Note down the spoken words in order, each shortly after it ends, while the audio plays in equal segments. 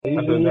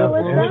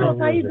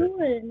How you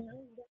doing?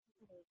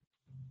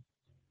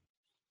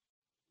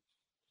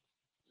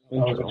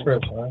 Intro. Chris,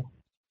 huh?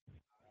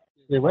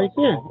 Yeah, right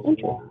there.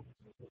 Intro.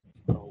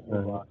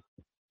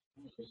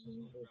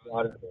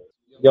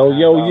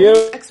 Yo.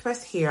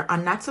 Expressed here are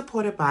not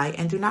supported by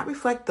and do not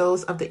reflect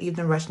those of the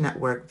Evening Rush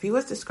Network.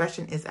 Viewers'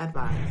 discretion is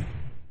advised.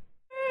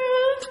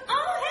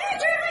 Oh, hey,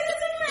 girl, how you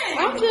doing?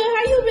 I'm good.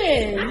 How you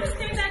been? I just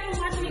came back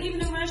from watching the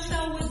Evening Rush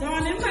show with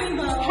Dawn and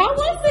Rainbow. How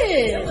was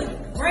it? It was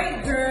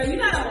great, girl. You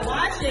gotta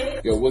watch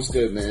it. Yo, what's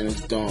good, man?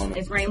 It's Dawn.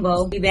 It's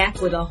Rainbow. Be back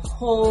with a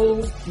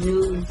whole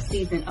new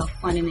season of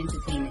fun and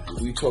entertainment.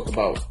 We talk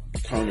about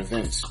current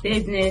events,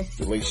 Business.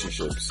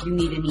 relationships, You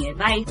need any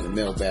advice, and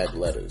mailbag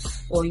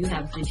letters. or you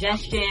have a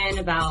suggestion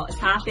about a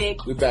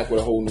topic. We're back with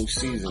a whole new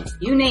season.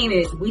 You name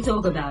it, we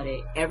talk about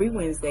it. Every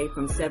Wednesday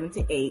from 7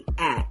 to 8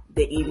 at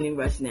the Evening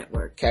Rush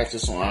Network. Catch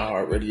us on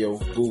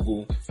iHeartRadio,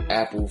 Google,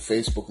 Apple,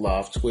 Facebook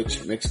Live, Twitch,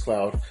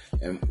 Mixcloud,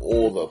 and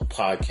all the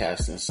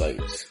podcasting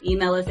sites.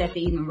 Email us at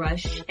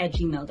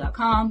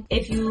theeveningrush@gmail.com.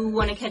 If you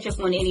want to catch up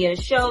on any of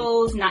the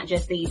shows, not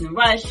just the Evening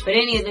Rush, but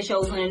any of the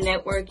shows on the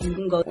network, you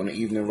can go On the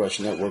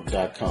eveningrushnetwork.com.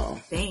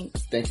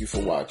 Thanks. Thank you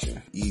for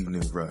watching.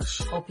 Evening Rush.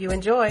 Hope you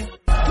enjoy.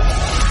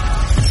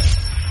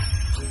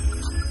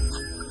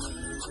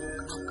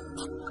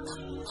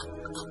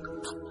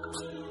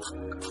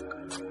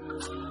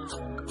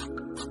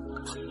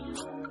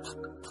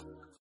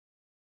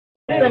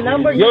 The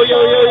number yo, what's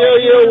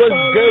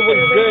good?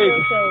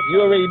 You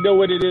already know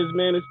what it is,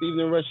 man. It's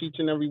Evening Rush each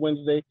and every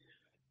Wednesday,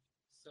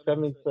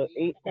 7 to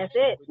 8. That's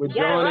it. With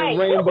Dawn and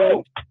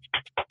Rainbow.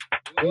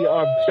 We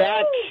are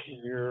back.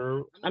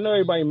 I know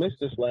everybody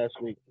missed us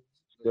last week.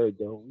 It's good,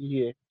 though. We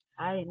here.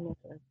 I didn't miss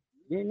her.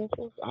 You didn't miss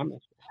us? I missed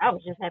us. I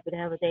was just happy to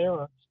have a day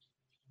off.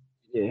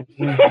 Yeah.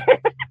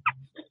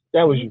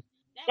 That was you.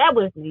 That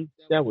was me.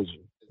 That was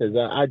you. Because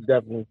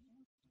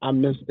I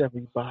missed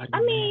everybody.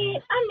 I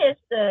mean, I missed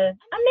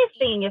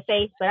seeing your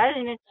face, but I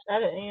didn't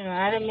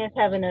miss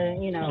having a.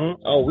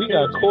 Oh, we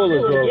got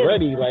callers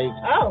already. Like,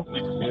 oh,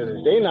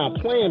 they not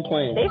playing.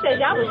 They said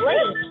y'all was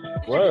late.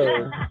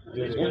 Word.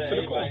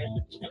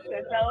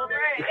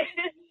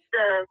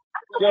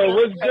 Yo,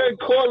 what's good,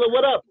 caller?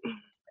 What up?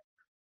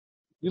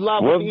 You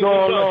live? What's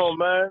going on,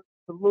 man?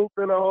 Salute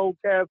to the whole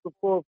cast of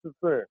 4%.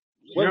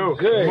 What's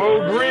good?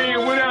 Mo Green,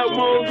 what up,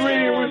 Mo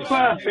Green? What's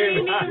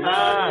poppin'? What's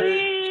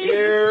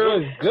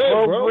good,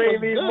 Mo bro? Green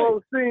needs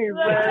more scenes,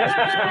 man.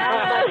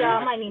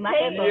 I might need my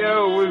headphones. Yo,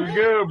 what's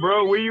good,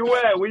 bro? Where you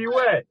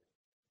at?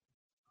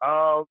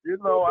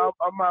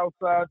 I'm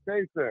outside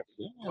chasing.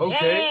 Okay.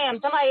 Damn,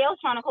 somebody else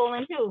trying to call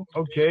in too.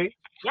 Okay.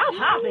 Y'all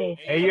popping.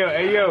 Hey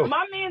yo.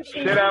 My man's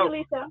Shout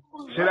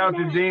out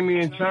to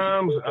Damian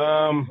Toms.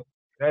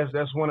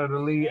 That's one of the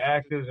lead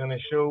actors in the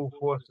show,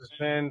 Forced to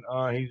Sin.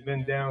 He's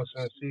been down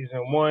since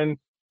season 1.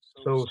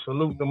 So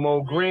salute to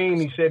Mo Green.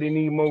 He said he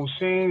need more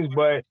scenes,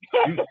 but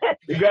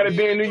you got to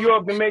be in New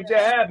York to make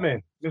that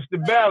happen. Mr.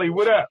 Bally,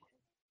 what up?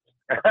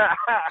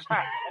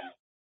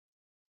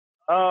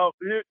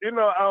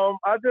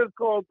 I just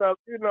called up,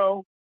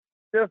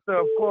 just to,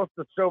 of course,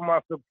 to show my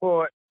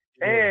support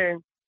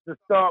and to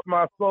start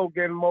my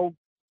slogan, Mo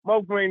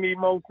Green need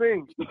more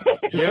scenes.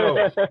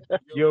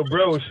 Yo,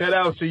 bro, shout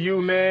out to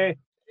you, man.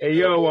 Hey,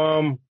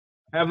 yo,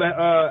 have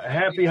a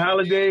happy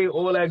holiday,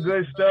 all that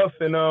good stuff,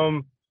 and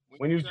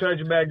when you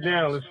touch back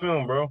down, let's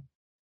film, bro.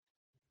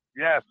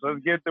 Yes,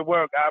 let's get to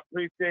work. I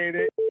appreciate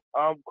it.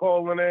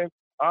 Calling in.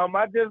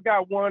 I just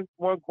got one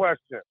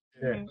question.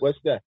 Yeah. What's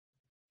that?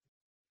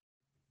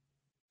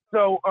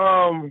 So,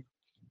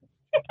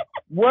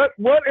 what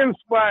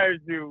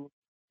inspires you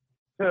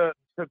to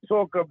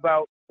talk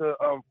about the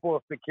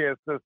foster care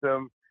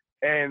system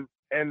and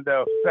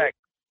the effects?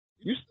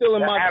 You still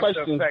in my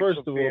questions, first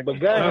of all, but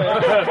go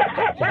ahead.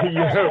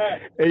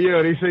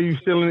 Yo, they say you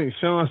still in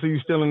Sean, so you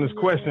still in his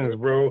questions,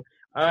 bro. All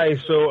right,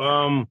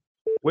 so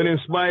what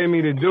inspired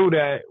me to do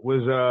that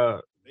was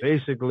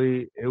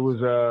basically it was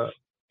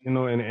in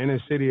the inner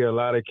city, a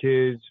lot of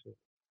kids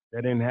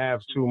that didn't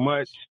have too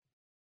much.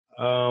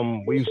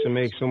 We used to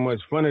make so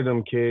much fun of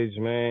them kids,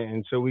 man.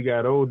 Until we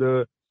got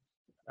older,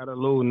 got a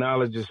little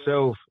knowledge of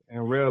self,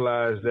 and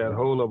realized that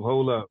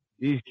hold up.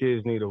 These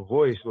kids need a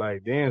voice.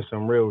 Like, they're in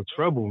some real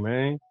trouble,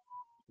 man.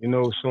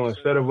 So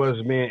instead of us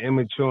being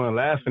immature and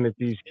laughing at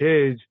these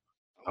kids,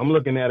 I'm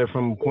looking at it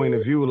from a point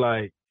of view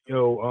like,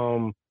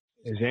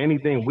 is there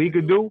anything we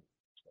could do?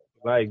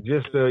 Like,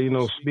 just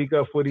to, speak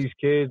up for these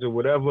kids or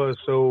whatever.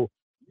 So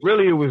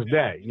really it was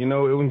that, it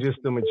was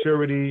just the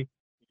maturity,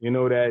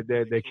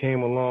 that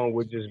came along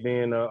with just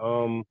being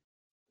a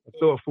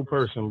thoughtful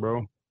person,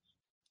 bro.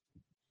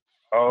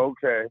 Oh,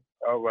 okay.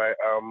 All right.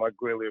 I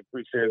greatly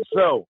appreciate it.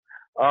 So,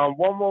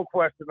 one more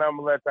question. I'm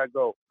gonna let that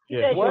go.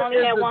 Yeah. What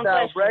is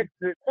the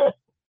direction?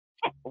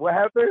 What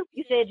happened?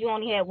 You said you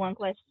only had one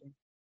question.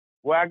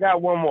 Well, I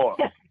got one more.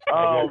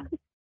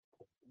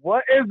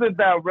 What is the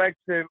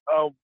direction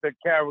of the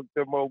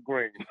character Mo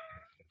Green?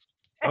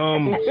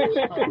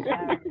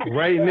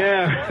 Right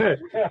now,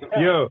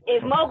 yo.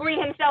 If Mo Green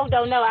himself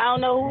don't know, I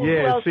don't know who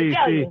else to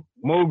tell you.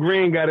 Mo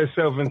Green got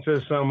himself into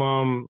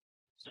some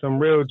some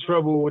real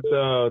trouble with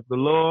the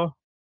law,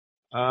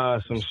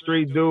 some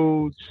street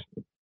dudes,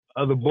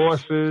 other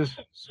bosses.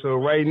 So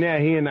right now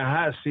he in the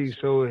hot seat.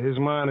 So his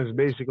mind is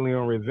basically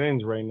on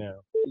revenge right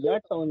now. Y'all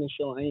telling the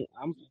show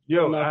I'm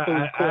not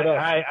fully caught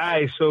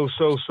up. So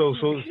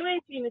You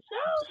ain't seen the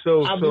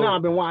show?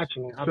 I've been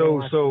watching it. I've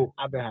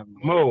been having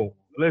Mo,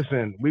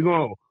 listen, we're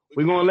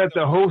gonna let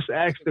the host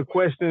ask the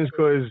questions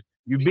because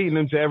you beating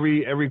them to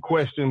every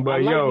question.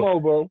 But Mo,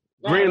 bro.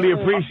 Greatly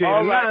appreciate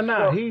it. Right.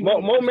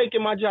 Mo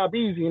making my job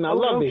easy, and I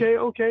love it.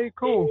 Okay,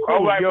 cool.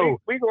 All right, yo,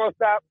 we gonna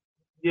stop.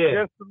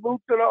 Yeah. Just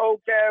salute to the whole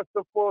cast,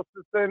 of course,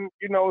 to send,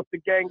 it's the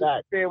gang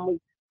family.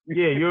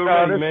 Yeah, you're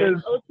ready, man.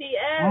 This is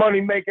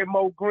Money Making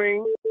Mo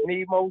Green,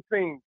 need Mo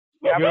Team.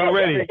 You're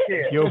ready.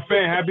 Yo,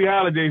 fan, happy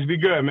holidays. Be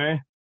good,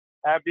 man.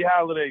 Happy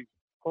holidays.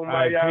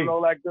 Kumbaya and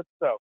all that good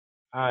stuff.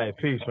 All right,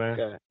 peace, man.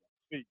 Okay.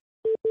 Peace.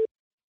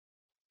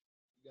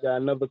 Got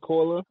another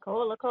caller?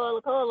 Caller.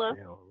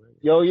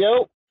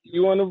 Yo. We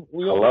on the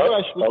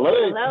rush. Hello?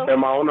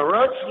 Am I on the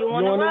rush? You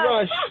on the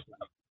rush?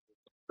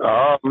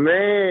 Oh,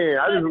 man.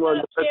 I just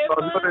wanted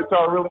to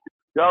talk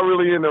y'all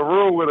really in the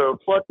room with a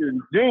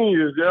fucking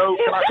genius, yo.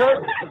 Can I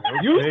curse?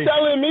 You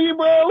telling me,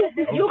 bro?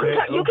 You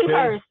can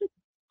curse.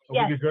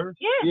 Yes. You can curse?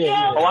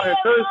 Yeah. Oh, I can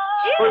curse?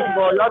 First of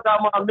all, y'all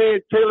got my man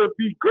Taylor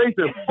B.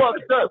 Grayson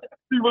fucked up.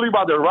 He really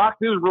about to rock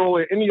this roll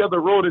and any other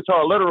road that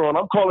y'all let her on.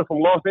 I'm calling from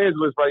Los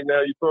Angeles right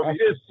now. You feel me?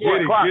 It's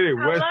 4 o'clock. Get it.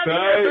 West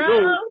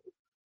side.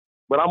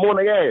 But I'm on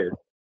the ass.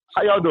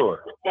 How y'all doing?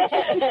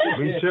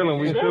 We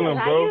chilling,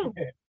 bro.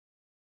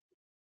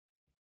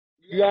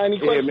 You got any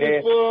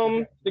questions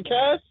from the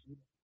cast?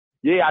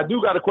 Yeah, I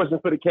do got a question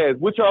for the cast.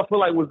 What y'all feel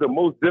like was the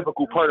most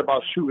difficult part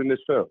about shooting this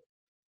film?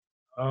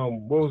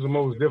 What was the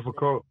most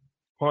difficult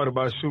part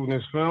about shooting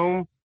this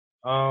film?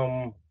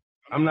 I'm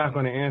not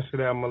going to answer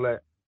that. I'm going to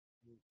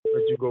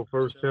let you go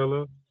first,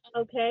 Taylor.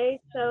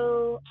 Okay,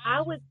 so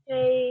I would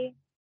say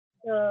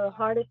the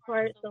hardest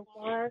part so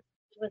far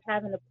was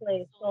having to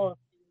play soft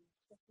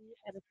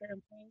at a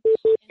certain point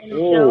in the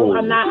show.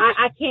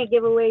 I can't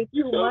give away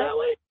too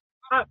much.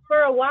 For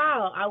a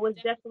while,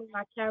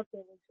 my character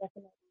was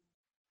definitely.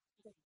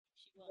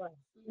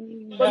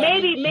 But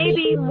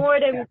maybe more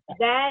than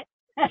that,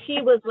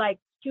 she was like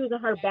choosing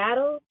her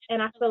battles,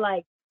 and I feel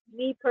like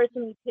me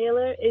personally,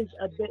 Taylor is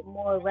a bit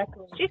more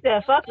reckless. She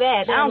said, "Fuck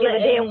that! I don't give a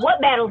damn what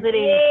battles it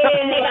is.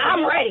 Yeah. Nigga,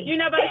 I'm ready. You're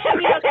not about to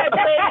me up there,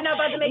 you're not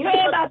about to make you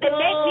ain't about to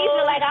make me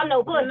feel like I'm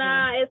no pussy.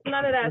 Nah, it's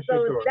none of that. So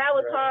that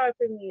was hard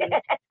for me.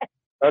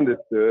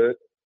 Understood.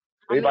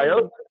 Anybody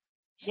else?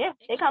 Yeah,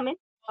 they coming.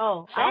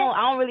 Oh,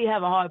 I don't really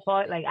have a hard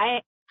part. Like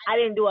I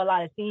didn't do a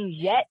lot of scenes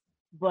yet,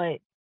 but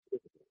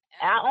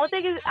I don't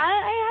think I ain't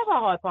have a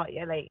hard part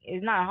yet. Like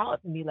it's not hard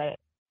for me. Like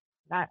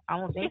I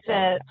don't think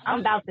so.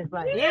 I'm about this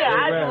life. Yeah,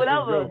 I do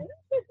whatever.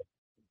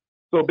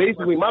 So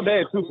basically, my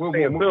bad too for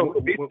saying film.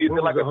 Is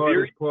it like a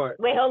series?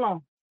 Wait, hold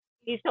on.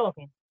 He's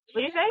talking.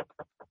 What you say?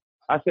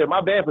 I said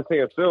my bad for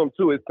saying film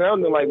too. It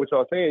sounded like what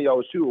y'all saying y'all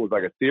was shooting was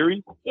like a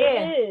series.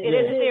 Yeah, it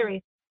is a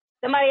series.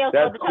 Somebody else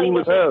That's to tell you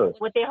cool as hell.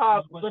 what their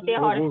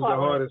hardest part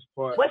was.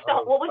 What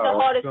was the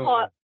hardest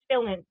part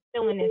filming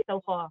this so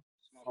far?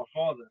 My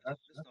father.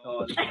 That's the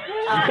hardest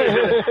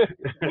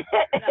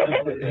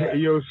part.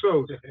 Yo, so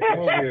come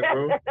on here,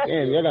 bro.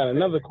 Damn, y'all got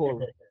another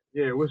caller.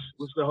 Yeah, what's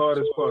the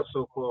hardest part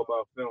so far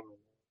about filming?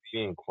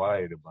 Being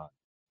quiet about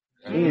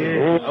it.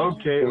 Yeah.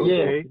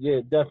 Okay.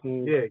 Yeah,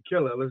 definitely. Yeah,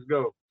 killer. Let's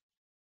go.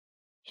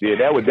 Yeah,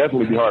 that would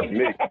definitely be hard for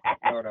me.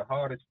 The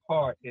hardest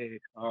part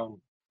is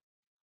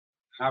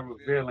not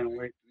revealing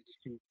which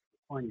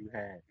fun you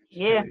had.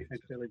 Yeah.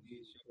 Until it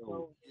gets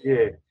so.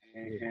 Yeah.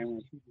 And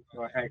when people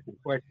start asking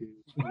questions,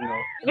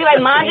 be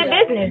like, mind your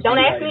business. Don't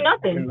ask me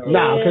nothing.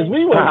 Nah, because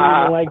we weren't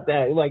even like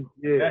that. Like,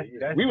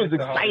 that's we was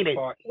excited.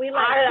 I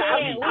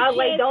was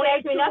like, don't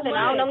ask me nothing.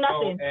 I don't know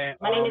nothing.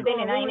 My name is in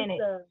it. I ain't in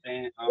it.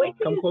 And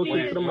come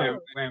closer to the mic.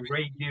 When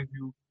Ray gives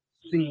you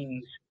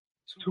scenes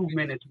 2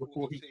 minutes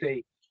before he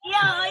say,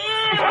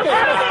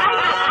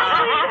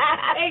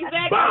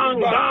 Exactly.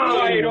 Bang.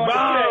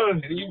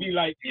 And you be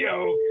like,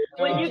 yo.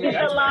 When you get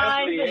the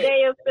lines the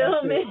day of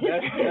filming. I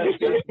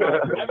say,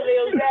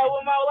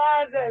 where my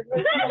lines at?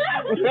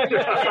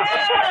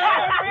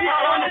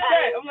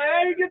 I'm like,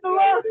 how you get the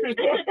lines?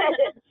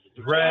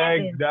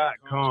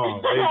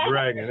 Drag.com. They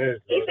dragging this.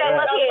 He said,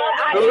 look here,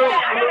 I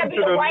gotta be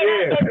the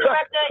writer and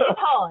director. It's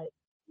hard.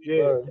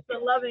 Yeah. It's a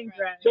loving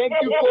drag. Thank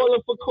you, caller,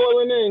 for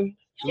calling in.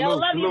 Yo,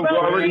 love you, You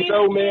bro. already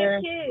know,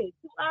 man.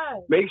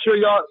 Make sure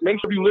you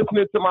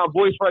listening to my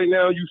voice right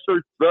now. You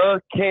search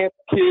The Camp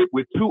Kid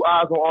with 2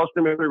 eyes on all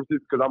streaming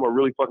services because I'm a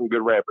really fucking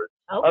good rapper.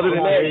 Okay. Other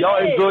than that, y'all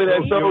enjoy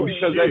that show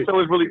because that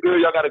show is really good.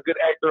 Y'all got a good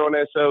actor on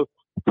that show.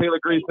 Taylor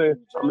Grayson.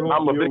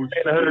 I'm a big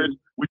fan of hers.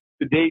 We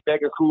used to date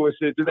back in school and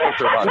shit. Just ask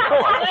her about it.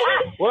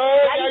 What?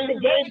 I used to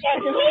date back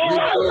in school. He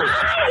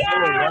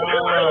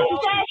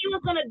said he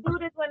was gonna do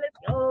this when it's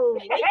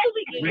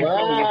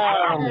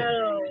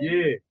Wow.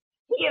 Yeah.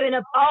 Giving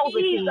up all the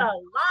He's a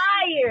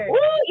liar.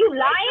 Ooh, you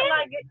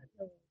lying?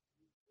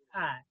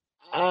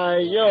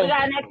 Yo. You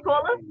got a next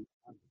caller?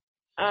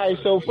 All right,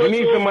 so We first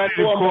need and somebody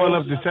to call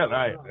foremost- up to tell. All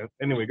right.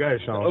 Anyway, go ahead,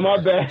 Sean. Oh, my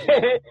bad.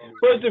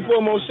 First and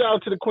foremost, shout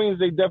out to the Queens.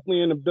 They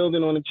definitely in the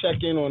building on the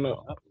check-in on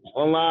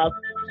live.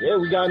 Yeah,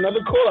 we got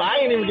another caller. I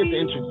ain't even get to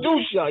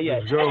introduce y'all yet.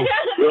 Let's go.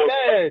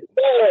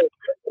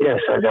 Yes,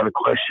 I got a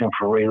question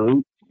for Ray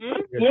Luke.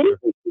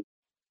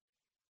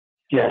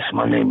 Yes,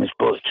 my name is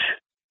Butch.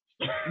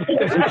 Do you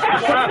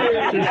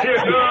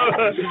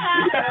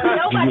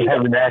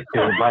have an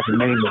actor by the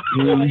name of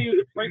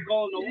Hugh?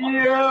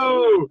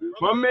 Yo,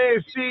 my man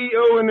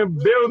CEO in the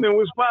building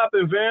was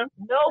popping, fam.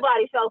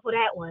 Nobody fell for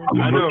that one.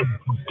 I know.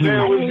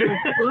 Man was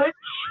good.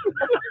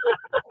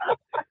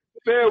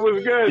 Man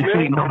was good, This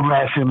man. ain't no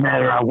laughing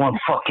matter. I want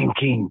fucking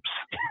Kings.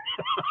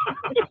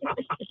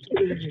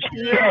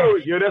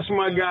 Yo, that's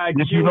my guy.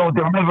 If you don't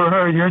deliver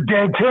her, you're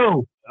dead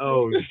too.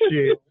 Oh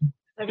shit.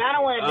 Like, I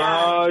don't want to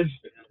die.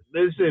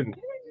 Listen.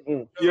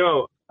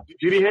 Yo,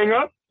 did he hang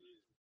up?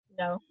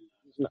 No.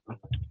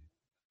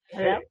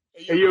 Hello?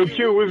 Hey, yo,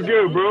 Q, what's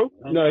good, bro?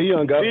 No, he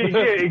hung up.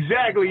 Yeah,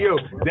 exactly, yo.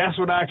 That's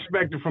what I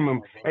expected from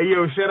him. Hey,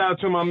 yo, shout out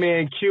to my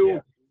man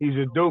Q. He's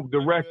a dope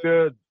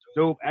director,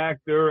 dope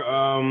actor.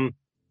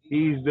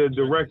 He's the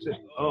director.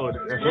 Oh,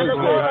 that's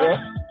good.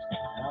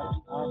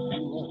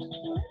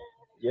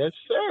 Yes,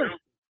 sir.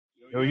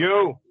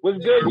 Yo. What's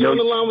good? You Yo. on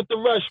the line with the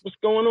Rush? What's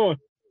going on?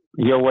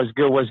 Yo, what's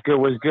good?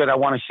 I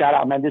want to shout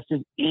out, man. This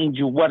is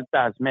Angel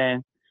Huertas,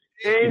 man.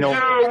 Angel,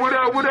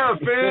 what up,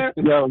 fam?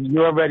 Yo,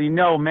 you already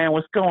know, man.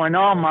 What's going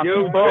on, my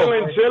Yo,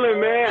 people?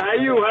 chilling, man. How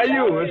you?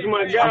 That's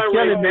my guy I'm chilling,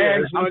 right there.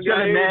 man. That's my I'm guy,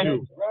 chilling, man.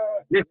 Angel.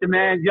 Listen,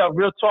 man. Yo,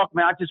 real talk,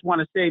 man. I just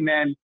want to say,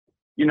 man,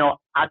 you know,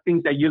 I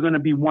think that you're going to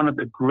be one of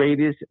the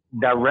greatest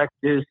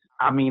directors.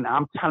 I mean,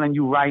 I'm telling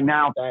you right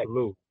now,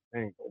 Salute.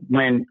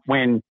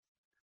 when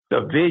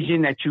the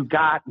vision that you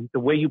got, the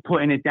way you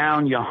putting it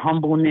down, your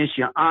humbleness,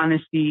 your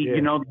honesty,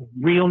 you know,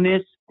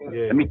 realness.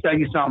 Yeah. Let me tell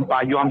you something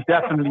about you. I'm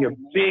definitely a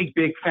big,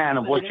 big fan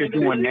of what you're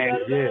doing, man.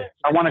 Yeah.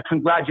 I want to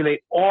congratulate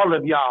all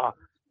of y'all.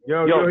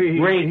 Yo, Yo, he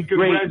great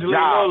congratulates job,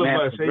 all of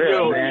man, us. for Hey, real,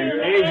 yo, man.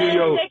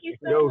 Angel,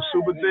 yo,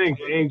 super thanks,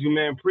 Angel,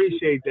 man.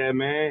 Appreciate that,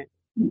 man.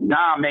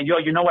 Nah, man, yo,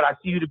 you know what? I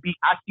see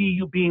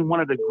you being one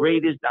of the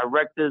greatest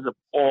directors of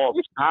all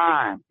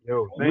time.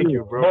 Yo, thank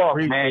you, bro. Talk,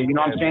 Appreciate man. You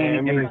know what I'm that,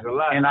 saying? man. It means a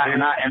lot, and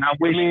I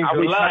wish It means a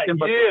lot. nothing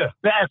but the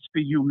best for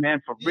you,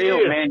 man. For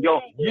real, Yeah. man. Yo,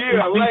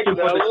 Yeah, I like reaching it.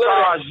 for I the love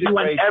stars. that shit You and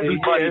right there.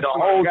 everybody, Yeah, the that's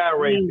my whole guy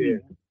right team.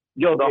 there.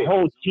 Yo, the Yeah.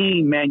 whole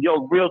team, man.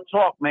 Yo, real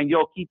talk, man.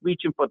 Yo, keep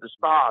reaching for the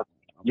stars.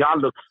 Y'all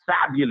look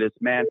fabulous,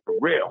 man. For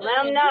real.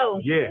 Let them know.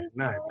 Yeah,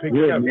 nah, pick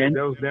Yeah, it up, man.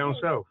 That was down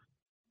south.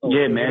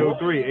 Yeah, man.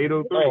 803.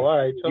 Oh, all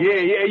right.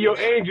 Yeah, yo,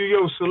 Angel,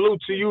 yo, salute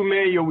to you,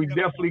 man. Yo, we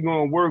definitely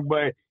gonna work,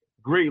 but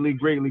greatly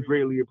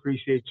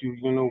appreciate you,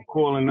 you know,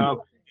 calling up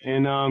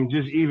and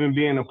just even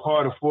being a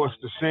part of Forced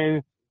to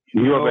Sin.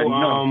 You already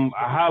know.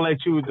 I holler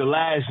at you at the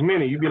last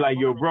minute. You be like,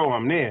 yo, bro,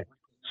 I'm there.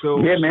 So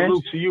Yeah, man.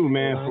 salute to you,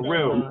 man, for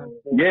real.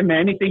 Yeah, man.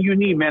 Anything you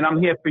need, man.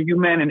 I'm here for you,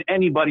 man, and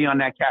anybody on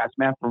that cast,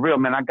 man. For real,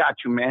 man. I got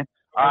you, man.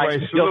 All right.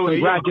 salute. Yo, Yo,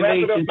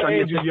 congratulations clap on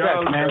it your up for Angel, success,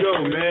 y'all. man. Let's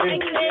go, man.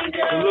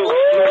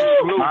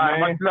 Salute, All right,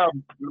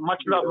 man. much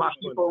love, my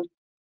people.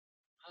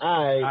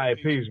 All right,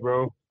 peace,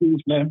 bro.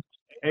 Peace, man.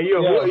 Hey,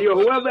 yo,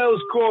 whoever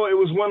else called, it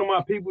was one of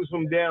my people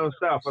from down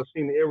south. I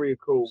seen the area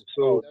code.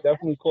 So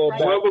definitely call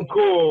back. Whoever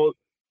called,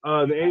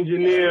 the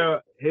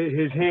engineer,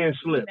 his hand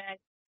slipped.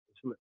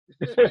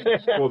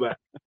 Call back.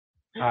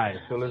 All right,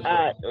 so let's go. All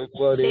right,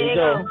 well, there you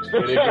go.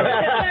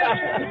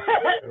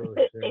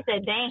 They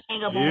said they ain't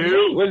hang up on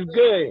You. me. What's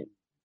good?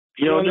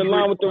 You on the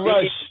line with the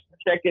Rush?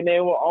 Checking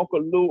in with Uncle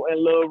Lou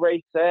and Lil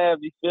Ray Sav,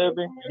 you feel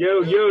me? Yo,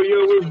 what's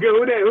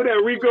good? Who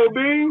that? Rico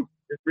Bean?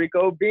 It's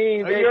Rico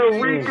Bean, baby. Hey, yo,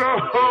 Rico,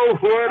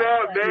 what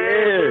up,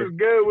 man?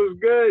 Yeah. What's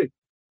good?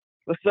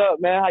 What's up,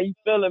 man? How you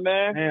feeling,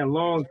 man? Man,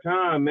 long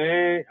time,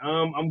 man.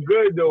 I'm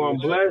good though. I'm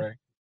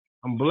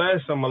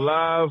blessed. I'm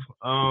alive.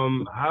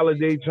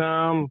 Holiday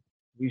time.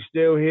 We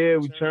still here.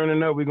 We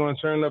turning up. We're gonna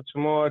turn up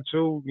tomorrow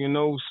too. You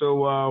know.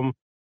 So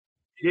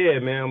yeah,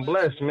 man. I'm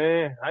blessed,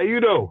 man. How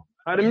you though?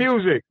 How the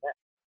music?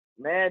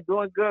 Man,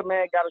 doing good,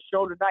 man. Got a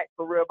show tonight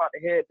for real. About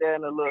to head there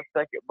in a little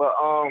second, but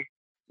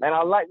man,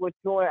 I like what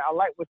you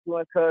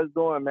and Cuz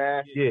doing,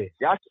 man. Yeah.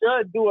 Y'all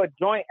should do a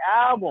joint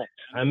album.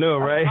 I know,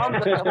 right? I'm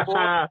looking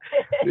for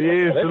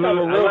Yeah, Let's have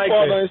a real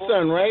father and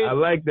son, right? I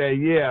like that.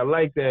 Yeah, I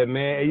like that,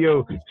 man. Hey,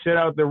 yo, shout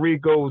out to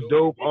Rico,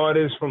 dope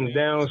artist from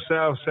down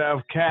south,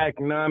 South Cac.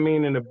 You know what I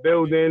mean? In the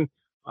building.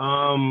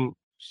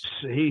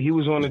 He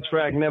was on the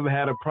track. Never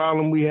had a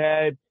problem. We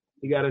had.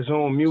 He got his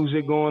own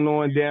music going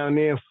on down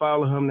there.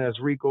 Follow him. That's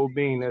Rico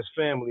Bean. That's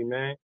family,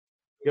 man.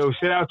 Yo,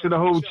 shout out to the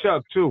whole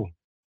Chuck too.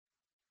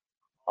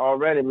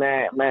 Already,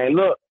 man. Man,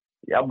 look,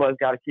 y'all boys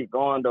gotta keep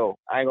going though.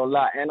 I ain't gonna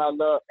lie. And I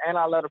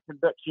love the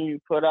production you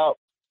put out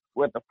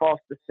with the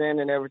Foster Sin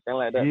and everything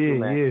like that. Yeah, too,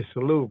 man. yeah,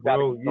 salute,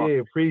 bro. Gotta keep going. Yeah,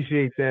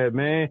 appreciate that,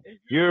 man.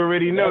 You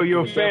already know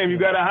you're a fam. You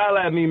gotta holler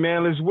at me,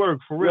 man. Let's work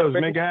for real.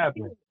 Let's make it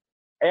happen.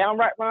 Hey, I'm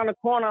right around the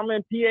corner. I'm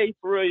in PA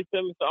for real, you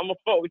feel me? So I'm gonna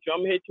fuck with you. I'm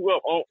gonna hit you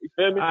up, you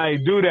feel me? All right,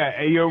 do that.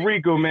 Hey, yo,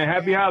 Rico, man,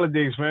 happy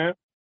holidays, man.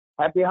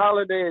 Happy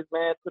holidays,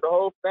 man, to the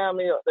whole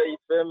family up there. You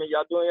feel me?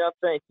 Y'all doing your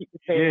thing. Keep the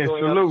team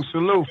doing your thing.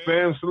 Salute,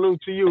 fam.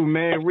 Salute to you,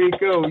 man.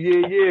 Rico,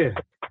 yeah.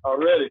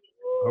 Already.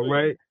 All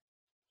right.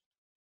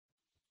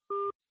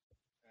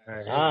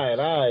 All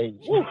right.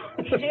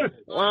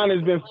 Ron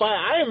has been fire.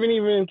 I haven't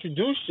even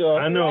introduced y'all.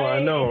 I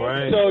know,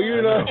 right? So,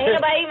 you know. Ain't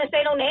nobody even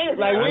say no names.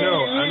 Like,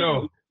 I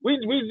know. We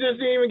just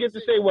didn't even get to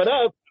say what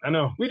up. I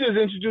know. We just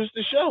introduced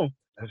the show.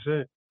 That's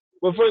it.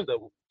 Well, first,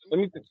 let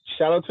me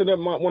shout out to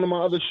one of my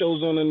other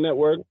shows on the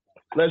network.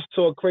 Let's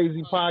Talk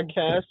Crazy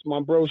Podcast.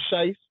 My bro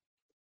Shice.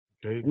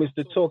 Okay.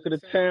 Mr. Talk of the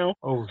Town.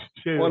 Oh,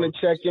 shit. Want to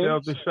check in? Shout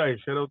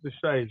out to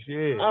Shice.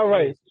 Yeah. All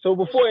right. So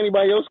before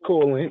anybody else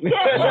call in,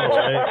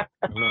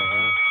 I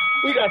know.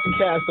 We got the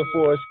cast of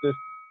Forrester.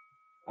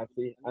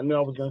 I knew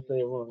I was gonna say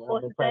it wrong.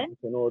 I've been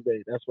practicing all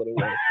day. That's what it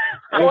was.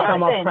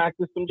 Anytime I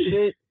practice some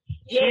shit,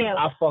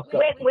 I fuck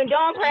up. When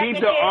John practices,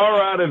 keep the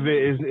R out of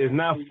it. Is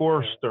not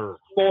Forster.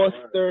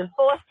 Forster.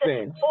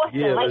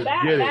 Yeah, like let's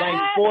that. get it.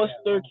 Like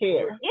Forster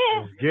Care.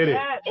 Yeah. Let's get it.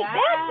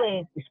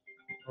 Exactly.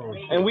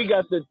 And we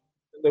got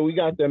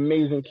the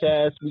amazing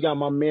cast. We got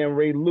my man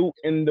Ray Luke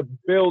in the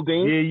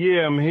building.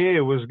 Yeah, I'm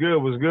here. What's good,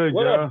 What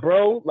y'all? up,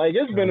 bro? Like,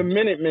 it's been a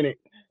minute.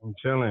 I'm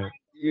chilling.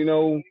 You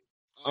know,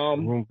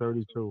 room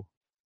 32.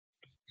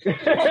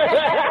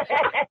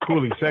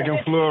 Cooley, second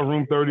floor,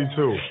 room 32.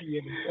 Yo.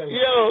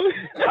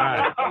 All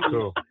right,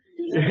 cool.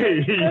 I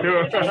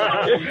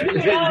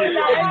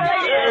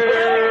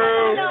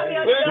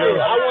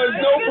want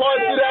no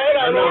parts of that.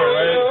 I know,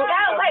 right?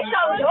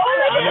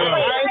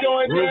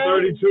 Room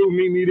 32,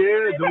 meet me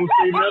there. Don't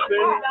say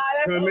nothing.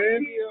 Come in.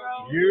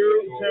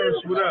 You,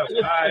 Terrence, what up?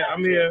 All right,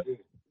 I'm here.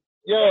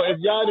 Yo, if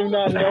y'all do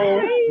not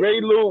know,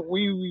 Ray Luke,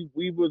 we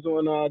was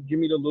on Give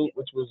Me the Loot,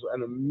 which was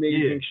an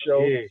amazing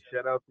show. Yeah,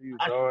 shout out to you,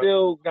 dog. I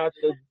still got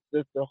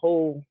the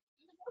whole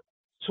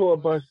tour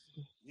bus.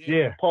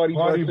 Yeah, party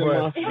bus. I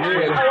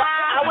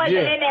wasn't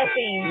in that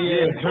scene.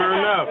 Yeah,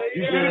 turn up.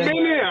 You should have been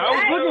there. I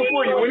was looking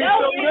for you when you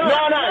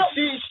showed up. No.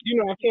 She,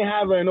 I can't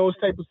have her in those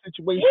type of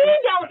situations. He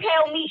don't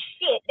tell me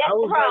shit. That's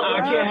the problem.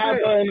 I can't have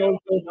her in those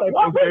type of situations.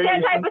 What was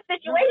that type of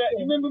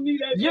situation? Remember me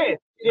that day?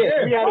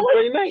 Yeah, we had a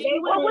great night.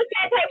 What was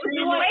that type of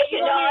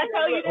situation, y'all? I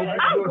tell you,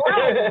 I'm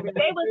grown.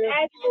 They was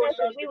asking us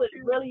if we was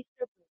really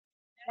strippers.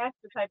 That's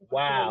the type of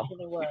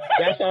situation it was.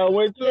 That's how it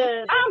went to?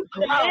 Yeah.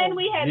 And then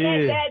we had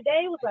that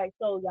day was like,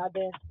 so y'all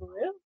dance for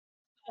real?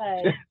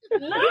 Like,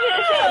 no.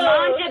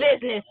 Mind your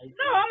business.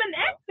 No, I'm an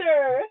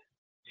actor.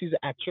 She's an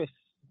actress.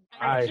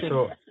 All right,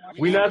 so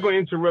we're not going to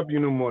interrupt you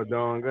no more,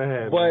 Dawn. Go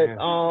ahead, But,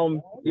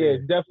 man. yeah,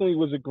 definitely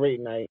was a great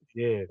night.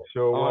 Yeah,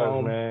 sure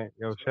was, man.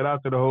 Yo, shout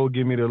out to the whole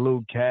Give Me the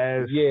Loot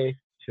cast. Yeah.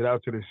 Shout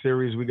out to the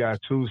series. We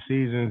got 2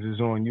 seasons. It's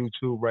on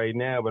YouTube right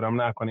now, but I'm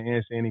not going to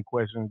answer any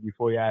questions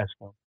before you ask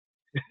them.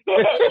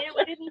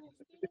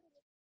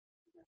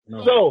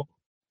 So,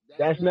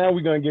 that's now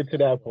we're going to get to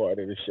that part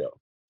of the show.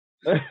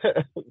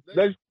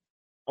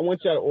 I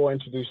want y'all to all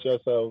introduce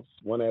yourselves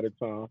one at a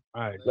time. All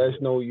right. Let us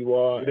know who you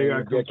are. They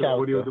got to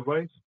audio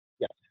device?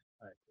 Yeah.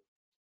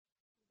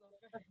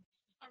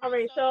 All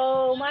right,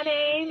 so my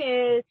name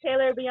is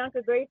Taylor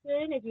Bianca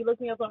Grayson. If you look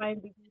me up on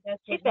IMDb,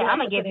 that's She said, I'm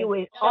going to give you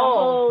it the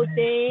whole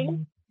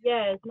thing.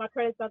 Yes, my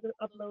credits about to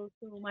upload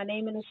soon. My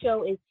name in the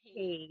show is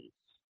Paige.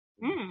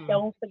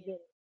 Don't forget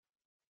it.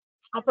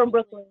 I'm from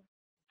Brooklyn.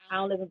 I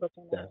don't live in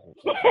Brooklyn.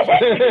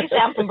 She said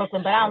I'm from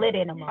Brooklyn, but I don't live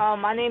there no more.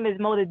 My name is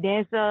Mo the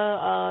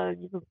Dancer.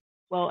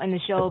 In the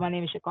show, my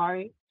name is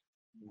Shakari.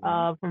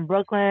 From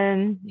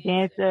Brooklyn,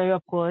 dancer,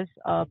 of course,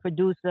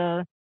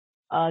 producer,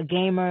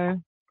 gamer,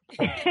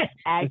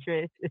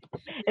 actress.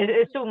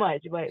 It's too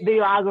much, but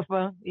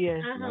videographer, yeah.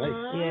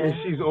 Yeah. And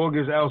she's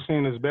August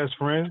Alcina's best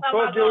friend.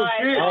 Oh, Fuck your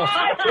shit. If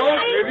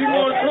you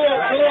want to talk.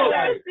 All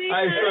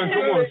right, son,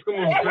 come on,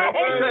 man.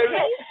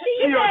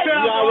 You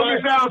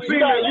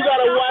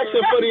gotta watch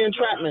it for the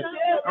entrapment.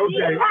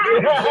 Okay.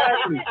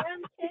 Exactly.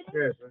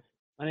 Yes.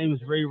 My name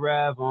is Ray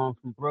Rav. I'm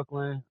from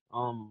Brooklyn.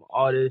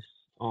 Artist,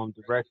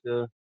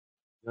 director,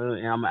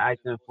 and I'm an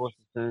actor in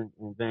Forsterton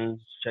and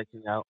Veins. Check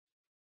me out.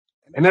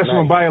 And that's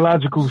my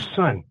biological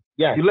son.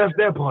 Yeah. You left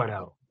that part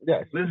out.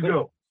 Yes. Let's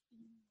go.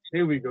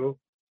 Here we go.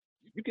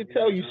 You can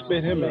tell you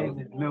spit him out.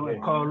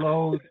 Milton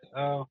Carlos,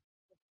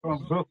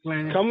 from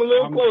Brooklyn. Come a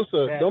little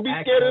closer. Don't be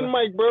scared of the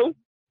mic, bro.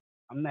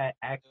 I'm that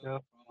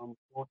actor from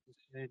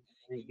Forsterton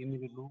and Give Me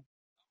the Loot.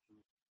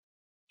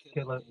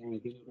 Killer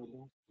and Give Me the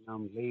Loot. And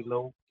I'm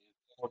Laylo.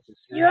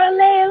 You're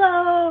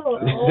Laylo.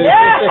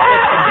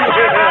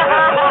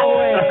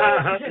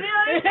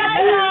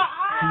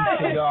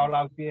 Y'all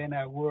out there in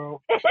that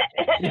world. We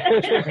in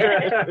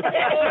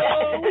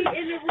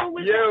the room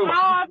with the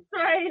mobs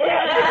right now.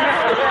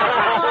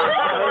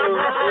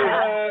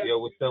 Yo,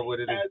 what's up with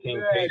it? It's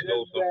King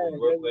Pesos from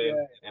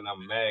Brooklyn, and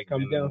I'm Mags.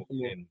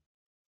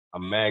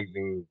 I'm Mags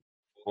in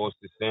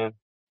Forsterton.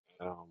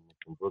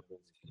 From Brooklyn,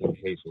 King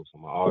Pesos.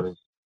 I'm an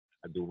artist.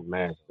 I do the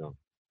mad stuff,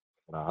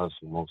 but I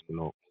hustle most of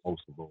all.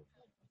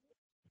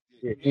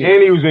 And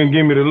he was in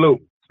Give Me the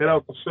Loot. Shout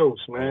out to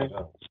Soos, man.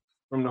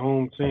 From the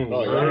home team.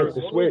 Oh, yeah,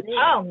 the switch.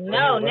 Oh,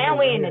 no. Now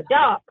we're in the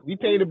dark. We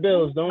pay the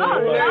bills. Don't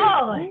worry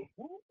about it.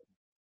 Oh,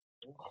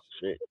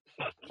 shit.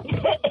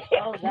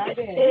 Oh, that's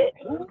it.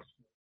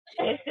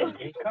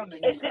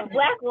 It's this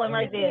black one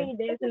right there,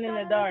 dancing in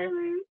the dark.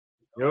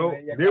 Yo,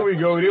 there we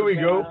go.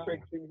 Oh,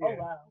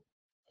 wow.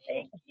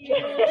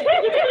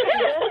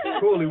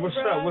 Cooley, what's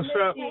up? What's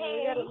up?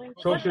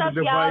 What's up,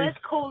 y'all? It's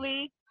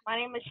Cooley. My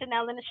name is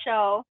Chanel in the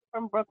show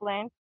from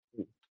Brooklyn.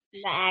 I'm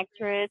the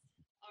actress,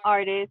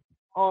 artist,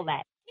 all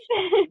that.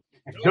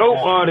 Dope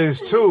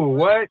artist too.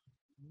 What?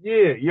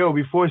 Yeah, yo.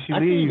 Before she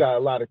leaves, you got a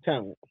lot of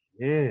talent.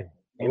 Yeah,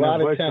 a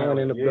lot of talent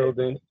in the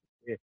building.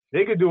 Yeah,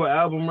 they could do an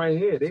album right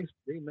here. They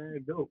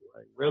mad dope.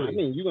 Like really. I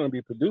mean, you're gonna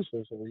be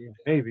producers over here.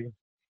 Maybe.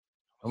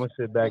 I'm gonna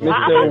sit back. I'm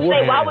about to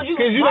say, why would you?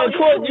 Because you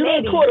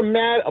done caught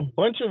a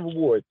bunch of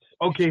awards.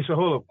 Okay, so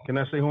hold up. Can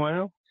I say who I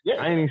am? Yeah.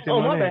 I ain't even say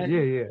my name.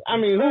 Yeah. I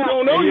mean, who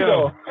don't know you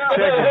though?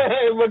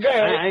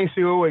 I ain't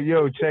see what.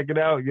 Yo, check it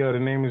out. Yo, the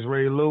name is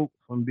Ray Luke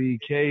from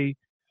BK.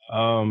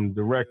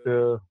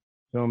 Director,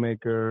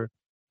 filmmaker,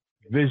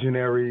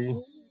 visionary.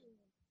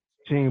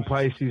 Team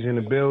Pisces in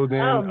the building.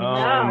 Hold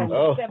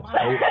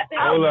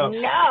up.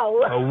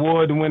 No.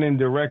 Award-winning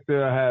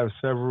director. I have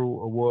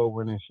several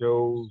award-winning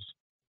shows.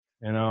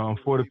 And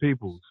for the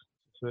peoples.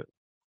 That's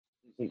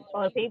it.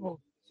 For the people.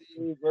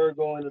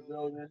 Virgo in the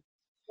building.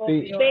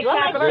 Big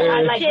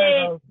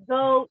shit,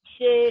 goat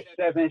shit.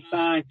 7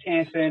 sign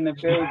Cancer in the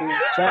building.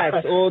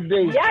 Facts all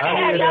day. Y'all can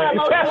have y'all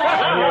emotions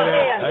all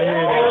day.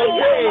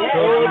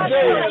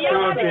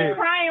 Y'all been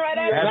crying right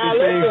after. Happy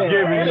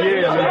Thanksgiving,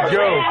 let's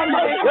go.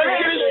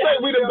 Let's get it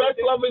straight. We the best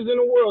lovers in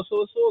the world,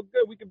 so it's all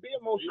good. We can be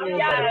emotional.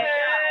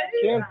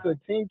 Cancer,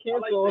 Team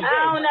Cancer all day.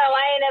 I don't know.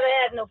 I ain't never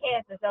had no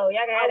cancer, so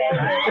y'all can have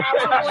that.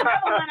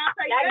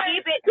 Y'all can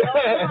keep it.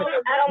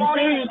 I don't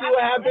want it. You see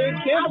what happened?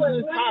 Cancer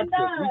is toxic.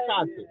 We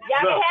toxic.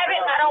 Y'all can have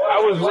it. I don't want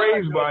it. I was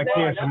raised by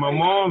cancer. My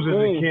mom's is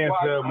a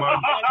cancer.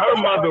 Her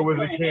mother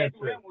was a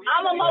cancer.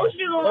 I'm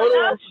emotional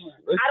enough.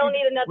 I don't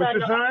need another. What's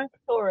your sign?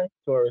 Taurus.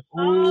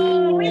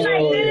 Ooh. We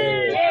like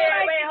this.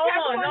 Yeah, wait,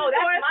 hold on. No,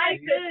 that's my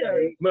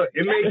sister. Look,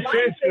 it makes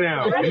sense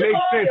now. It makes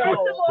sense.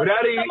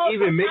 Without it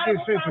even making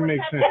sense, it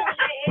makes sense.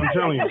 I'm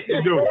telling you,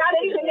 it do.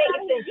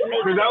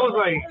 Because I was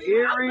like,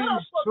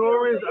 Aries,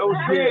 Taurus, I was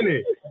seeing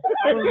it.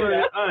 I was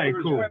like, all right,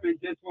 cool.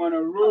 Just want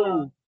to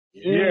rule.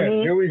 Yeah,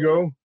 here we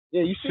go.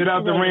 Yeah, you Sit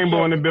out the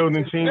rainbow in the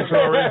building, Team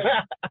Taurus.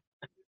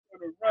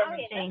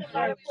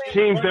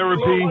 Team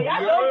therapy.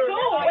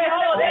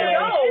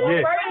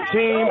 Yeah.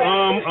 Team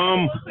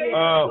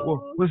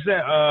what's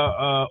that?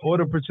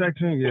 Order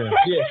protection? Yeah.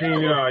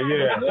 Team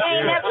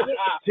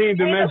Team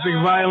domestic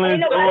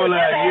violence, all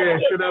that. Yeah,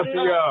 shit out to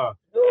y'all.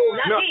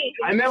 No,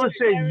 I never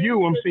said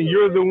you. I'm saying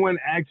you're the one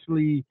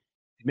actually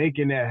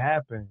making that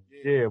happen.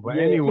 Yeah, but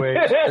anyway,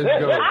 let's go. You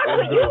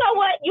know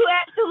what? You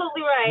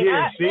absolutely right.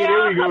 Yeah, see,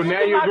 there we go.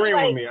 Now you're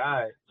agreeing with me. All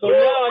right. So now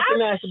I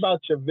can ask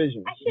about your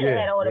vision. I should have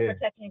had order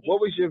protection. What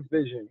was your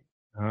vision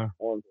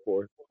on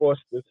Force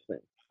This Thing?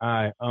 All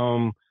right.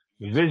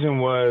 The vision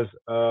was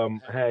I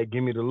had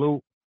Give Me the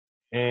Loop,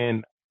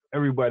 and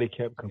everybody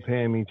kept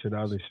comparing me to the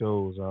other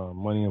shows,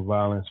 Money and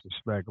Violence,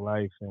 Respect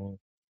Life, and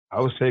I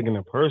was taking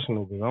it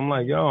personal because I'm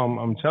like, yo,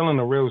 I'm telling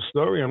a real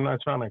story. I'm not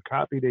trying to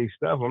copy their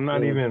stuff. I'm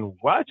not even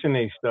watching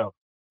their stuff.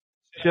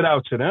 Shit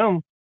out to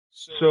them.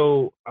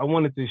 So I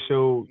wanted to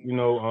show,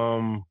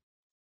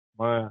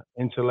 my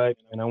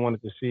intellect, and I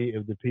wanted to see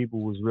if the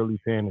people was really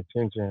paying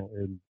attention,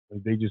 and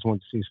if they just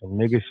wanted to see some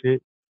nigga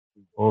shit,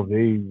 or if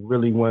they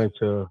really wanted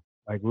to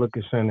like look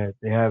at something that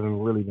they haven't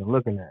really been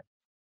looking at.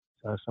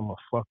 So I said, I'm gonna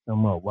fuck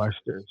them up. Watch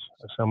this.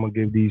 I said, I'm gonna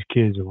give these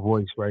kids a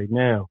voice right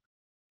now.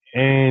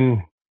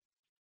 And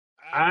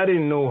I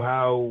didn't know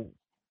how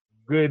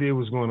good it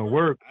was gonna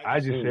work. I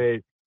just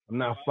said, I'm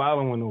not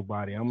following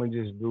nobody. I'm gonna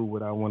just do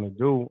what I want to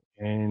do,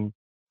 and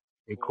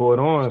it caught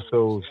on.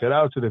 So shout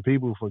out to the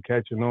people for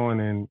catching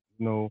on, and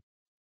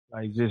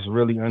like just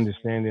really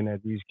understanding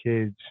that these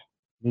kids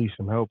need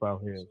some help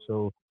out here.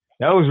 So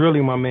that was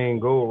really my main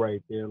goal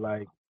right there.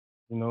 Like,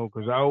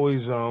 because I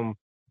always was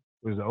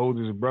the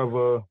oldest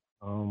brother,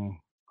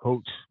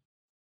 coach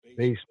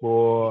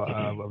baseball.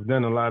 I've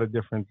done a lot of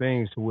different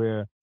things to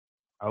where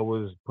I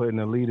was put in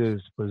a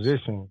leader's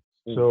position.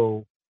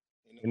 So,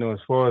 as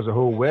far as the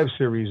whole web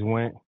series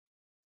went,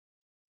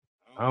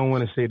 I don't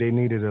want to say they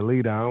needed a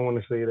leader. I don't want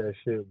to say that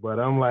shit, but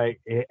I'm like,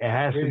 it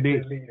has to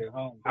be.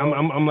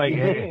 I'm like,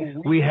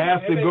 we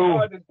have to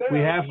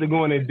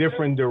go in a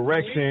different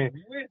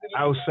direction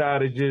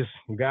outside of just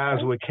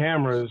guys with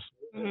cameras,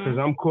 because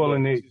I'm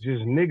calling it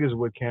just niggas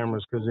with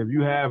cameras. Because if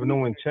you have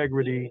no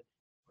integrity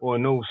or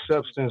no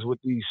substance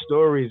with these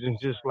stories,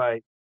 it's just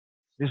like,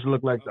 this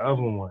look like the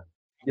other one.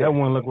 That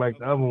one look like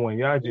the other one.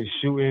 Y'all just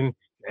shooting.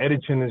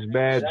 Editing is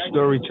bad.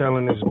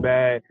 Storytelling is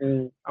bad.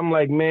 I'm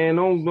like, man,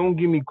 don't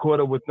get me caught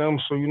up with them.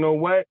 So you know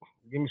what?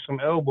 Give me some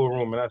elbow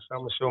room, and I'm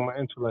gonna show my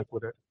intellect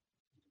with it.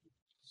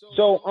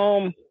 So,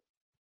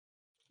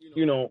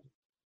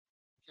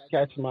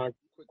 catch my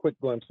quick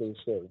glimpse of the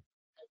story.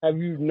 Have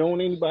you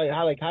known anybody?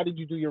 How did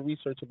you do your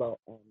research about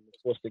the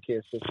foster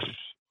care system?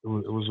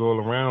 It was all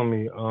around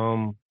me.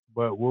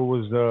 But what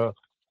was the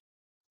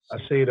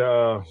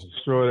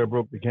straw that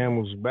broke the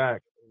camel's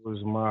back? It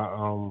was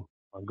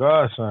my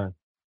godson.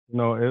 you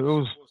know, it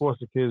was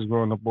foster kids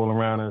growing up all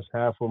around us.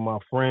 Half of my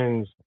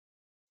friends,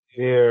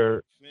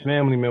 their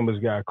family members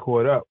got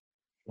caught up.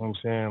 You know what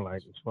I'm saying? Like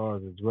as far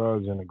as the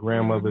drugs, and the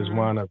grandmothers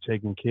wound up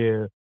taking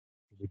care of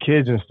the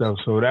kids and stuff.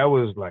 So that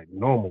was like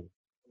normal.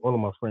 All of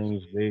my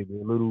friends, their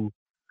little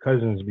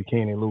cousins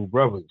became their little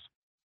brothers.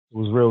 It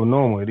was real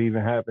normal. It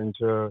even happened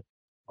to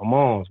my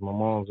mom's. My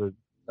mom's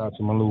out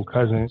to my little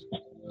cousin. You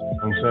know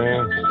what I'm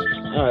saying?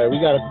 All right, we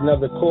got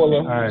another caller.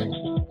 All right.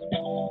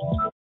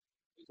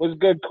 What's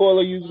good,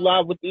 caller? You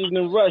live with the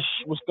Evening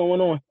Rush. What's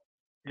going on?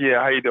 Yeah,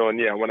 how you doing?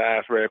 Yeah, I want to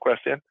ask Ray a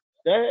question.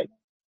 Go ahead.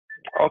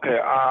 Okay,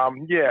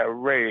 yeah,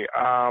 Ray,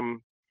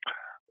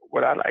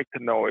 what I'd like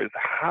to know is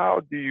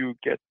how do you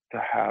get to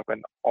have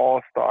an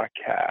all-star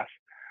cast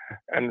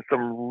and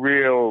some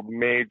real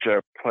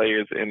major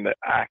players in the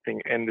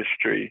acting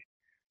industry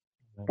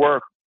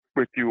work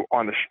with you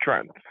on the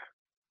strength?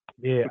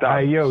 Yeah,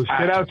 yo,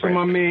 shout out to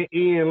my man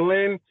Ian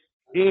Lynn.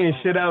 Ian,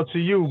 shout out to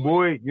you,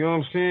 boy. You know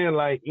what I'm saying?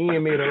 Like,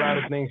 Ian made a lot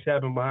of things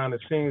happen behind the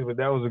scenes, but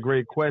that was a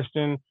great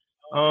question.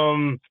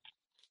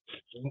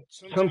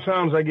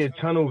 Sometimes I get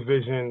tunnel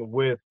vision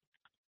with,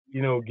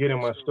 you know,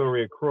 getting my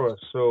story across.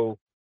 So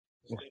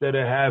instead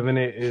of having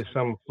it as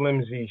some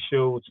flimsy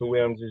show to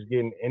where I'm just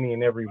getting any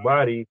and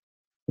everybody,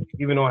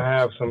 even though I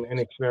have some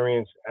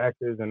inexperienced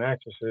actors and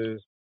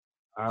actresses,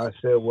 I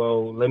said,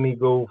 well, let me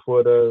go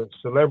for the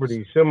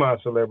celebrities,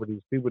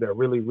 semi-celebrities, people that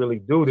really, really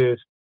do this,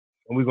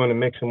 and we're going to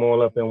mix them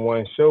all up in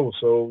one show.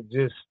 So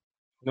just,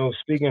 you know,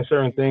 speaking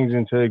certain things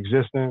into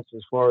existence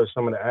as far as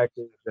some of the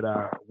actors that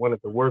I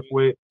wanted to work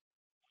with,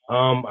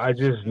 I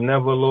just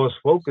never lost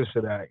focus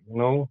of that, you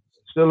know.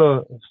 Still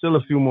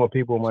a few more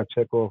people on my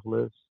check-off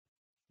list,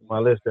 my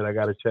list that I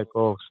got to check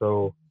off.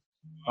 So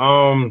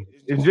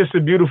it's just a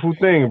beautiful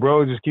thing,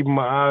 bro. Just keeping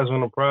my eyes on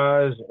the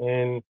prize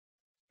and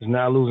just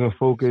not losing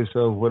focus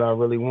of what I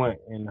really want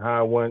and how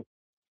I want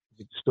to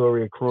get the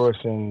story across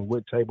and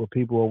what type of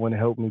people I want to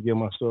help me get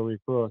my story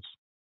across.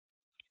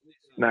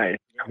 Nice.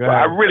 Well,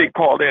 I really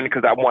called in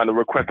because I wanted to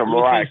request a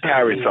Mariah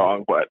Carey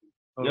song, but...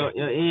 Yo,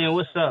 Ian,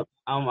 what's up?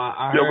 I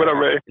Yo, what up,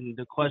 Ray?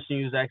 The question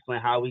you was asking,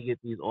 how we get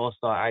these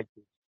all-star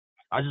actors.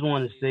 I just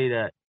want to say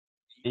that,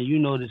 and you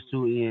know this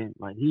too, Ian,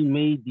 like, he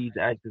made these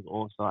actors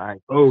all-star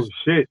actors. Oh,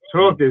 shit.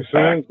 Talk it,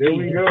 son. There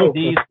we go.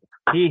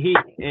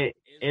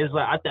 It's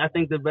like, I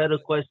think the better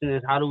question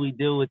is, how do we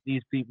deal with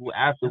these people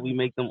after we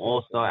make them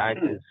all-star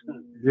actors?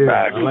 Yeah,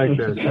 I like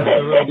that.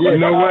 You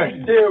know what?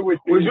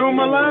 Was you on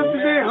my line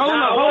today? Hold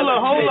up.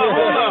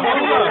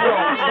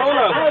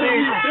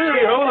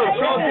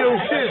 Talk your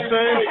shit,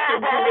 son.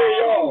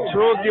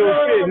 Talk your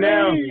shit.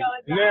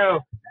 Now,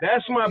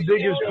 that's my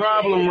biggest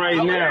problem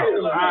right now.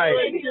 All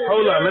right,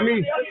 hold on. Let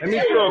me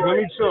talk.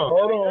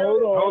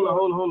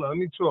 Hold on. Let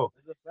me talk.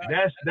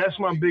 That's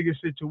my biggest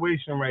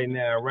situation right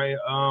now, right?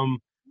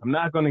 I'm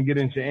not gonna get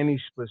into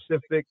any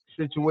specific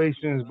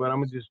situations, but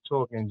I'm gonna just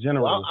talk in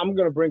general. Well, I'm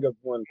gonna bring up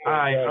one. All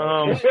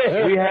right.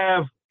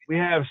 We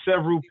have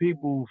several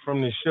people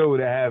from the show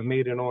that have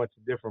made it onto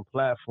different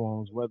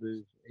platforms, whether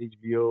it's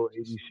HBO,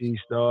 ABC,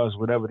 Stars,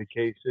 whatever the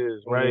case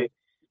is, right?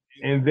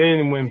 Mm-hmm. And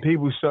then when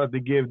people start to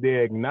give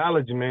their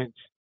acknowledgments,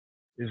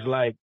 it's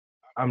like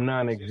I'm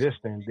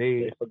non-existent.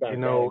 They you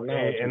know,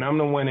 and I'm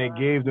the one that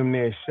gave them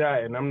their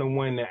shot, and I'm the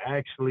one that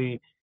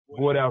actually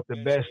brought out the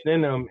best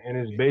in them, and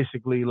it's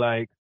basically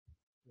like,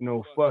 you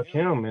know, fuck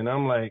him. And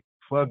I'm like,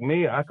 fuck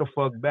me, I could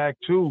fuck back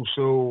too.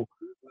 So,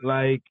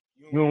 like,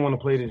 you don't want to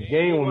play this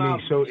game with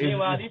me. So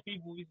meanwhile, these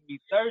people used to be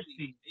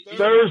thirsty.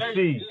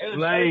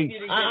 Like,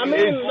 I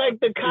mean, like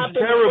the cop. It's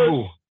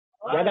terrible.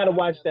 I gotta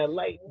watch that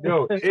light.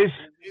 Yo,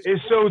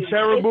 it's so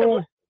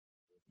terrible.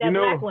 That you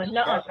know, black one.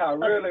 No,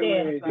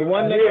 the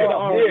one that got the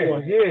orange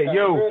one. Yeah.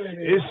 Yo,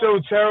 it's so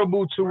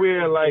terrible to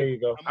where, like,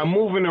 I'm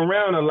moving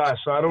around a lot,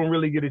 so I don't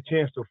really get a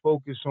chance to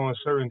focus on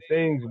certain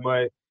things.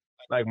 But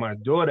like, my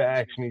daughter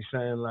asked me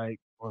something, like,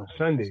 on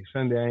Sunday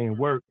I ain't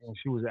work, and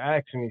she was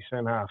asking me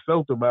something how I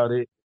felt about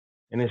it,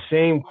 and the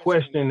same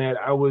question that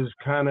I was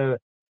kind of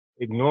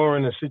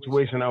ignoring, the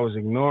situation I was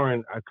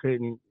ignoring, I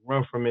couldn't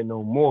run from it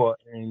no more.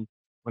 And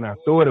when I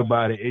thought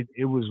about it,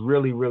 it was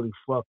really, really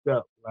fucked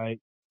up. Like,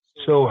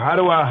 so how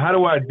do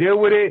I deal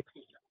with it?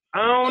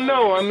 I don't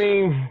know. I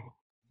mean,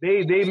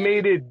 they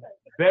made it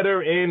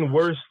better and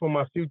worse for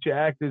my future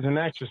actors and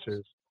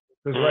actresses.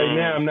 Because right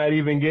now I'm not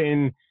even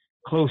getting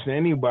close to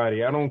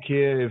anybody. I don't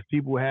care if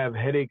people have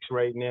headaches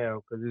right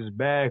now, because it's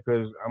bad,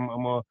 because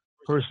I'm a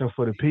person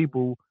for the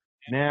people.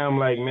 Now I'm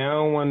like, man, I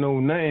don't want no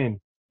nothing,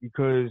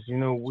 because, you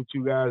know, what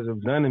you guys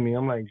have done to me.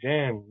 I'm like,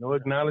 damn, no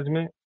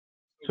acknowledgement.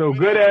 So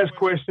good ass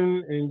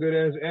question and good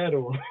ass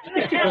add-on.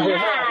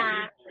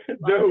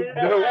 Dope.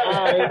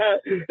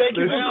 Thank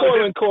you for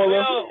calling,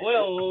 caller.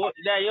 Well,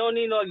 you don't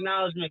need no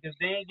acknowledgement, because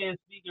they ain't getting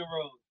speaking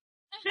roles.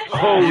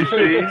 Oh,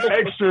 see,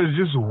 extras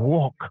just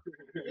walk.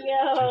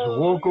 Just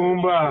walk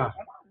on by.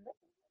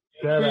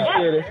 Yeah.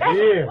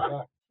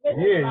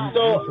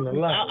 So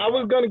I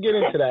was gonna get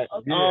into that.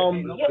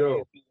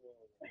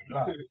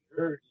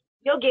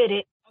 You'll get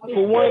it.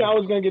 For one, I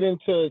was gonna get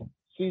into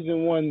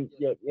season 1,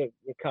 your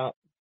cop,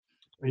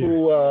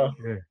 who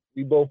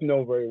we both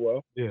know very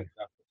well. Yeah.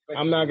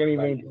 I'm not gonna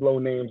even blow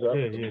names up.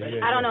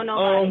 I don't know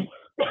nobody.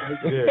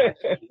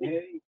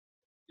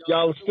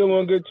 Y'all still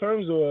on good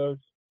terms, or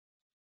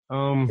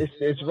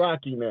it's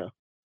rocky now?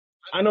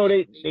 I know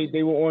they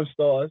were on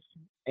Stars,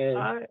 and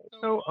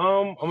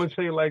I'm gonna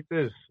tell you like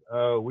this: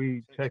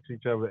 we text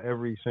each other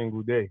every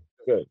single day.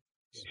 Good.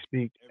 We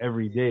speak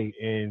every day,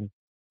 and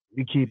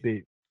we keep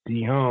it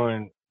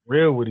beyond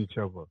real with each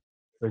other.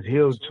 Cause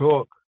he'll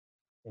talk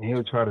and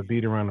he'll try to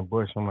beat around the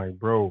bush. I'm like,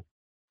 bro,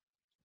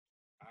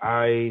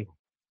 my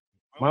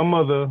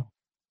mother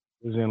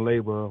was in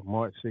labor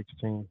March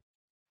 16,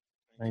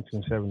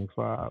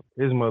 1975.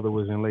 His mother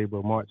was in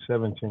labor March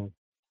 17.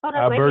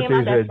 Our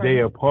birthdays are a day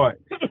apart.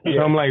 So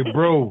I'm like,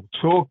 bro,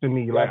 talk to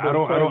me. Like, I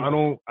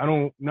don't,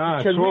 nah,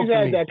 because talk we've to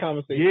had me. that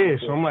conversation. Yeah,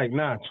 so I'm like,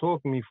 nah,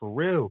 talk to me for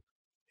real.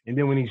 And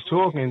then when he's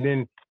talking,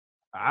 then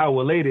an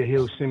hour later,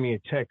 he'll send me a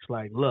text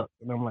like, look.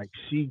 And I'm like,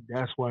 see,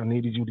 that's why I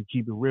needed you to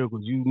keep it real,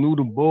 because you knew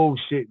the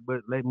bullshit,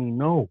 but let me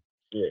know.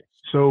 Yeah.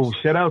 So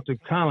shout out to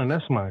Colin.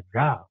 That's my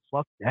guy.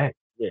 Fuck that.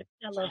 Yeah.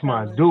 That's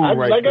my dude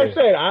right like there. I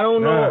said, I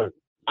don't know.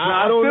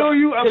 I don't feel know.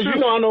 you. Because you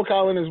know I know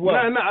Colin as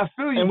well. Nah, I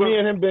feel you. And me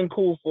and him been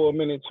cool for a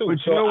minute too. But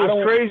so you know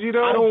what's crazy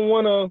though? I don't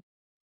want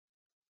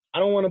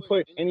to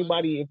put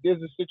anybody. If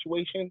there's a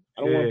situation,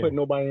 I don't want to put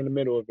nobody in the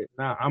middle of it.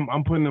 Nah,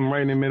 I'm putting them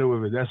right in the middle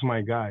of it. That's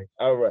my guy.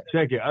 All right.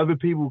 Check it. Other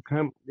people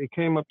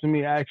came up to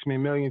me, asked me a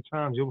million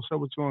times, yo, what's up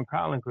with you and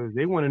Colin? Because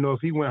they want to know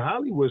if he went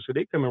Hollywood, so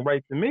they coming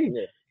right to me.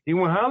 Yeah. He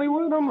went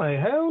Hollywood? I'm like,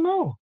 hell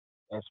no.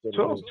 That's what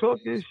talk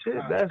this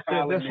shit. That's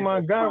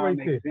my guy right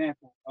there.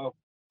 Example of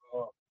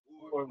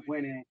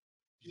award-winning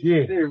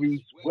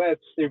series, web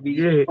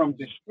series from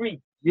the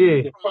street.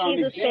 Yeah. The prime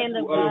He's a example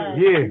stand-up of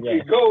guy.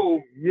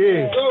 Go.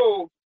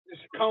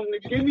 Just come to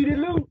give me the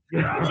loot. You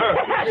able to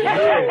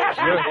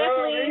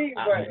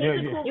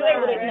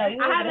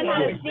I haven't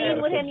had a scene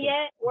with him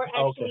yet. We're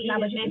actually not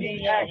mentioned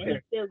yet, and he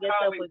still gets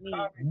up with me.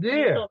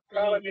 Yeah. He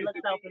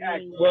looks out for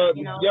me. Well,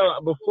 you know?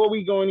 yo, before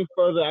we go any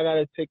further, I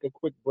gotta take a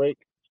quick break.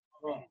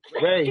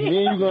 Ray,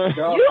 me and you gonna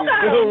you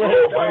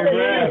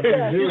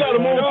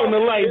gotta move from the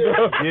light,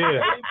 bro.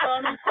 Yeah.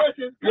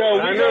 Yo,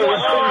 I know.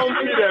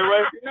 See that,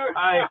 right? All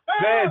right,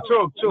 man,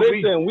 talk.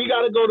 Listen, we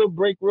gotta go to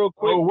break real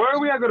quick. Oh, where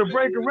we gotta go to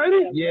break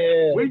already?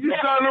 Yeah. We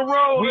just on the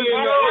road. We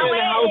in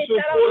the house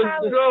with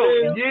Let's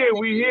go. Yeah,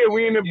 we here.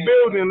 We in the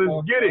building.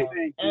 Let's get it.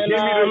 And Give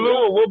me the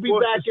loot. we'll be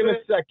back in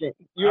a second.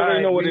 You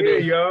already know what it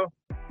is, y'all.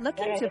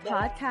 Looking to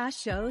podcast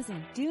shows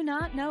and do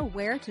not know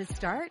where to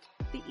start?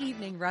 The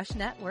Evening Rush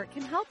Network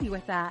can help you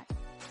with that.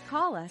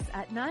 Call us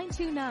at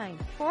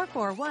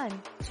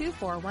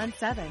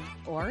 929-441-2417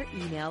 or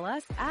email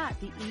us at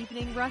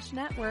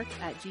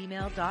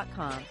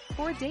theeveningrushnetwork@gmail.com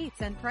for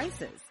dates and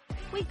prices.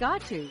 We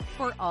got you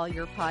for all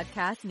your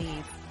podcast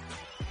needs.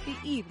 The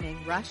Evening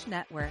Rush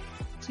Network.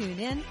 Tune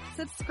in,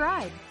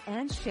 subscribe,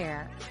 and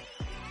share.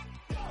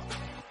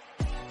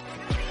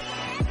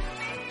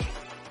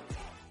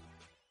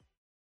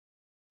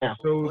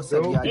 What's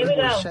up, y'all? Here Your we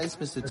boy go. Shice,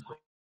 Mr.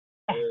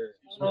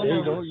 There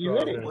you go. You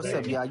ready? What's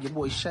up, y'all? Your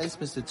boy Shice,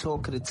 Mr.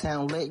 Talk of the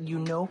Town, letting you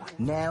know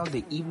now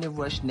the Evening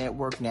Rush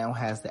Network now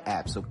has the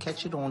app. So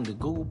catch it on the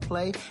Google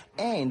Play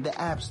and the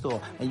App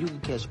Store. And you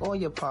can catch all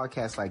your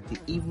podcasts like The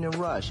Evening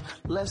Rush,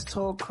 Let's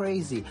Talk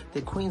Crazy,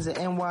 The Queens of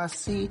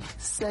NYC,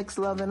 Sex,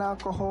 Love, and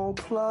Alcohol,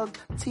 Plug,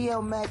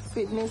 TL Mac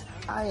Fitness,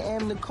 I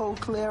Am Nicole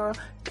Clara,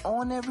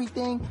 On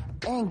Everything,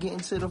 and Getting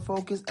to the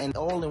Focus, and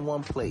all in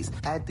one place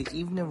at the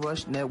Evening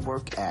Rush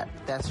Network app.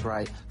 That's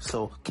right.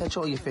 So catch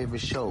all your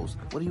favorite shows.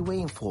 What are you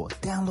waiting for?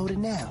 Download it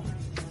now.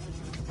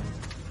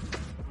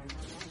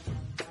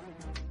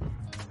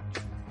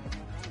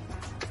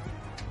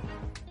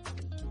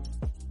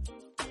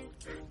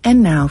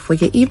 And now for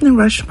your Evening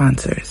Rush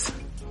sponsors.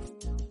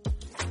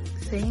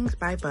 Sayings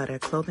by Butter,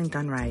 clothing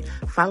done right.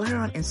 Follow her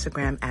on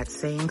Instagram at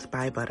Sayings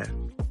by Butter.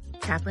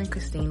 Kathleen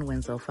Christine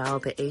Winslow, follow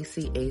the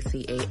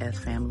ACACAS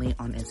family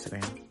on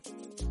Instagram.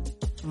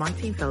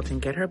 Martine Felton,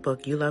 get her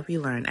book, You Love,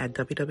 You Learn at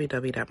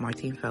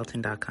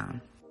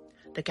www.martinefelton.com.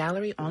 The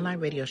Gallery online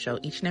radio show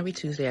each and every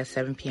Tuesday at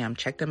 7 p.m.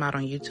 Check them out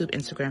on YouTube,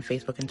 Instagram,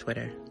 Facebook, and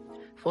Twitter.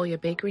 For your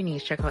bakery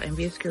needs, check out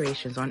Envious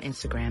Creations on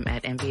Instagram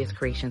at Envious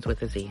Creations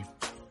with a Z.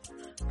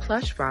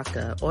 Plush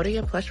Vodka. Order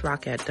your Plush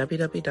Vodka at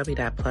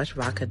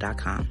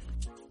www.plushvodka.com.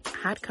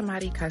 Hot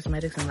Commodity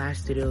Cosmetics and Lash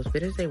Studios.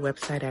 Visit their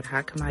website at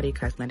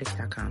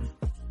hotcommoditycosmetics.com.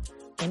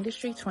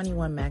 Industry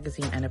 21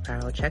 Magazine and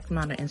Apparel. Check them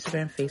out on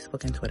Instagram,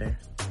 Facebook, and Twitter.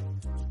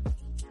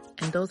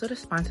 And those are the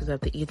sponsors of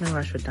the Evening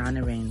Rush with Don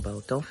and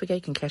Rainbow. Don't forget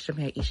you can catch them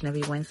here each and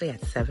every Wednesday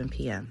at 7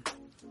 p.m.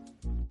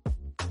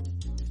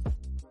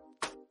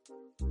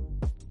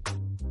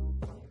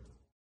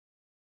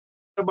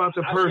 About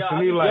the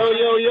person, he like,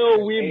 yo,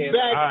 we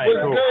back. Right, What's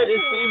cool. good?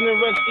 It's the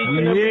Evening Rush each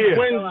and every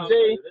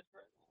Wednesday,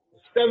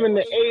 7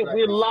 to 8.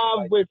 We're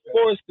live with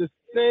Forced to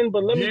Sin,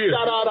 but let me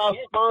shout out our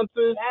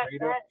sponsors.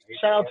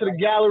 Shout out to the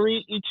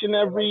Gallery each and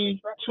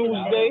every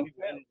Tuesday.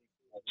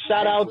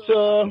 Shout out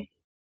to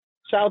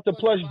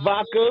Plush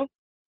Vodka.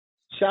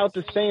 Shout out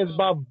to Sayings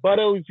by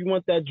Butter. If you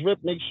want that drip,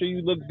 make sure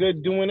you look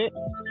good doing it.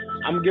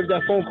 I'm gonna give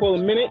that phone call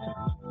a minute.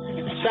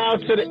 Shout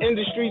out to the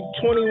Industry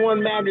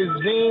 21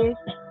 magazine.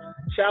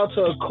 Shout out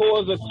to A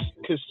Cause, A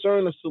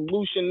Concern, A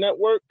Solution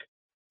Network.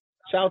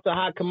 Shout out to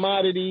Hot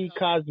Commodity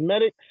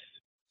Cosmetics.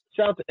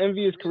 Shout out to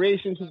Envious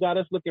Creations, who got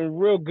us looking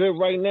real good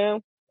right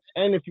now.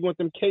 And if you want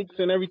them cakes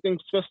and everything,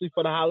 especially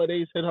for the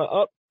holidays, hit her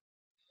up.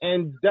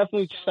 And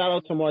definitely shout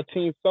out to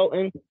Martine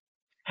Felton.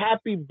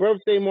 Happy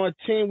birthday,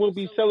 Martine. We'll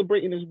be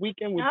celebrating this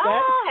weekend with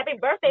that. Happy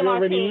birthday, You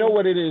Martine. already know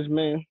what it is,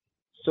 man.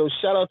 So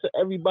shout out to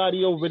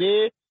everybody over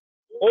there.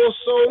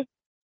 Also,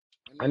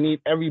 I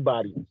need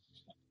everybody.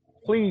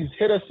 Please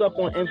hit us up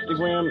on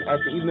Instagram at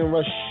The Evening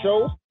Rush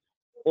Show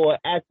or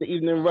at The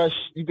Evening Rush.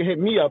 You can hit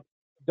me up,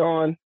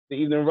 Dawn, The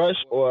Evening Rush,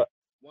 or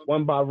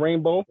One by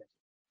Rainbow.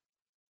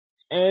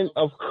 And,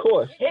 of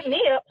course, Hit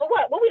me up for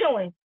what? What we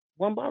doing?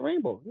 One by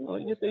Rainbow. You know,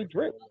 get they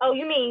drip. Oh,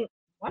 you mean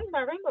One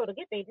by Rainbow to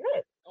get their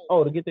drip?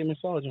 Oh, to get their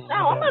massage on. No,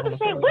 I'm about to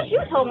say what you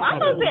told me. I'm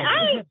about to say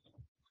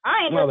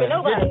I ain't No, with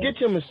nobody. get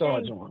your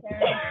massage on.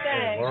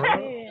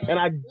 And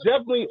I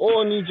definitely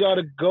all need y'all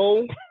to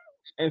go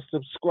and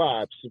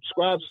subscribe to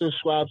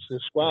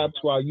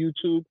our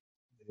YouTube.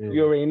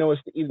 You already know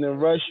it's The Evening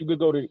Rush. You could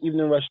go to the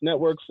Evening Rush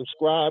Network,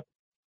 subscribe,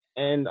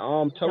 and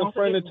tell a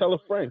friend to tell a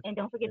friend. And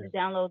don't forget to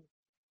download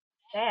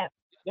the app.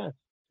 Yes.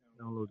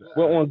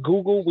 We're on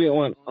Google. We're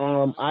on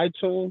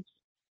iTunes.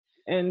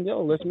 And,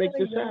 let's make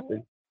this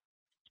happen.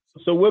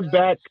 So we're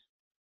back.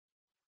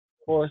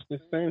 Forster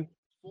Sin.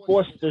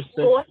 Why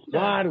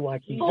do I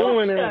keep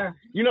doing it?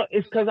 You know,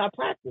 it's because I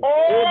practice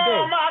all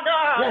day. My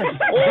God. Yes,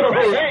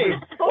 all day.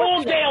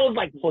 All day I was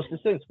like, Forster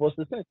Sin.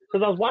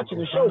 Because I was watching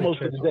the show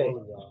most of the day.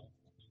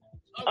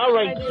 All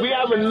right, we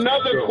have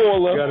another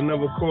caller. We got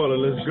another caller.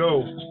 Let's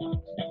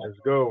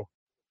go.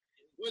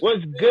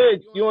 What's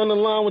good? You on the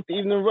line with The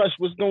Evening Rush.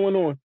 What's going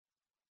on?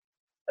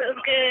 What's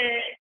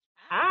good?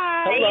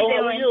 Hi. Hello,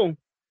 how are you?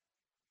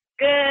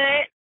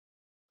 Good.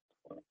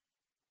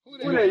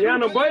 Who's that,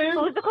 Yana Button?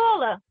 Who's the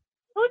caller?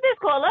 Who's this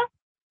caller?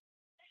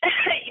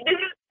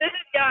 this is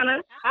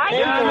Yana. Hi,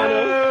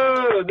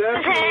 Yana.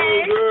 That's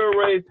my girl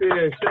right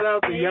there. Shout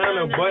out to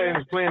Yana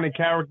Buttons playing the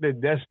character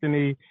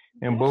Destiny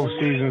in both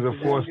seasons of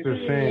Forster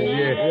Sin.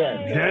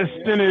 Yeah.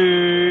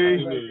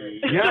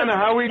 Destiny. Yana,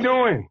 how we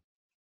doing?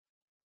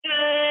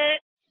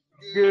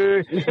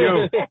 Good.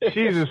 Yo,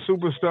 she's a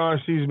superstar.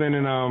 She's been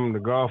in The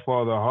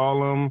Godfather of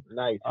Harlem.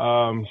 Nice.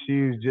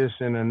 She's just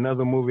in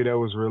another movie that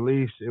was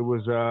released. It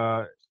was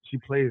she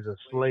plays a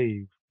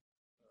slave,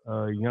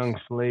 a young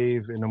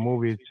slave in a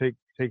movie. It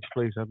takes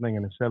place, I think,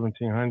 in the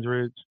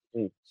 1700s.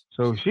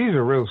 So she's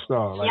a real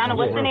star. Yana,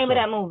 what's the name of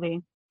that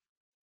movie?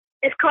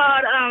 It's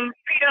called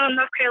Freedom of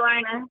North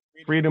Carolina.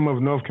 Freedom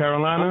of North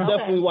Carolina? I'm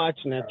definitely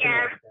watching that.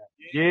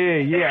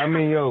 Yeah. I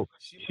mean,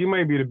 she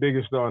might be the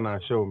biggest star on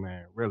our show,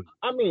 man. Really.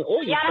 I mean,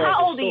 all your Yana,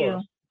 how old are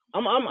you?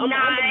 I'm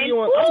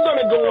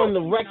gonna go on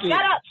the record. Shut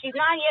up. She's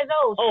 9 years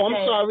old. Oh,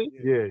 I'm sorry.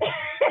 Yeah.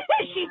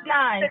 She's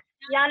 9.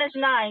 Yana's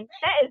 9.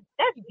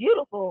 That's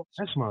beautiful.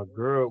 That's my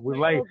girl.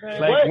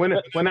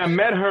 When I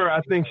met her,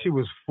 I think she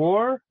was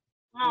 4.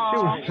 Aww. She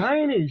was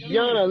tiny.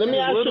 Yana, let me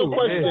ask you a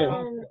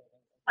question.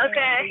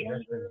 Okay.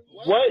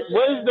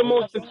 What is the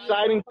most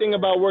exciting thing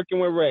about working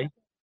with Ray?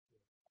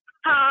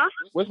 Huh?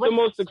 What's the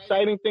most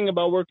exciting thing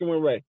about working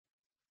with Ray?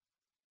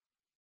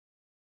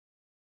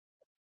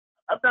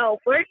 About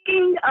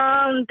working,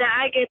 that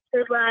I get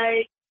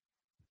to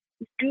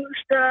do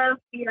stuff,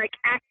 be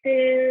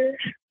active.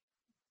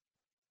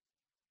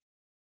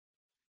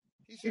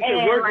 She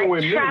said working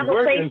with me.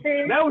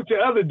 Places. That was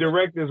your other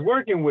directors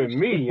working with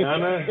me,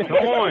 Yana.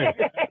 Come on.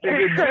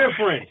 It's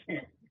different.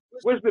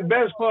 What's the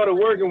best part of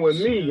working with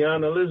me,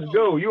 Yana? Let's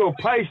go. You a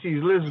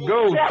Pisces. Let's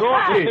go.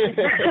 Talk it.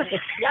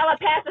 Y'all are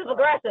passive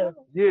aggressive.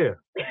 Yeah.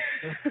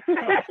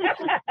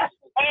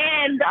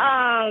 And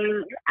I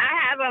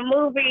have a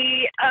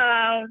movie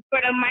for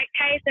the Mike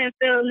Tyson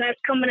film that's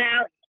coming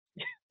out.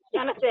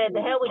 Yana said,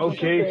 the hell with you.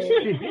 Okay.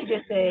 She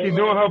just said. She's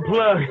doing her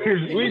plug.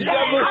 We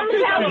definitely.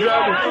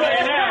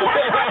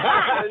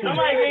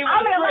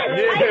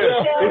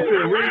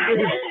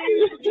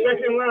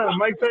 Second line,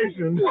 Mike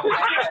Tyson.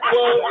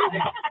 Well,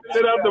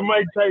 shout out to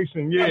Mike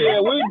Tyson.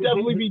 Yeah, we'll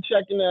definitely be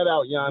checking that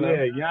out,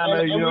 Yana. Yeah,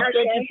 Yana, and we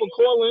thank you for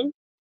calling.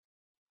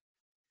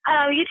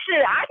 You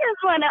too. I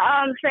just want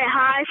to say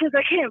hi since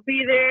I can't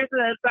be there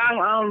since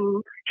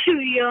I'm too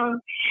young.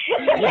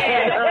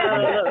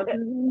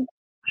 And,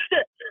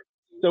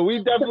 so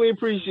we definitely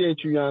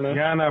appreciate you, Yana.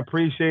 Yana,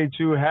 appreciate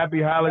you.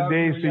 Happy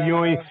holidays to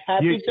you and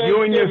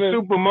you and your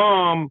super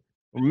mom,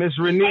 Miss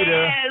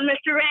Renita. And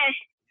Mr. Ray.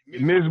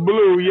 Miss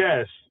Blue,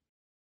 yes.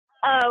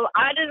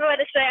 I just want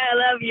to say I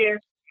love you.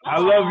 I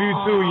love you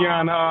too,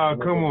 Yana. Oh,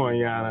 come on,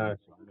 Yana.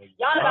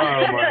 Oh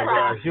my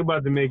gosh, you're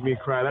about to make me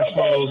cry. That's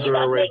my little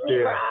girl right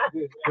there.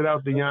 Shout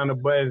out to Yana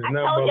Buttons.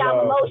 Nothing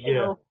but love.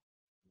 Yeah. All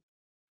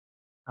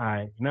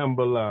right, nothing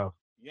but love.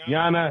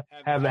 Yana,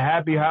 have a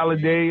happy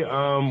holiday.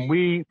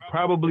 We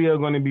probably are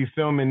going to be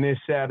filming this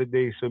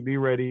Saturday, so be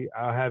ready.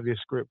 I'll have your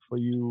script for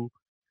you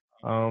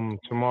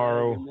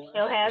tomorrow.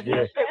 He'll have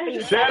your script for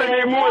you.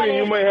 Saturday morning,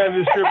 you might have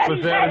your script for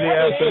Saturday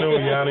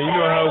afternoon, Yana. You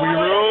know how we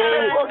roll.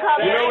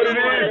 You know what it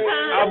is?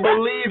 I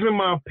believe in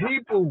my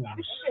people. I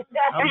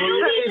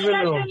believe in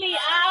them. me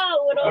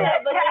out with all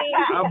that belief.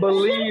 I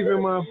believe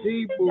in my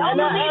people. Don't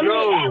believe me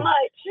that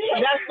much.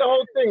 That's the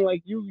whole thing.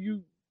 Like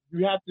you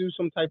have to do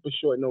some type of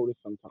short notice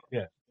sometimes.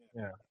 Yeah,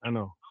 I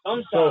know.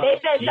 So, they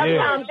said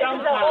sometimes this is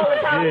an all the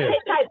time Yeah.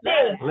 type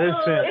thing.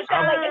 Listen, It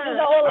sounds like this is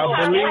an all the I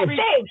time believe- type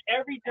thing.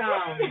 Every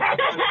time. This is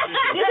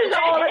an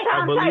all the I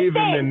time believe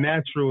type in the thing.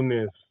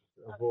 naturalness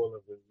of all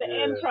of it. The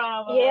Yeah.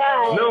 improv.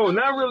 Yeah. No,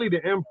 not really the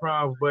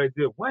improv, but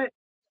the what?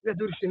 You gotta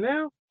do this shit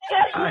now?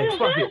 Alright,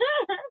 fuck it.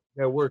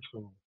 That works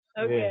for me.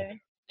 Okay.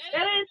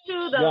 That is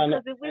true Yeah, though.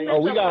 'Cause if we oh,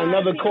 we got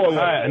another caller.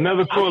 All right,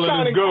 another caller.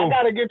 Let's go. I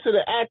gotta get to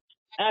the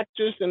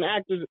actress and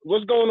actors.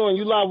 What's going on?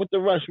 You live with the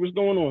Rush. What's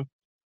going on?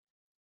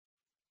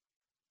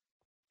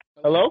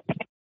 Hello?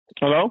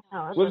 Hello?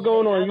 What's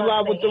going on? You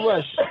live with the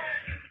Rush.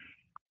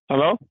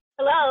 Hello?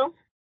 Hello.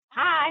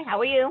 Hi. How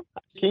are you?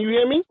 Can you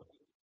hear me?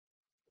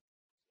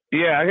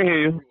 Yeah, I can hear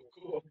you.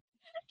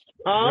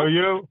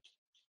 Yo.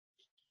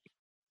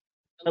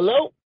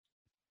 Hello?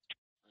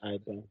 All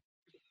right, then.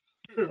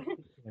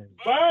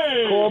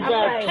 Call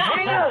back.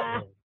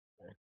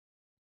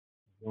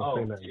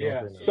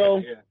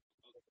 So,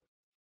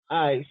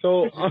 all right,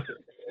 so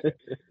let's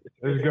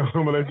go. I'm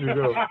gonna let you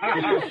go.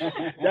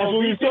 That's what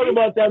we talking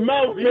about. That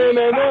mouth, man.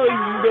 I know you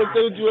gonna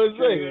say what you want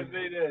to say.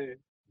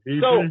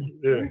 So,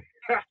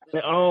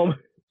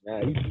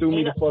 he threw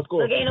me the fuck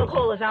off. Look, ain't no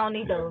callers. I don't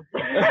need those.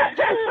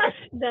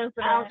 Done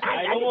for I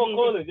that. no more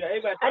callers.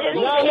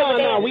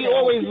 No. We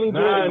always enjoy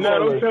the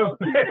callers.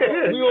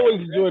 We always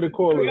enjoy the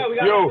callers.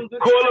 Yo,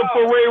 call up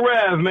for Ray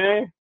Rav,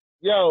 man.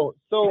 Yo,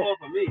 so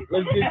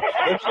let's get you.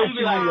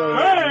 Hey! All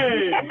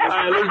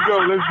right, let's go.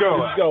 Let's go.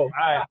 All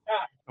right.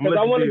 Because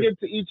I want to get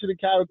to each of the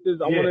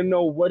characters. I want to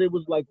know what it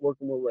was like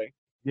working with Ray.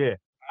 Yeah.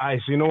 All right,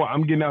 so you know what?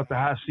 I'm getting out the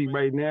hot seat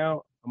right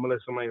now. I'm gonna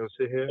let somebody else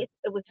sit here.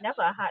 It was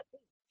never a hot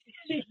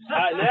seat.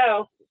 Hot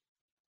now.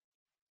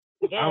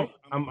 Yes.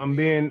 I'm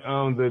being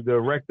the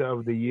director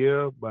of the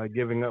year by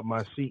giving up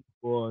my seat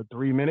for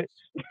 3 minutes.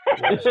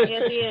 Yes, he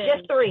is.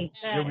 Just 3.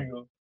 Here we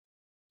go.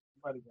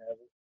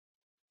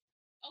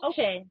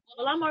 Okay.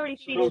 Well, I'm already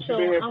seated, so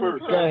Go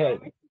ahead.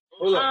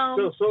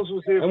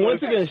 And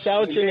once again,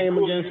 shout out your name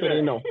again so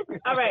they know.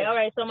 All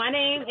right. So my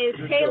name is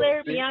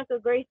Taylor Bianca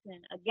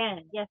Grayson.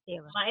 Again, yes,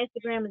 Taylor. My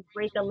Instagram is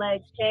Break a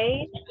Leg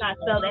Tay. It's not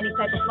spelled any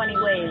type of funny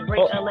way.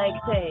 Break a Leg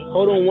Tay.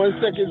 Hold on 1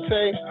 second,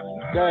 Tay.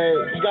 Go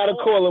ahead. You got a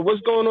caller.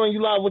 What's going on?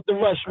 You live with the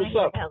Rush. What's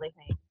up?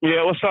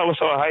 Yeah, what's up?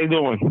 How you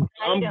doing?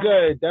 I'm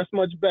good. That's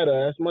much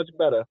better.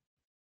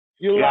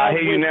 Yeah, I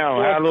hear you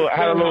now. I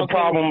had a little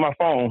problem with my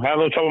phone. Had a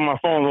little trouble with my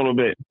phone a little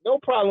bit. No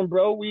problem,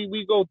 bro.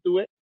 We go through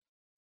it.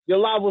 You're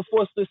live with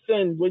Forced to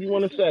Sin. What do you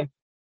want to say?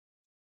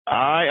 All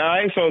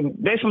right. So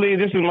basically,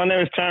 my name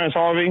is Terrence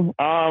Harvey.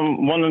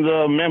 I'm one of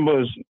the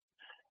members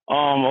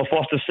of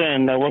Forced to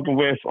Sin that working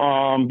with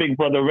Big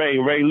Brother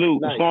Ray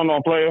Luke. Nice. What's going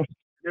on, player?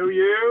 Yo,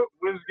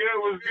 what's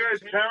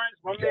good, Terrence?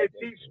 My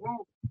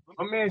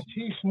man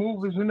T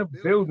Smooth is in the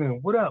building.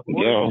 What up?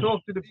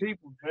 Talk to the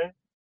people, man.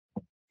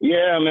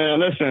 Yeah, man.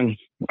 Listen,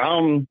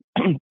 I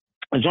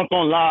jumped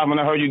on live when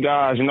I heard you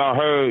guys. I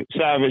heard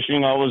Savage.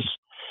 I was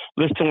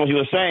listening to what you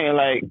were saying.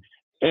 Like,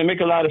 it make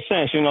a lot of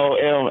sense.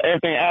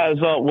 Everything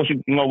adds up. What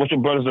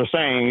your brothers are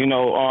saying.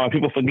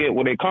 People forget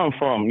where they come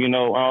from.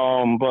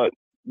 But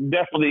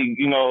definitely,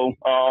 you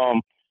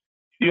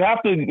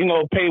have to,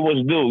 pay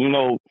what's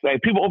due.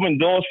 Like, people open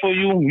doors for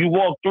you, you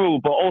walk through,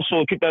 but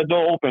also keep that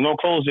door open. Don't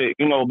close it.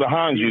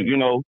 Behind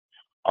you.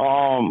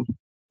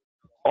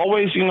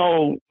 Always,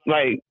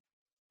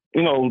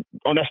 on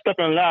that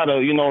stepping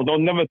ladder,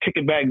 don't never kick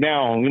it back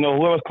down.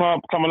 Whoever's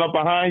coming up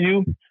behind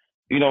you,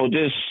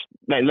 just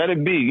like let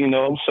it be,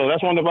 So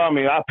that's one about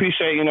me. I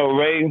appreciate,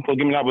 Ray for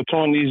giving me the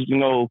opportunities,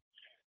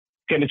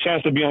 getting a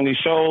chance to be on these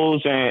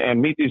shows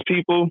and meet these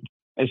people.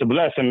 It's a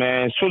blessing,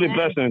 man. It's truly a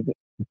blessing.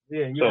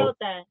 Yeah, shout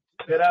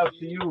out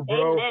to you,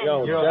 bro.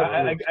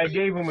 Amen. I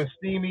gave him a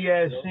steamy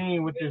ass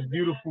scene with this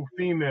beautiful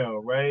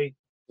female, right?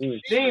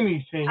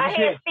 Steamy scene. I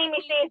hear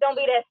steamy scenes don't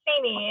be that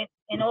steamy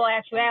in all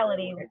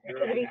actuality.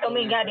 Because there be so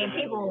many goddamn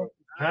people.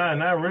 Nah,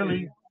 not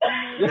really.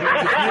 Not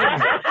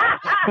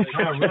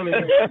really.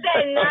 You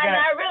said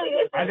not really.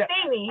 This is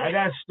steamy. I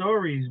got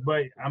stories,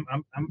 but I'm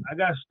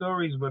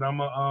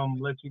gonna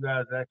let you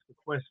guys ask the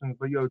questions.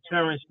 But yo,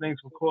 Terrence,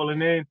 thanks for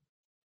calling in.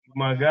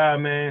 My guy,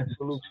 man.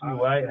 Salute to you,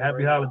 all right?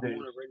 Happy holidays.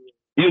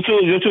 You too.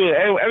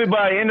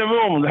 Everybody in the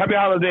room, happy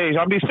holidays.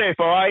 Y'all be safe,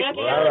 all right?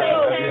 Happy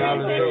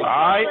holidays. All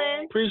right.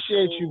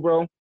 Appreciate you,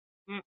 bro.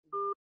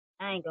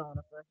 I ain't going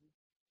to question.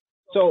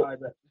 So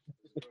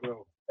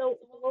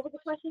what was the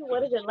question?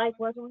 What is it like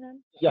working with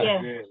him?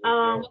 Yeah.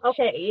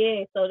 Okay.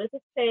 Yeah. So this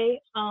is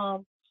Tay.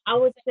 I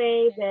would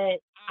say that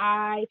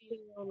I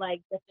feel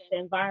like the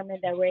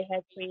environment that Ray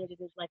has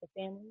created is like a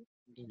family,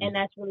 and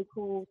that's really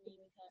cool to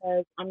me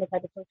because I'm the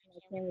type of person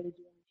that can't really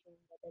do anything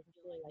that doesn't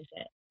feel like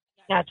that.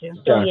 Gotcha.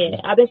 So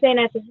yeah, I've been saying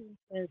that to him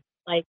since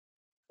like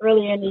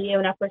earlier in the year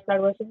when I first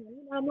started working with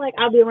him. I'm like,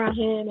 I'll be around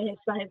him and his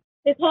son.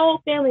 His whole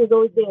family is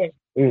always there.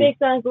 Big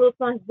son, little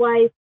son, his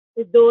wife,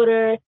 his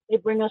daughter. They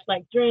bring us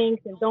like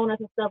drinks and donuts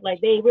and stuff. Like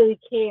they really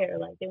care.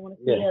 Like they want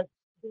to see us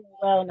doing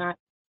well, not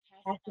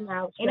acting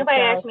out. Ain't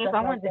nobody asked me if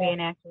I wanted to be an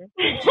actress.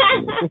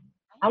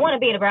 I want to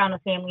be around a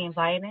family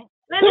environment.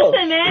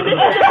 Listen, man, this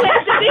is the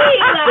place to be.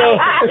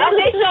 Like,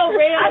 they so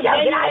real.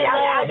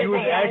 You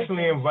was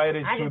actually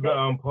invited to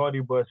the party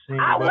bus scene.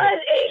 I was.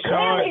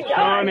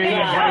 Sean didn't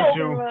invite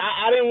you.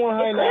 I didn't want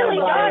her in that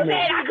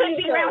environment. I couldn't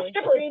be around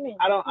strippers.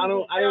 I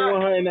didn't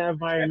want her in that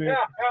environment.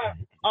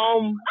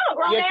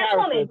 Your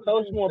character. Tell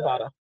us more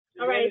about her.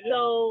 All right,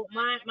 so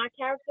my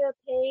character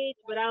Paige,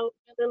 without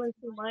spilling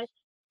too much,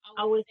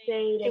 I would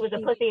say that she was a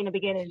pussy in the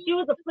beginning. She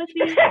was a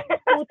pussy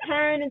who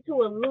turned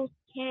into a loose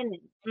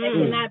cannon that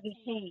cannot be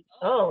tamed.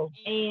 Oh.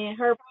 And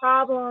her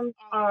problems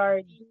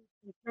are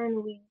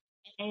internally,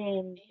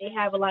 and they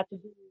have a lot to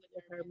do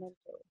with her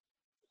mental.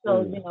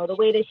 So, you know, the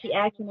way that she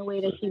acts and the way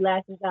that she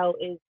lashes out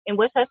is... And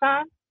what's her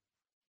sign?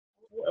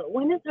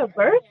 When is her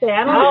birthday?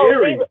 I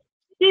don't know.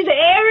 She's an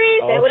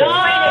Aries. That would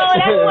explain it.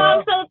 That's why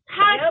I'm so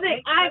toxic.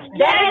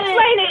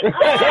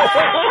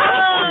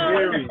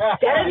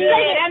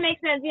 That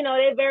makes sense. You know,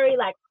 they're very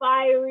like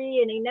fiery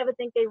and they never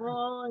think they're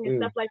wrong and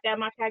stuff like that.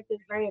 My character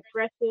is very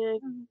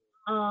aggressive.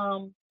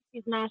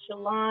 She's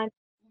nonchalant.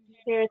 She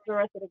cares for the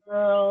rest of the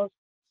girls.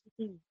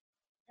 She's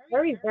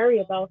very, very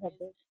about her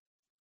business.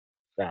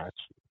 Gotcha.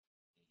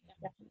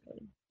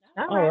 Definitely.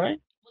 All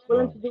right.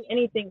 Willing to do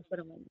anything for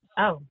the money.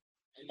 Oh.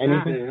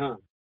 Anything, huh?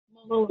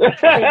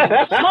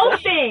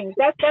 Most things.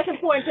 That's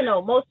important to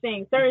know. Most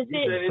things. Certain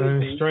shit.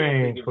 Certain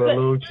strange for a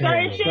little change.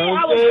 Certain shit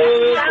I was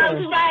definitely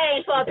not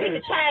into. For a piece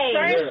of change.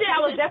 Certain shit I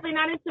was definitely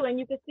not into, and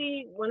you can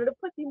see one of the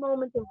pussy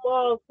moments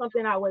involved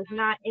something I was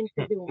not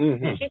into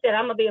doing. She said,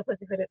 "I'm gonna be a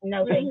pussy for the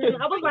no."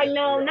 I was like,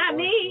 "No, not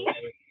me."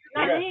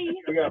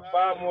 We got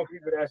 5 more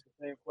people that ask the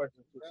same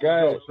question. Go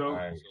ahead. All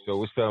right. So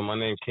what's up? My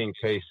name's King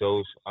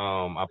Pesos.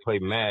 I play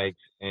Mags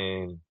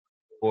in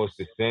Forced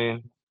to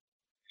Sin,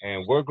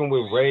 and working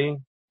with Ray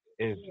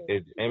is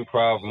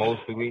improv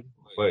mostly,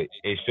 but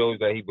it shows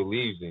that he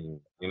believes in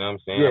you. You know what I'm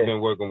saying? Yeah. I've been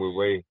working with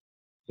Ray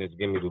since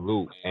Give Me the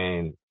Loot,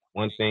 and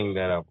one thing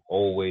that I've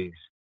always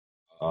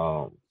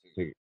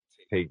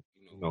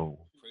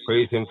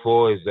praise him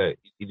for is that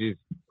he just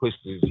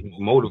pushes, he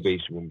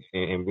motivates you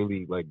and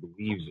really like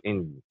believes in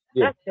you.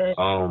 That's good.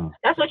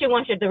 That's what you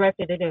want your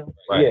director to do.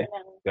 Right. Yeah.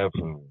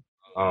 Definitely.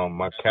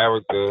 My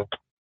character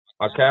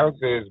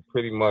is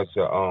pretty much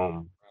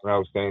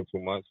without saying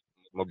too much,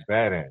 I'm a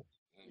badass.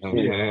 You know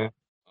what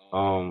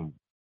I'm saying?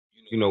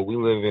 You know, we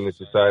live in a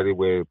society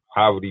where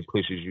poverty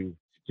pushes you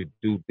to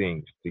do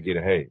things to get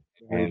ahead.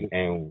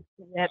 And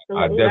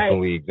I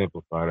definitely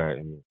exemplify that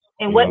in it.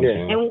 And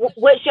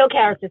what's your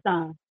character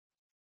sign?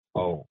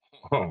 Oh.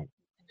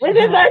 When's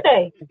his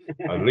birthday?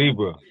 A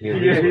Libra. I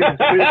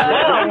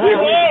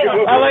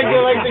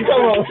like the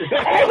come on.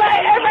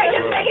 Everybody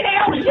just making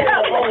their own shit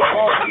up.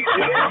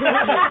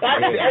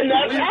 And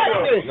that's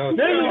acting.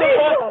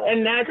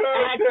 And that's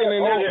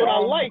what I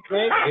like,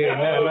 man. Yeah,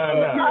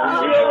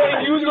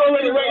 nah. You was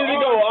already ready to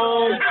go.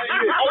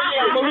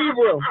 I'm a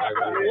Libra.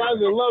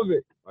 Love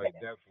it. Like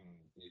definitely.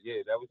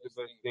 Yeah, that was the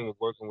best thing of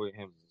working with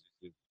him.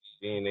 Just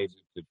being able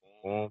to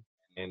perform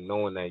and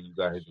knowing that you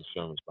got his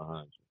insurance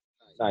behind you.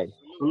 Nice.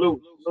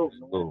 Salute.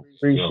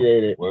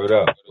 Appreciate it. Word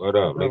up.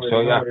 Make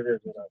sure y'all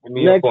give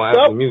me up on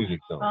Apple Music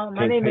though.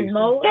 My name is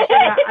Mo. I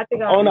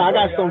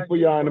got something for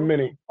y'all in a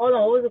minute. Hold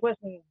on, what was the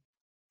question?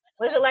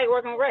 What's it like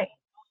working with Ray?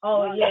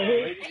 Oh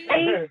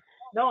yeah,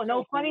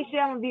 no funny shit.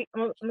 I'm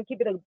gonna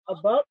keep it a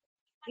buck.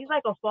 He's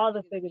like a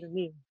father figure to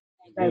me.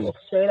 Like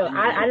straight up.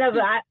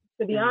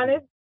 To be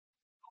honest,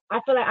 I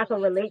feel like I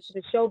can relate to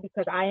the show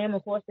because I am a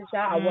foster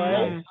child.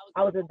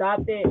 I was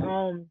adopted.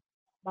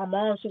 My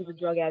mom, she was a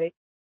drug addict.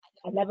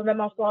 I never met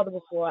my father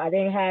before. I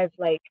didn't have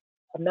like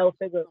a male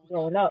figure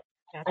growing up.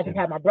 I just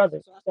had my brother,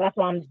 so that's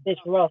why I'm this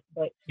rough.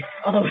 But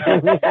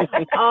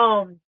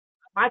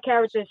my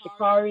character is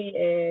Shikari,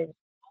 and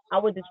I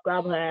would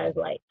describe her as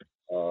like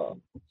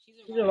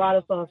she's a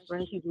rider for her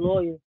friends. She's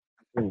loyal,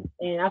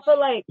 and I feel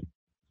like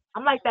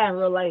I'm like that in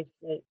real life.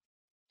 Like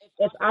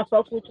if I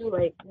fuck with you,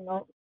 like you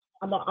know,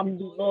 I'm gonna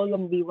be loyal.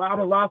 I'm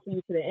gonna ride for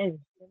you to the end.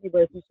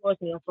 But if you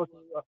force me, I'm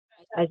fucking you up.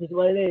 That's just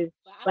what it is.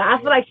 But I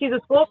feel like she's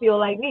a Scorpio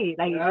like me.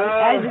 Like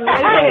that's just what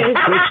it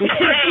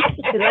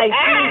is. Like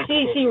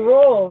she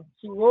raw.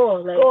 She raw.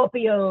 Like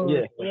Scorpio.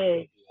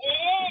 Yeah.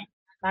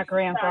 My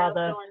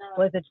grandfather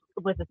was a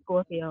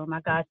Scorpio.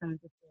 My godson was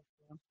a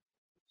Scorpio.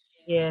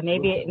 Yeah,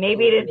 maybe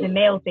it is the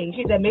male thing.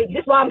 She said, "This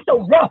is why I'm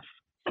so rough."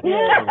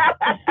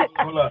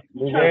 Hold up.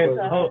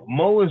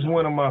 Mo is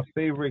one of my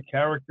favorite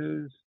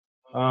characters.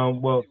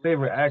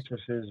 Favorite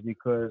actresses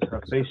because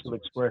her facial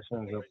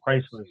expressions are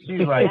priceless.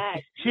 She's like,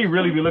 she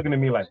really be looking at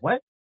me like,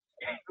 what?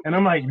 And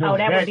I'm like, no,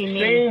 that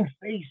same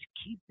face,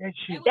 keep that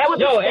shit. That would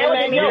be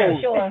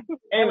me, sure.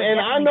 And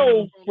I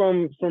know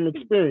from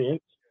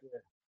experience,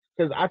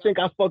 because I think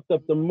I fucked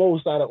up the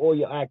most out of all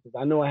your actors.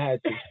 I know I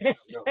had to.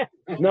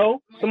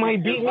 No? Somebody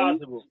beat me? I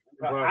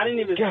didn't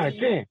even. God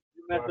damn.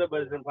 You messed up,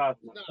 but it's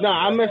impossible. No,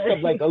 I messed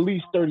up like at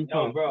least 30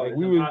 times. No, bro, like,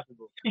 it's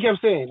impossible. He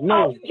kept saying,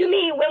 no. Oh, you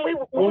mean when we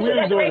was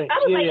doing it? I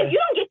was like, Yeah. if you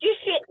don't get your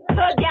shit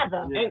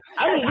together. And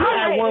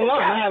I had one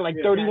line. I had like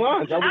 30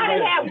 lines. I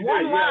didn't have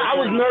one line. I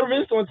was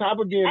nervous on top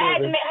of being I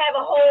had to nervous. have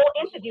a whole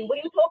interview. What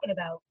are you talking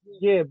about?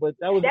 Yeah, but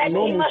that was That he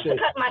normal must shit. have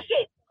cut my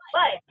shit.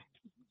 But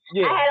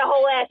Yeah. I had a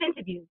whole ass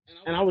interview.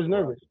 And I was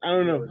nervous. I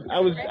don't know.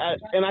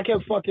 And I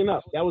kept fucking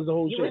up. That was the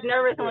whole You shit. was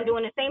nervous on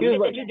doing the same He was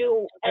shit like, that you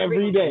do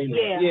every day.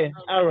 Yeah.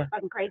 All right.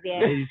 Fucking crazy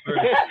ass.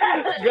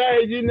 Go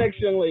ahead, you next,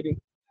 young lady.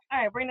 All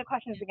right, bring the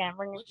questions again.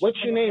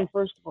 What's your name,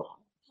 first of all?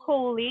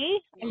 Cooley.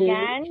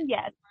 Again,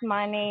 yes.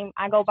 My name,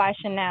 I go by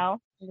Chanel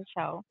in the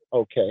show.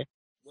 Okay.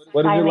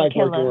 What is it Silent like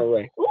killer. working with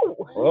Ray? Ooh.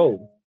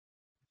 Oh.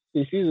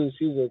 See, she's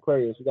an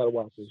Aquarius. You gotta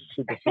watch this.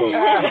 Super flirt.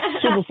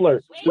 Super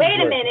flirt. Super Wait a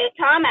flirt. minute.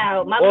 Time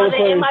out. My All mother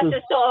and my Aquariuses-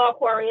 sister are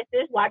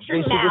Aquariuses. Watch your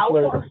They super mouth.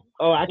 flirt.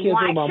 Oh, I can't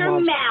talk Watch about your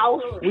Mama.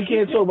 mouth. We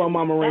can't talk about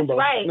Mama That's Rainbow.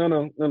 right. No.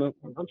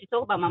 Don't you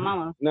talk about my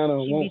mama.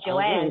 No. She won't. beat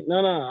your ass. No.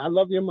 I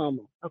love your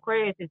mama.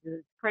 Aquarius is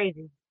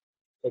crazy.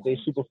 But they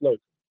super flirt.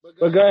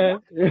 But go ahead.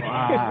 Really?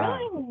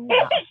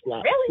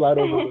 Slide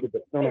over a little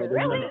bit. No.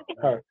 Really?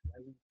 Her.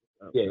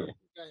 Yeah.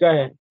 Go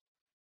ahead.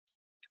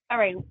 All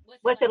right.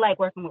 What's it like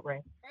working with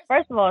Ray?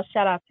 First of all,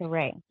 shout out to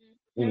Ray.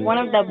 Mm. One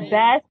of the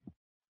best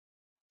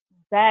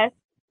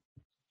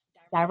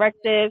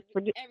directives,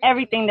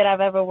 everything that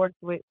I've ever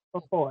worked with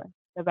before.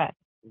 The best.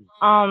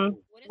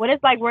 What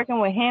it's like working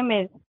with him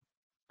is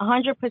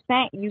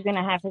 100% you're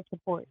gonna have his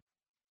support.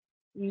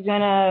 He's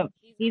gonna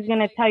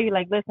tell you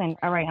like, listen,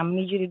 all right, I'm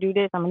gonna need you to do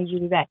this, I'm gonna need you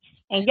to do that.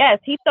 And yes,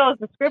 he throws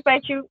the script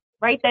at you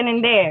right then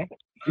and there.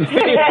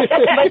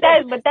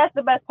 but that's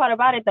the best part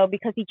about it though,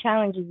 because he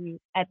challenges you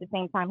at the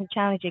same time. He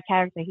challenged your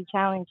character. He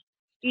challenged,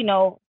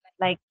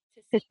 like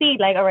to see,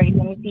 like, all right,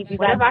 let me see if you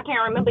What got. if I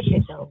can't remember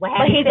shit though? What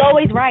But he's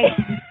always right.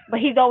 But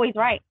he's always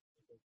right.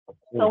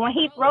 So when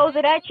he throws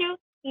it at you,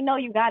 you know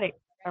you got it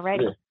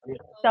already.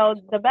 So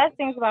the best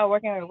things about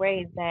working with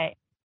Ray is that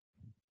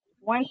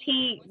once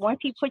he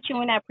puts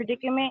you in that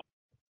predicament,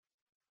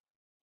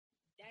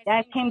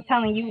 that's him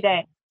telling you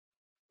that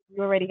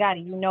you already got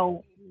it. You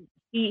know,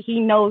 he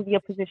knows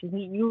your position.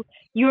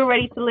 You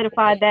already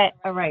solidified that.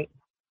 All right,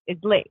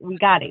 it's lit. We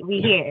got it.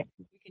 We here.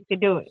 You can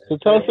do it. So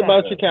tell us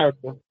about your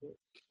character.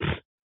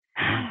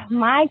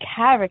 My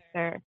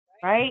character,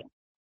 right?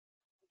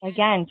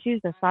 Again, she's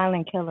the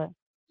silent killer.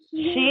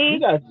 You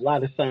got a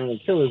lot of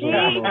silent killers on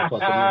that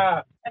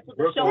motherfucker.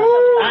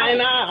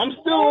 I'm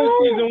still in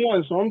season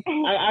 1, so I'm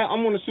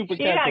on the super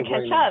You gotta catch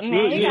catch up. up,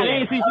 man. You gotta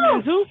ain't seen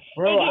season 2,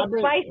 Bro, it gets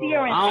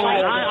spicier and I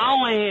spicier. don't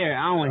want to hear.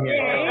 I don't want to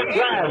hear.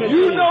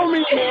 You know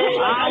me, man.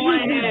 I don't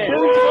want to hear.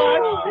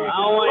 I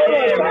don't want to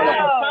hear, man.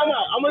 Time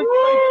out. I'm gonna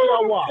explain to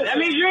y'all why. That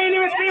means you ain't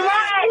even seen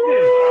my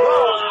acting.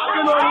 I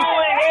don't want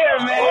to hear,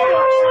 man.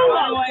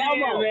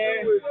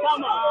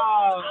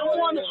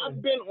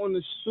 I've been on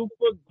the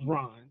super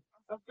grind.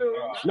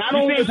 Not You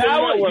only seen the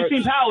Power? You network.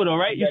 seen Power though,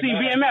 right? You seen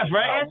BMF,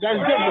 right? That's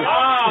different.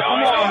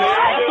 Come on, man.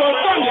 That's on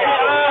Sunday.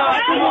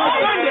 Come on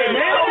Sunday,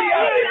 man.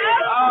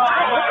 Come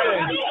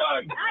on.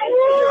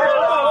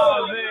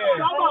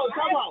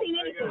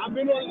 I've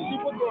been on the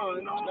super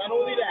grind. Not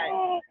only that,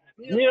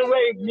 me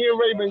and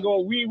Ray been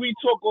going. We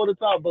talk all the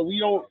time, but we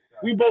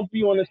both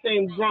be on the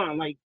same grind.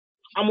 Like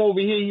I'm over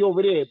here, he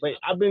over there. But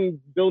I've been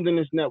building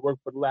this network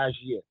for the last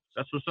year.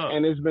 That's what's up.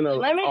 And it's been a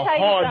Let me tell you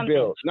hard something.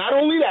 build. Not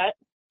only that,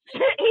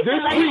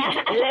 Let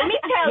me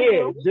tell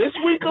you. this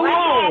week what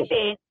alone,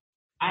 happened.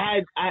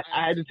 I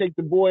had to take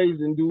the boys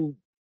and do,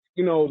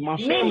 my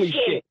family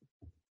shit.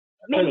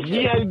 Because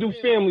we had to do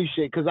family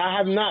shit. Because I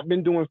have not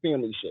been doing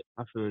family shit.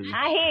 I feel you.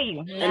 I hear you.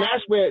 And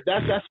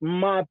that's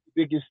my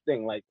biggest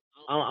thing. Like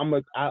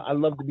I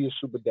love to be a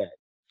super dad.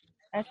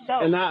 That's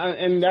dope.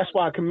 And that's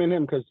why I commend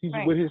him because he's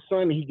Right. with his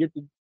son.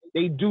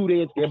 They do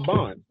their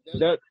bond.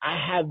 That I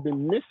have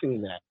been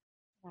missing that.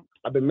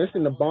 I've been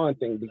missing the bond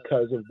thing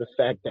because of the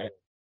fact that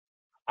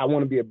I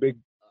want to be a big.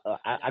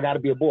 I got to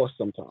be a boss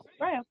sometimes.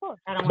 Right, of course.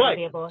 I don't want to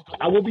be a boss.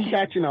 I will be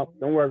catching up.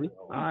 Don't worry.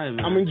 All right,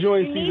 man. I'm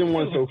enjoying You need season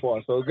 1 to. so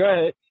far. So go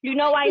ahead. You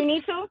know why you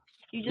need to?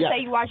 You just Yeah. say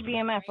you watch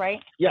BMF, right?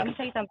 Yeah. Let me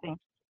tell you something.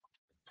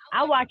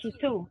 I watch it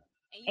too.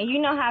 And you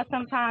know how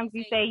sometimes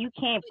you say you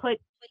can't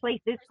place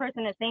this person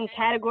in the same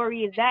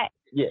category as that?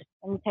 Yeah.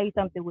 Let me tell you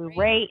something. With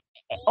Ray,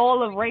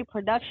 all of Ray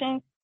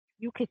Productions,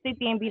 you could sit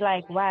there and be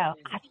like, wow,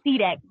 I see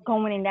that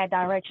going in that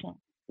direction.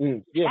 Yeah.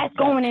 That's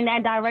going in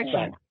that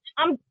direction.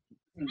 I'm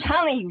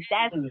telling you,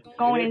 that's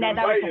going in that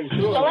direction.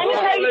 So let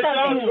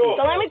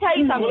me tell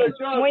you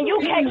something. When you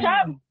catch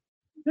up,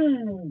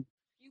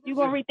 you're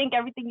going to rethink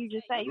everything you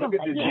just said. You're going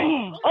to be like,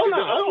 damn. Hold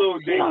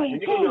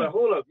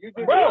up. You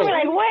did Bro, you're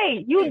like,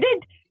 wait, you did.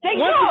 They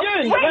Once go.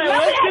 again, Wait, man, remember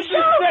let's that get this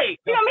show? straight.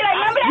 You're going to be like,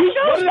 remember that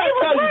show? What did I They was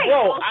tell you, right.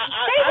 bro?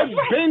 They I was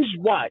right. binge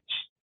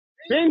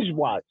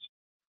watch.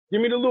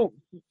 Give me the loop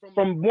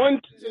from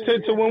 1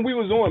 to when we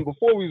was on,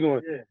 before we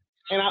was on,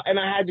 and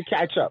I had to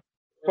catch up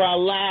for our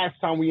last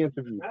time we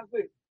interviewed.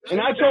 And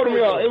I told him,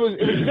 it was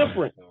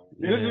different.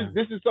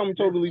 This is something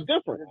totally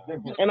different.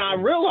 And I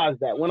realized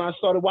that when I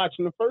started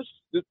watching the first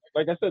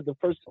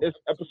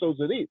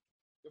episodes of these,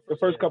 the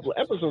first couple of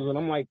episodes, and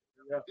I'm like,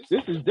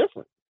 this is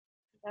different.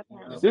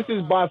 This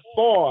is by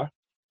far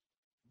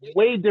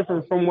way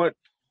different from what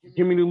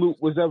Gimme the Loot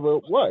was.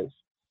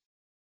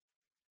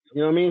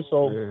 You know what I mean?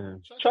 So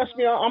trust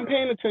me, I'm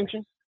paying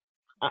attention.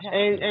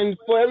 And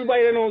for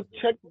everybody that don't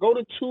check, go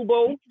to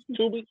Tubi.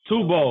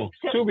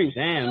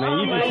 Damn, man,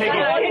 you just take it.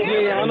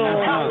 Yeah, I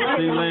know.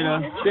 See you later.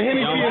 The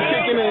Hennessy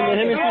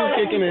is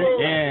kicking in.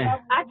 Yeah.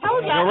 I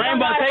told y'all. The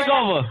Rainbow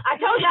Takeover.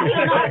 I told y'all he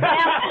don't know how to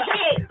pronounce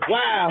shit.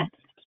 Wow.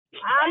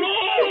 I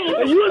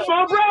mean, You was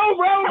my bro.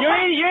 You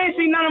ain't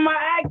seen none of my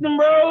acting,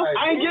 bro.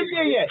 I ain't get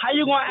there yet. How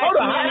you gonna act Hold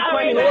on, me any I don't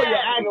questions? know your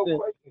acting.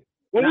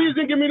 When we was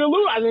in Give Me the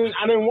Loot, I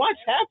didn't watch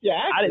half your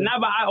acting.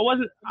 I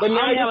wasn't. But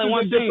now I only this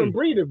one is a different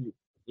breed of you.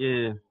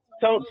 Yeah.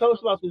 Tell us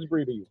about this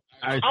breed of you.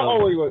 All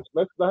right, wait.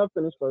 Let's let her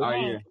finish first. Oh,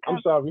 yeah. I'm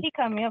sorry. He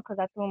cut me up because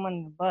I threw him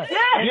under the bus.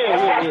 Yeah.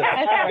 That's all right.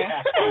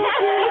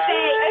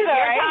 That's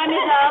all right. Time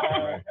is up.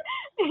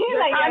 He's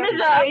like, time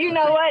is up. You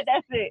know what?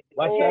 That's it.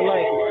 Watch that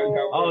light.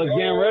 Oh, it's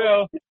getting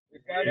real.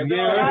 Y'all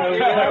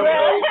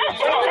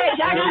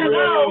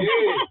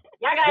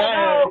gotta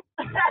go.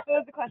 What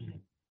was the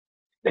question?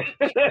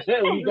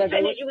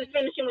 You was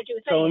finishing what you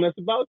were saying. Telling us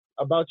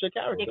about your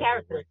character. Your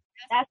character.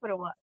 That's what it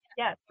was.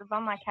 Yes,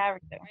 about my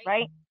character,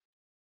 right?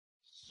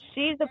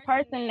 She's the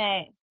person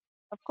that,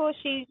 of course,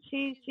 she's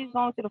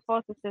going through the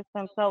foster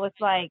system. So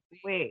it's like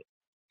with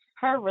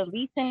her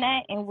releasing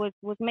that and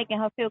what's making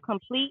her feel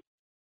complete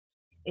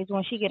is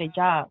when she get a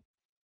job.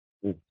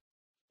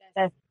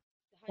 That's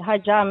her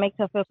job makes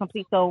her feel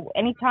complete. So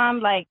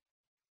anytime like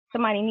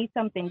somebody needs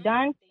something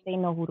done, they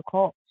know who to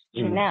call.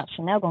 Chanel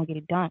gonna get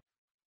it done.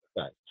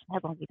 Right.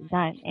 Chanel gonna get it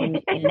done,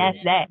 and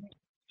that's that.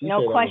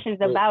 No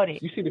questions about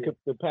it. You see the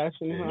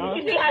passion in her eyes?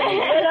 You see how she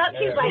lit up?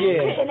 She's like,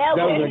 Chanel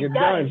gonna get it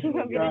done. She's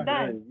gonna get it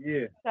done.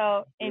 Yeah.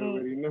 So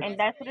and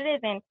that's what it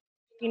is. And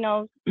you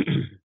know,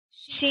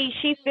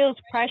 she feels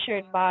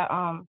pressured by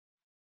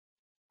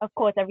of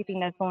course everything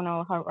that's going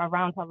on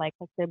around her, like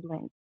her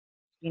siblings.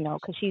 You know,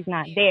 because she's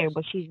not there,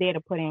 but she's there to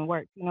put in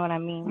work. You know what I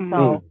mean? Mm-hmm.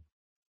 So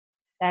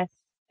that's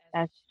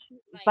it's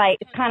like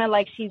it's kind of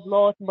like she's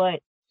lost,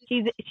 but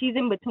she's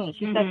in between.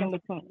 She's stuck in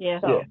between.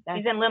 Yeah. So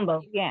She's in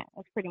limbo. Yeah,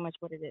 that's pretty much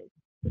what it is.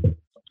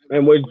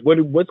 And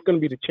what's going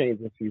to be the change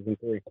in season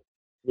 3?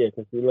 Yeah,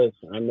 because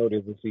listen, I know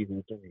there's a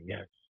season 3.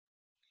 Yes.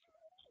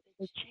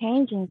 The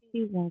change in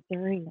season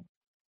 3.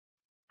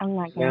 I'm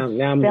not gonna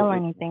spill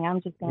anything. I'm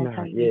just gonna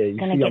tell you. Yeah, you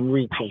see, I'm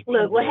reaching.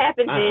 Look, what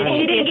happens is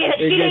she didn't get a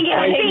scene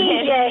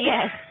yet.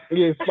 Yes. It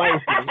gets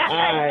spicy. All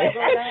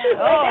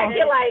right.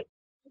 You're like,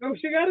 Oh,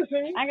 she got a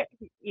scene.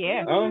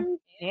 Yeah.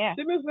 Yeah.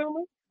 She been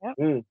filming. Yep.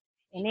 Mm.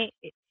 And it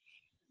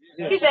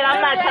she said,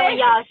 I'm not telling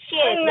y'all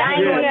shit. Y'all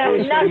ain't gonna know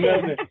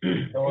nothing.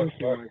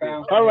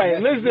 All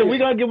right, listen, we're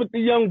going to get with the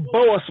young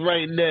boss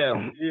right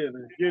now. Yeah,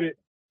 let's get it.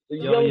 The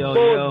young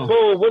boss.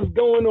 What's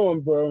going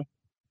on, bro?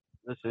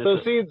 Listen,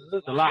 So, see,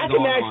 a lot I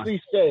going can on.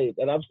 actually say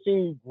that I've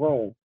seen you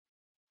grow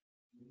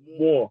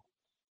more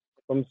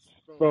from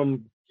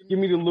Give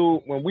Me the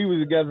Loot when we were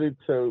together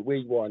to where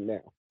you are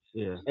now.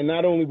 Yeah. And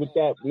not only with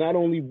that, not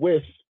only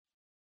with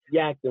the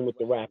acting, with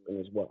the rapping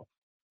as well.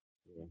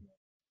 Yeah.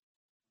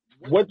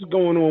 What's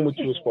going on with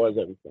you as far as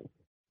everything?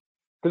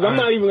 Because I'm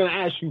not even going to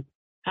ask you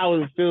how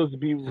it feels to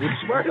be with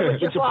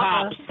your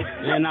pops.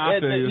 Yeah, I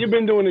feel you. You've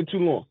been doing it too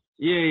long.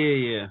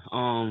 Yeah.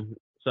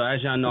 So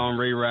as y'all know, I'm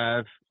Ray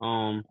Rav.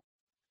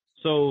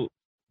 So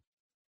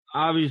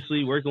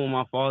obviously working with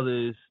my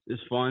father is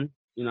fun.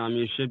 You know what I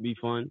mean? It should be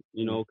fun,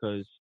 you know,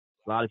 because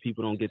a lot of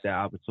people don't get that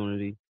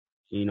opportunity.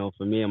 You know,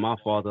 for me and my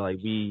father, like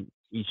we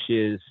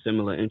share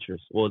similar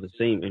interests or the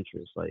same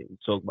interests. Like we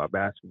talk about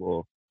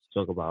basketball,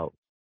 talk about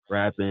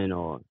rapping,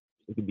 or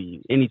it could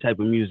be any type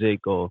of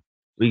music, or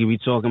we could be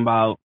talking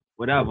about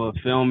whatever,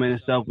 filming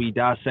and stuff. We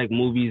dissect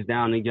movies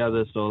down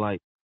together. So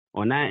like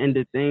on that end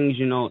of things,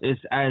 you know,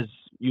 it's as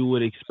you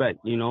would expect,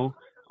 you know.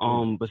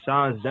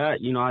 Besides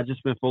that, you know, I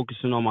just been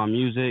focusing on my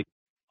music.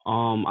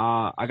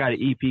 I got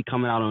an EP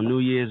coming out on New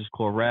Year's. It's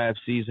called Rav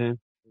Season,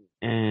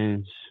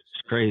 and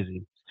it's crazy.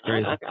 It's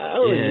crazy. I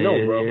already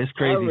know, bro. It's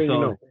crazy.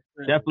 So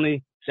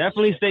definitely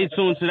stay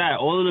tuned to that.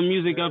 All of the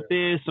music up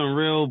there, some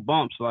real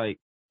bumps. Like,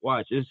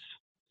 watch, it's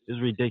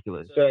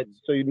ridiculous. So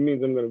it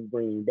means I'm gonna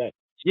bring you back.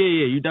 Yeah,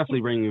 you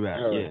definitely bring me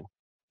back. Right.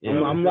 Yeah.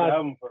 I'm not.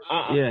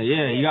 Yeah.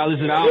 You gotta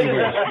listen to the album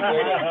first.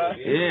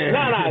 Yeah.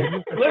 Nah.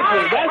 Listen,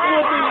 that's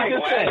one thing you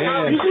can say.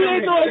 Yeah. You see,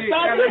 they doing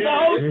Star Trek the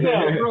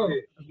hotel.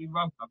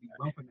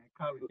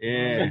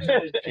 Yeah.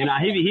 And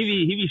he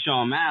be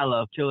showing mad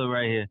love, killer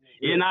right here.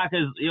 Yeah,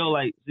 cause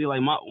like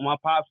my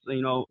pops,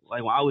 you know,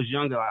 like when I was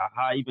younger, like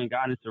how I even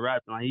got into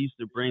rapping, like he used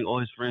to bring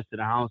all his friends to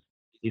the house.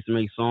 He used to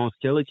make songs.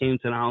 Killer came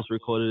to the house,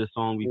 recorded a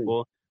song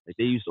before. Like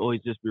they used to always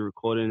just be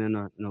recording in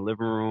the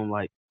living room,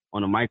 like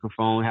on a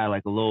microphone, had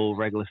like a little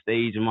regular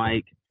stage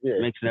mic,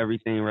 mixing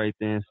everything right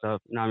there and stuff.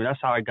 You know what I mean?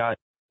 That's how I got,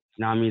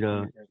 you know what I mean,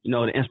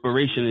 the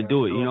inspiration to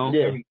do it, you know?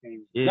 Yeah.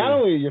 Not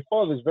only your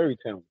father's very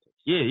talented.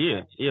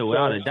 Yeah,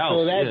 without a doubt.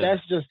 So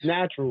that's just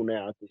natural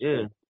now.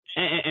 Yeah.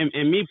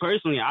 And me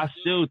personally, I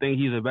still think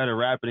he's a better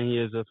rapper than he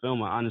is a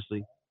filmer,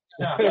 honestly.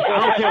 I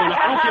don't care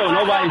what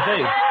nobody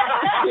says.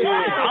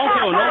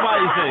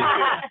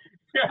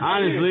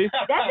 Honestly.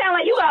 That sounds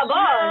like you got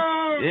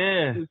balls.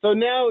 Yeah. So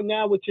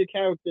now with your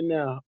character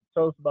now,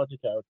 tell us about your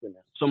character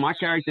now. So my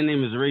character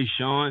name is Ray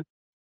Sean.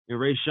 And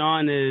Ray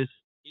Sean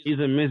he's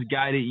a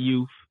misguided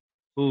youth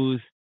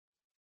who's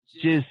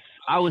just,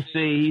 I would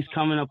say he's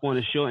coming up on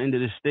the short end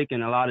of the stick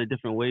in a lot of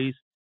different ways.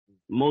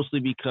 Mostly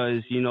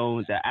because, you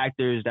know, the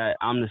actors that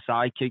I'm the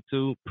sidekick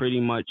to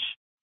pretty much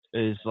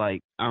is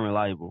like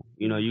unreliable.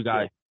 You know, you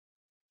got,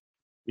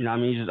 you know what I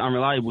mean, he's just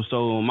unreliable.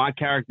 So my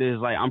character is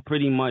like, I'm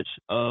pretty much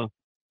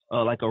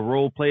like a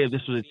role player. If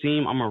this was a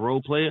team, I'm a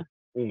role player.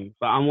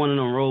 But I'm one of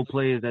them role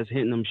players that's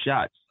hitting them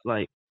shots.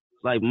 Like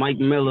Mike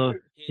Miller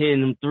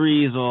hitting them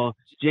threes, or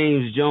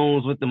James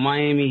Jones with the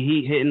Miami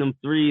Heat hitting them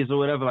threes or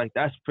whatever. Like,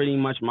 that's pretty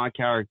much my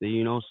character,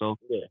 you know? So,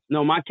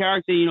 no, my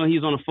character, you know,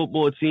 he's on a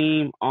football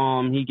team.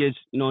 He gets,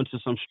 you know, into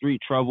some street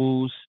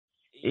troubles.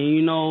 And,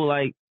 you know,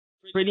 like,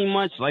 pretty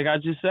much, like I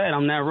just said,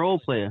 I'm that role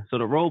player. So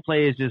the role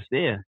player is just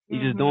there.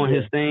 He's just doing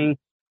his thing,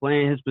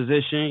 playing his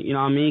position, you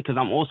know what I mean? Because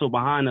I'm also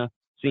behind the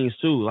scenes,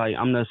 too. Like,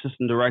 I'm the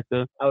assistant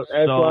director. So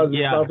have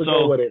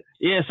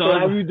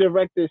you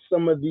directed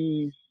some of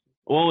these?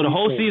 Well, the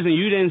whole season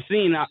you didn't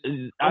see.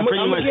 I'm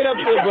gonna get up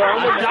there, bro.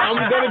 I'm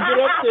gonna get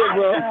up there,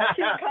 bro.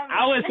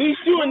 He's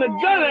shooting the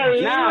gun at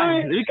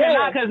me. You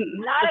cannot, because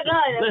not a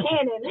gun, a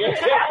cannon.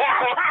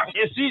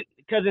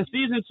 Because in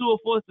season 2 of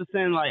Forced to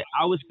Sin, like,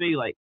 I would say,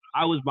 like,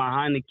 I was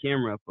behind the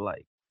camera for,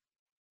 like,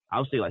 I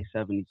would say, like,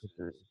 70%.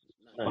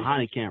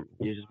 Behind the camera.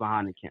 Yeah, just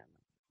behind the camera.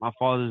 My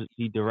father,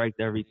 he directs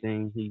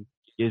everything. He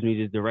gives me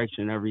the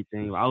direction and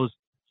everything.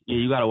 Yeah,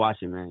 you gotta watch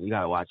it, man. You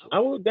gotta watch it. I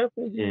will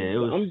definitely. Yeah, it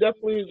was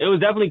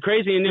definitely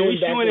crazy, and then we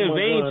shooting in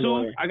Vain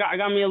too. I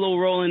got me a little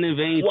role in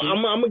Vain too. Well,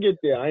 I'm gonna get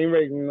there. I ain't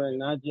ready,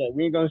 not yet.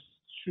 We ain't gonna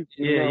shoot.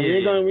 We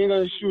ain't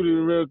gonna shoot it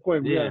real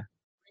quick. We ain't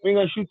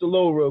gonna shoot the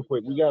low real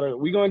quick. We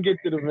gonna get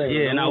to the Vain.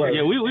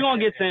 We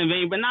gonna get to the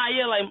Vain, but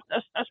like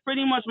that's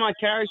pretty much my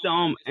character.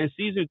 In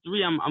season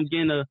 3, I'm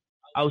getting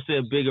I would say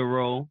a bigger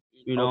role,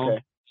 you know,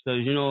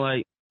 because you know,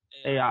 like,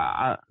 hey,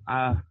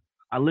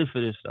 I live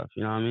for this stuff,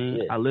 you know what I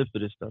mean? I live for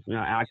this stuff. You know,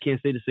 I can't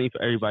say the same for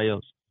everybody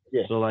else.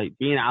 So, like,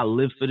 being I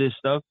live for this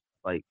stuff,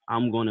 like,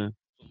 I'm going to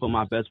put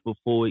my best foot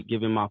forward,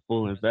 giving my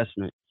full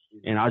investment.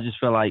 And I just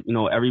feel like, you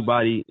know,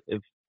 everybody,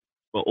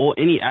 or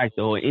any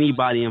actor or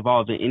anybody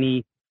involved in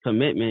any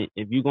commitment,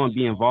 if you're going to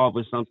be involved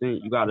with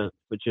something, you got to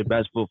put your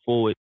best foot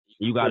forward.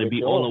 You got to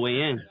be all the way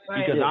in.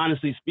 Because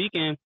honestly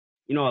speaking,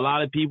 you know, a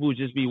lot of people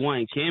just be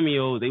wanting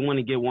cameos. They want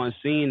to get one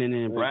scene and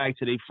then brag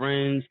to their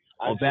friends.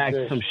 Or back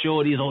to some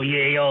shorties, oh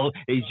yeah, yo,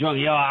 they drunk,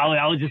 yo,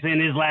 I was just in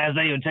this last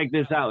day, check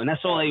this out. And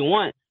that's all they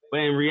want. But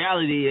in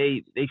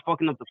reality, they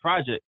fucking up the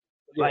project.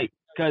 Like,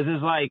 cause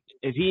it's like,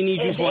 if he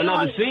needs you for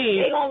another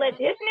scene. They gonna let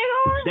this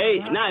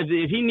nigga on?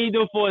 If he needs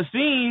them for a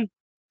scene,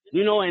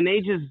 you know, and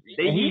they be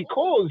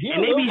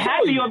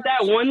happy of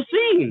that one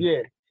scene.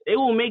 Yeah. They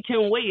will make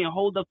him wait and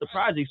hold up the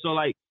project. So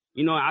like,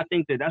 you know, I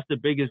think that's the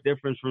biggest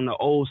difference from the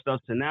old stuff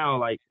to now,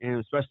 like, and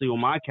especially with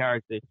my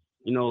character,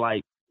 you know,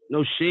 like,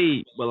 no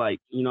shade, but like,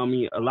 you know what I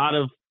mean? A lot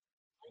of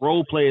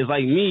role players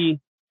like me,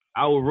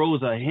 our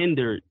roles are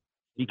hindered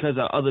because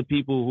of other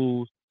people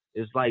who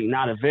is like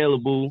not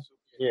available.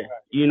 Yeah.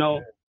 You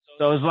know?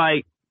 So it's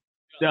like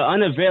the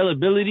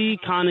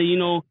unavailability kind of, you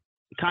know,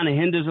 kind of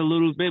hinders a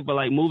little bit, but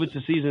like moving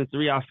to season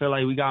 3, I feel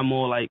like we got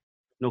more like,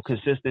 you know,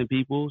 consistent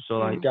people. So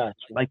like,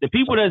 like the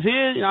people that's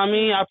here, you know what I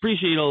mean? I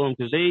appreciate all of them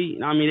because they, you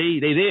know what I mean?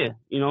 They there,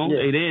 you know?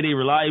 They there, they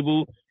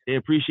reliable. They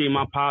appreciate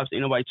my pops.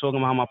 Ain't nobody talking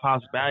about my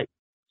pops back.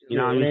 You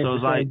know what I mean? So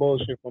it's like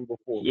bullshit from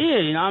before. Yeah,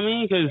 you know what I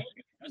mean? Because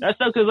that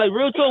stuff, because like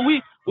real talk,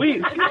 we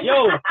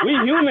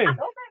human.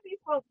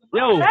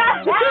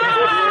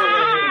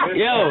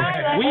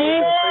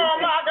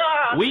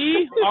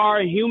 We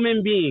are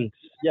human beings.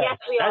 Yes,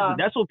 we are.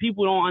 That's what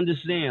people don't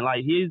understand.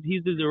 Like he's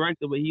the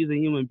director, but he's a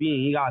human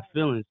being. He got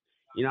feelings.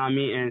 You know what I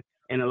mean?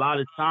 And a lot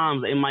of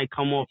times it might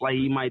come off like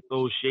he might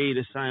throw shade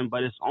or something,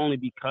 but it's only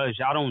because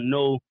y'all don't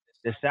know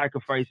the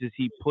sacrifices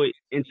he put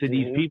into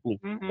these people.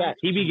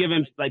 He be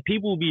giving, like,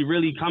 people be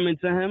really coming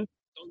to him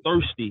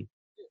thirsty.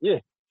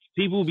 Yeah.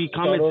 People be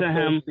coming to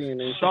him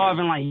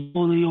starving, like,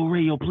 yo,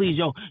 Ray, yo, please,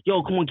 yo,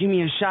 come on, give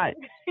me a shot.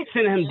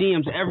 Sending him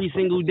DMs every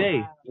single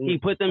day. He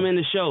put them in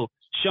the show,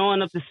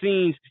 showing up the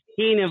scenes.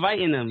 He ain't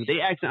inviting them. They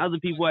asking other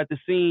people at the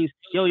scenes,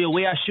 yo,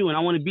 where I shooting?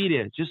 I want to be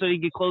there, just so they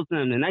get close to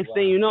him. The next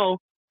thing you know,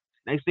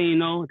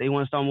 they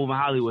want to start moving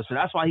Hollywood. So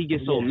that's why he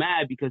gets so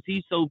mad, because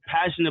he's so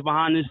passionate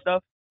behind this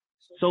stuff.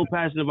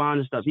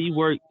 He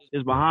worked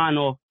his behind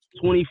off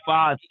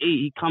 25/8.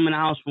 He come in the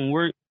house from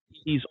work.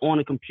 He's on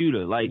the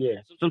computer. Like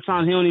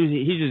sometimes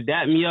he just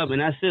dap me up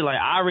and that's it. Like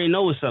I already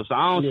know what's up, so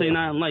I don't say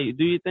nothing. Like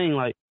do your thing.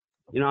 Like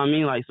you know what I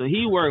mean. Like so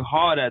he worked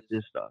hard at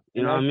this stuff.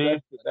 You know what I mean.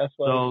 That's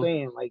what I'm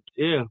saying. Like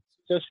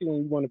especially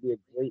when you want to be a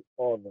great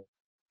father,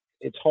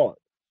 it's hard.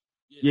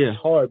 Yeah, it's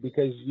hard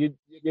because your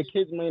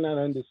kids may not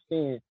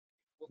understand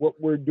what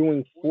we're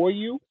doing for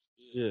you.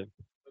 Yeah,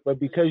 but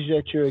because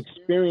you're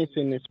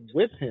experiencing this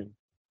with him,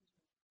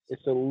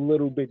 it's a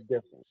little bit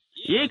different.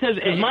 Yeah, because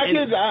my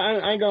kids,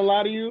 I ain't gonna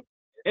lie to you,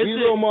 These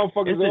little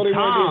motherfuckers, all they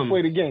want to do is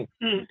play the game.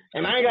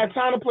 And I ain't got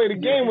time to play the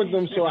game with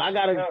them, so I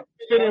got to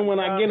fit in when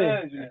I get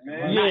in.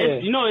 Yeah.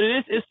 You know what it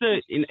is? It's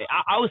the,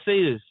 I would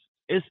say this,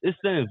 it's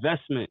the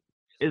investment.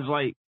 It's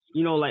like,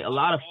 you know, like a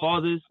lot of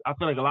fathers, I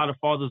feel like a lot of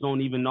fathers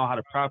don't even know how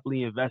to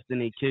properly invest in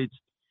their kids.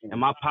 And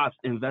my pops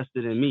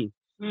invested in me.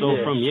 So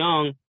from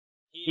young,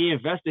 he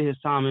invested his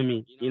time in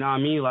me. You know what I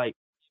mean? Like,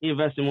 he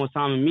invested more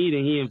time in me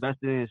than he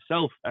invested in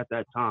himself at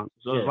that time.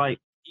 So it's like,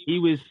 he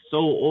was so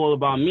all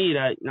about me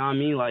that, you know what I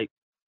mean? Like,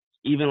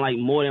 even like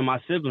more than my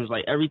siblings,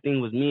 like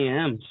everything was me and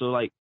him. So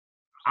like,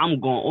 I'm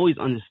going to always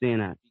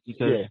understand that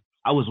because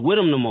I was with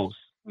him the most.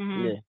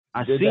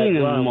 I seen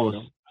him the most.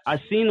 I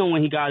seen him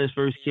when he got his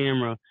first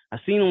camera. I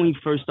seen him when he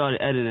first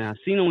started editing. I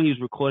seen him when he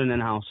was recording in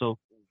the house. So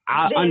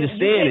I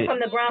understand it. From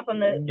the ground, from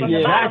the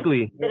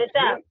exactly. bottom to the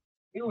top.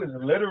 He was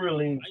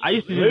literally. I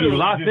used to just be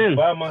locked in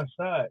by my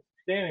side,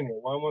 standing there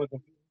while I'm on the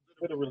computer.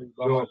 Literally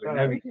by my side.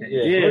 Everything.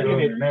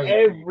 Looking at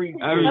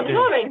everything.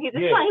 Absorbing. He's a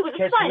son. He was a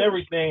catching son.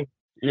 everything.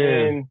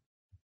 And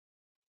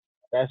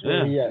that's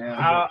where he at.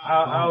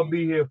 I'll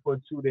be here for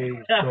 2 days.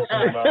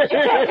 Talking about That's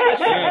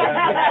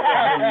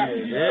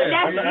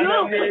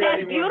beautiful.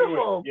 That's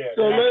beautiful.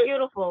 So That's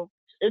beautiful.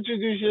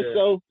 Introduce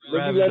yourself.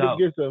 Wrap Let it it out.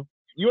 get some.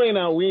 You ain't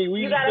out. We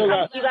You still gotta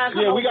got.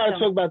 come We gotta over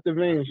talk about the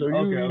vein. So you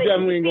Okay.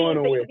 definitely ain't going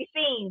nowhere. Be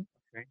seen.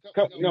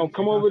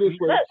 Come over this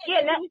way. Look,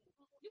 now,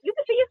 you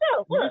can see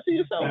yourself. You can see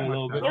yourself.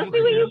 You'll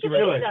see where you can see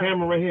yourself.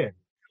 Camera right here.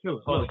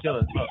 Killer.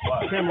 Camera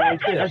right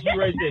there. That's you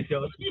right there,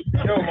 Killer.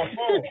 Yo, my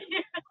phone.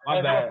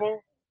 My bad.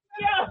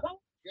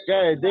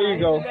 Yeah, there you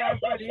go.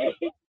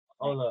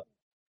 Hold up.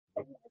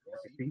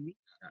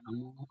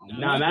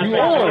 Nah, that's you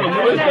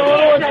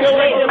on.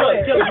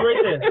 Killer, you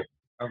right there.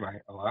 All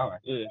right.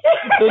 Yeah.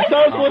 So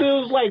tell us what it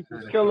was like,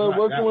 Killer,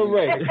 working with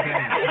Ray.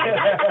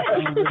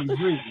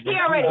 He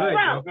already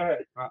frowned. Go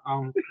ahead.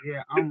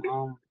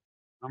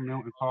 I'm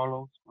Milton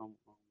Carlos from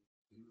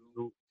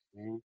Group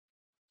and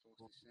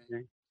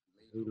 4%.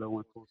 Low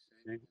and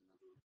 4%.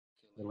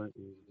 Killer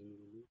is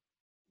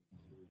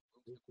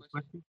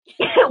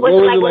what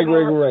was it like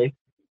working with Ray?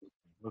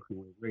 Working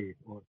with Ray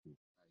is awesome.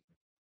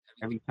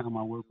 Every time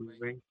I work with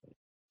Ray,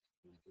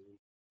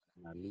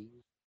 and I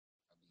leave.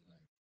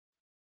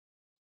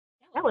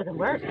 That wasn't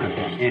work.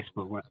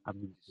 I've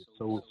been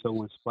so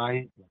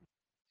inspired.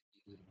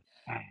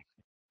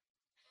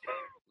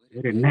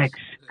 We're the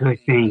next good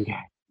thing.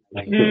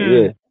 Like,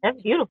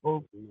 That's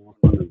beautiful.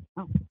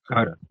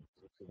 Gutter.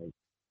 Like,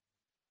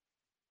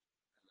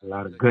 a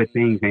lot of good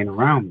things ain't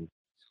around me.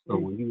 So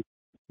when you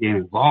get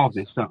involved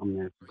in something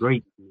that's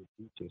great, it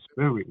beats your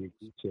spirit, it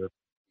beats your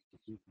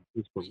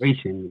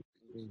inspiration,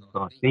 you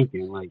start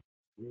thinking like,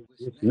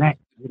 what's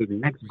next? What is the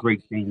next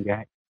great thing,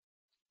 guy?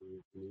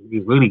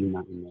 Ain't really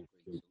nothing else.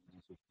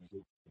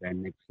 That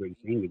next great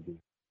thing again.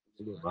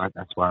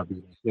 That's why I be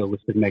like, yo,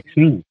 what's the next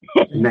scene?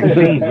 The next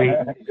scene,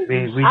 where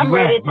you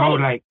at, bro?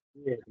 Like,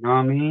 you know what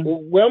I mean?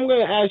 What I'm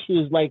gonna ask you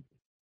is like,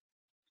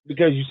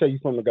 because you say you're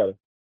from the gutter.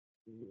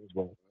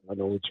 Well, I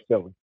know what you're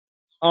feeling.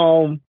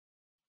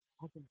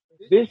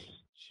 This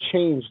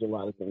changed a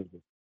lot of things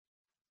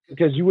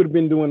because you would have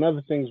been doing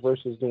other things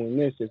versus doing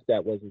this if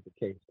that wasn't the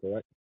case,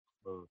 correct?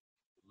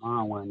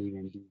 Mine wasn't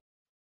even be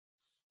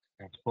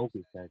as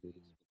focused as it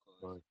is,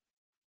 but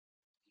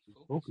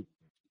focused.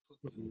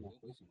 Put me on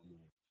focus.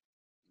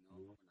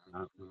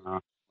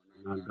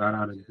 When I got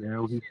out of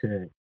jail, he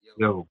said,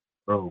 "Yo,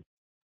 bro,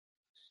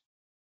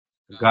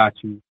 I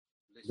got you.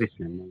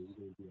 Listen, man, you're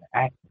gonna be an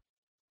actor.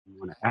 You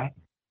want to act?"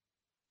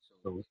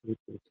 So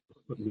it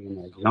put me in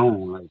that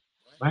zone. Like,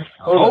 what?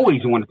 I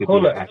always wanted to be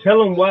an actor.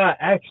 Tell him why I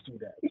asked you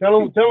that. Tell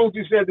him what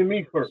you said to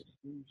me first.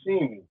 You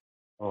seen me.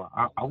 Oh,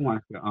 I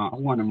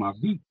wanted my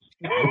beats.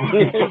 He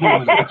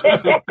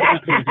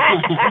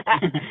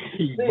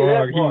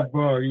barred.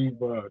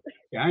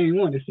 Yeah, I didn't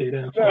want to say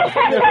that.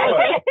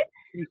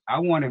 I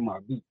wanted my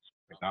beats.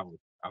 Like I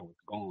was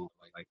gone.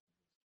 Like,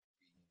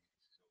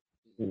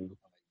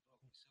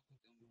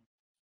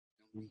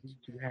 what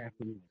beats you have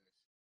for me?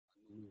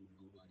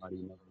 Nobody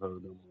never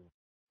heard them.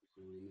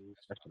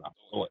 That's what I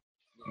thought.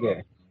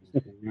 Yeah.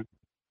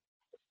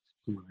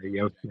 Somebody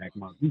else like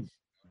my beats.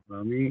 You know what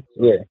I mean?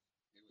 So, yeah.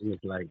 It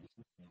was like,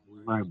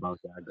 don't worry about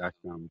that. I got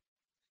something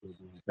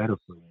better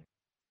for you.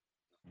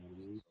 You know what I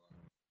mean?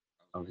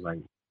 I was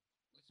like,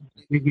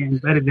 you're getting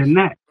better than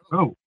that,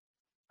 bro.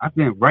 I've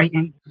been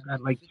writing. I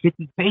got like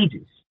 50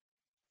 pages.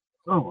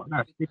 Bro,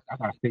 I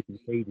got 50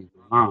 pages.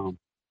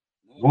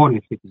 More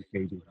than 50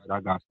 pages, but I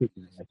got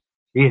 50 that's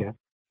here.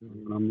 You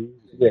know what I mean?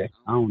 Yeah.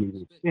 I don't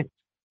even sit.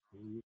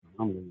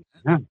 I'm really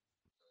him.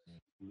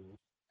 You know,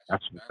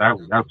 that's what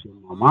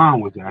my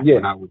mom was at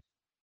when I was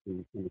in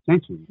the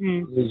penitentiary.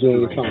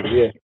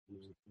 Yeah.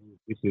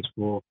 This is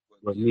for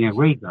what me and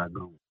Ray got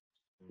going.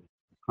 So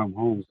come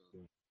home to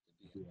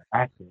be an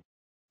actor.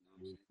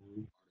 The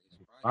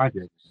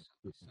project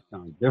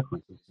sounds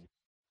different.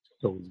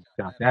 So we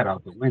got that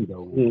out the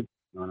window. And, you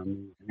know what I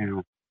mean?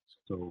 Now,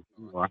 so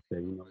I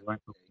said, you know what?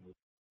 Okay,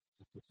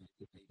 put some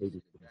 50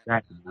 pages to the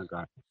back, and I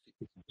got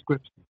 50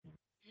 scripts.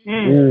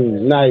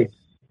 Nice.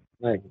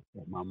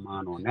 Set my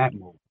mind on that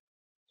mode.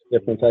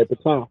 Different type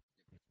of time.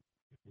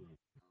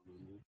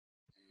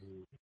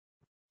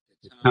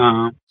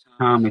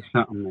 Time is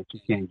something that you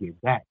can't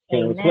get back.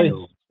 Can't replace.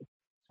 So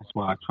that's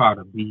why I try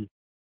to be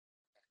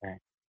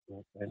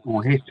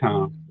on his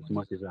time as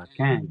much as I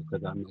can,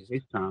 because I know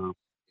his time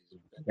is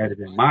better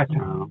than my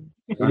time.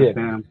 You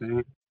understand what I'm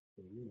saying?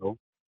 So, you know,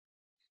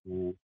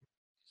 and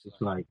it's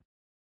like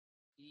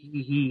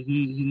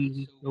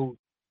he so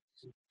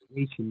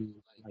inspirational.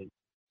 Like,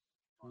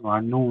 you know,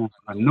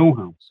 I know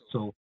him,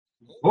 so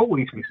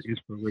always was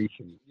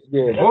inspirational.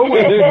 Yeah.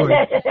 Always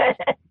was.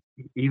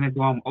 Even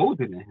though I'm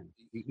older than him,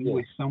 he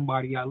was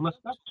somebody I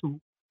looked up to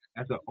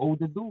as an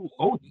older dude.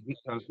 He's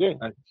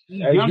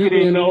younger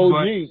than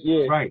me,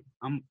 but right.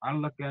 I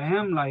look at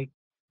him like,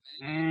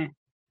 man.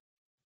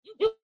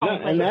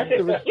 And that's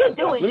let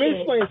me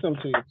explain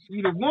something to you.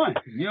 You the one.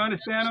 You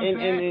understand what I'm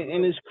saying?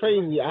 And it's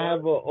crazy. I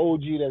have an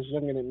OG that's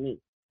younger than me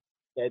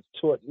that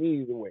taught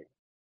me the way.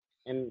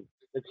 And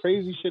the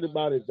crazy shit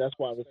about it, that's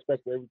why I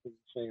respect everything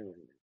you're saying right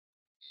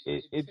now.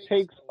 It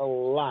takes a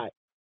lot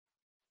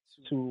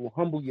to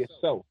humble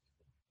yourself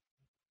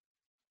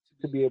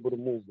to be able to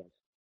move like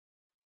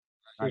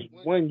that.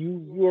 Because one,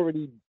 you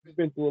already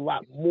been through a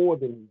lot more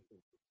than he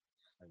did.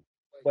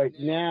 But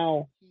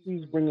now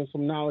he's bringing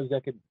some knowledge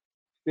that could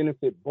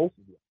benefit both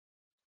of you.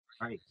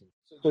 Right.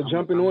 So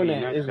jumping on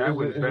that is a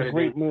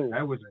great move.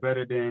 That was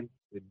better than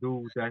the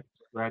dudes that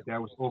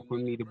was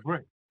offering me the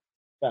brick.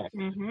 Fact.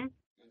 You understand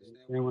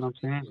what I'm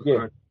saying? Yeah.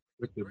 Because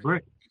with the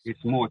brick,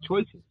 it's more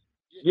choices.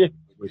 Yeah.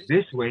 But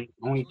this way,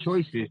 only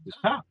choice is the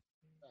top.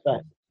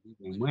 Fact. You've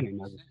been winning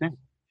ever since.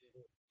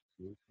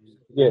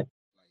 Yeah.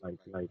 Like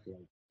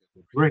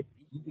the brick,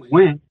 you can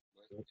win,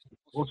 but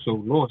also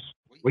lost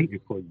waiting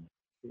for you.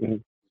 Mm-hmm.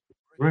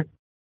 Brick.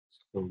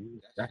 So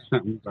that's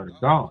something you gotta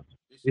dodge.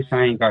 This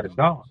I ain't gotta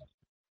dodge.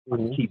 I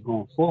can keep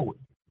going forward.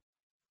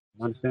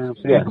 You understand what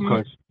I'm saying? Yeah.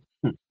 Because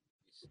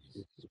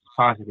it's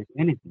positive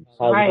energy,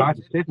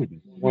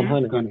 positivity.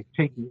 100. It's gonna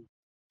take you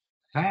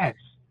past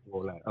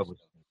all that other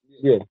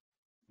stuff. Yeah.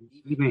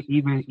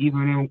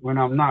 Even when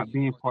I'm not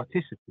being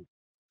participant.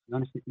 You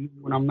understand? Even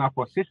when I'm not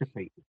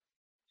participating,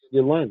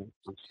 you're learning.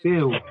 I'm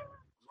still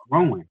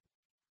growing.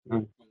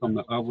 From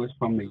the others,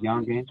 from the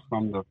youngins,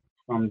 from the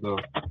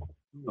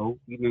you know,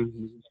 even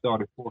when we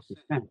started 4%.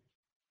 You know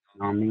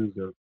what I mean?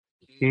 The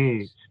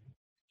kids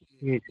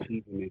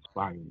even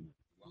inspire me.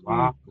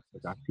 Why?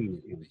 Because I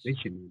seen the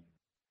ambition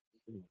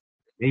in them.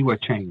 They were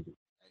changing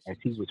as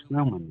he was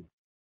filming them.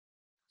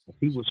 As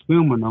he was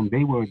filming them,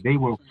 they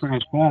were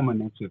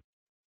transforming into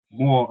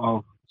more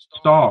of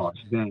stars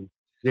than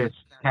just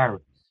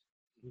characters.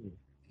 And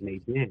they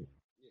did.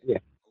 Yeah.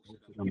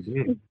 Most of them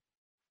did.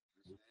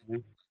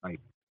 Like,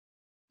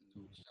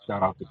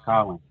 shout out to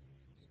Colin.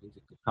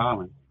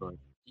 But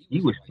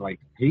he was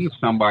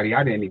somebody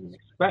I didn't even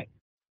expect.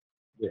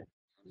 Yeah.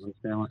 You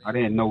understand? I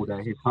didn't know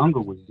that his hunger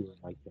was good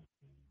like that.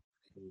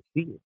 I didn't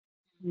see it.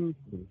 You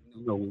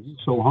know, when you're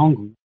so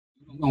hungry,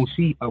 you don't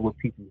see other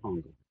people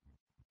hungry.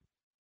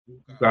 You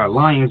got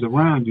lions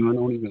around you and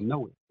don't even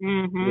know it.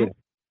 Yeah.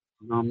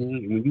 You know what I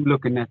mean? And when you're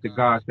looking at the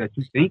guys that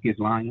you think is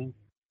lions,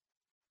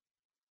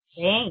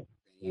 they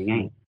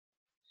ain't.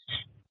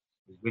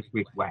 It's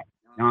wick, whack.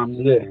 You know what I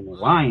mean? Yeah. And the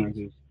lions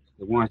is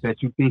the ones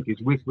that you think is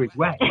wick,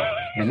 whack.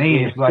 And they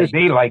is like,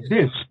 they like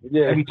this.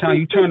 Yeah. Every time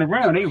you turn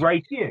around, they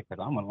right there.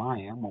 Because I'm a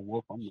lion, I'm a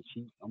wolf, I'm a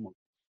sheep, I'm a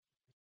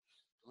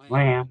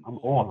lamb, I'm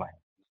all that.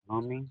 You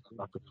know what I mean?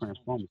 I could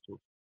transform it to.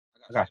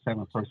 I got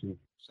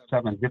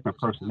seven different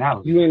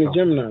personalities. You ain't a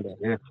Gemini though?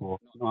 Therefore,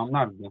 no, I'm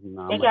not a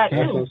Gemini. They got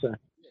two.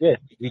 Yeah.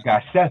 We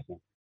got 7.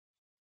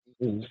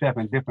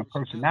 7 different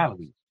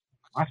personalities.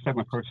 My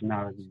 7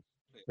 personalities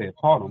play a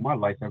part in my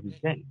life every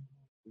day.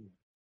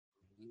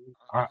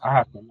 I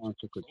have to learn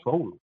to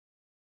control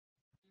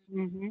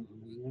them.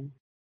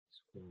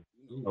 So,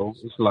 you know,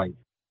 it's like,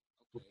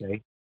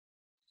 okay,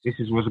 this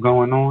is what's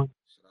going on.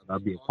 Should I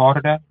be a part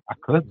of that? I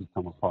could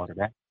become a part of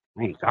that.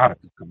 I ain't gotta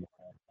become a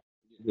part of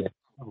that. Yeah,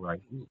 all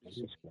right.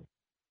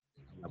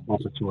 I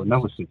bump into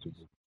another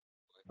situation.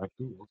 Like,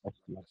 you know,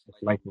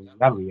 that's like the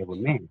reality of a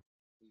man.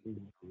 You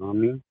know what I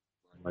mean?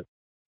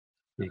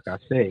 Like I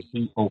said,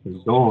 he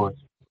opened doors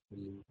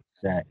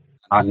that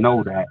I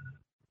know that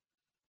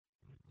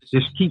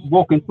just keep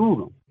walking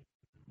through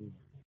them.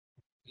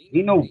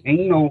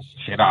 Ain't no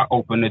should I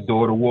open the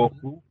door to walk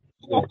through?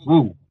 Walk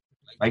through.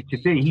 Like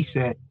today, he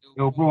said,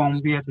 "Yo, bro, I'm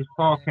gonna be at this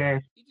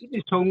podcast." He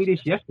just told me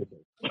this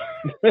yesterday.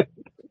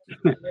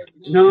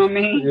 You know what I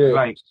mean? Yeah.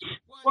 Like,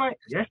 what?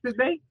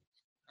 Yesterday?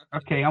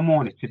 Okay, I'm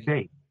on it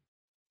today.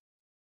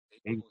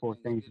 Day before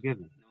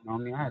Thanksgiving. You know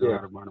what I mean? I had a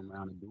lot to run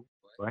around and do,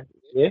 but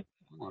yeah,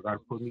 I gotta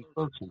put me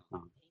first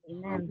sometimes. You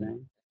know what I'm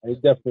saying? I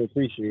definitely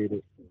appreciate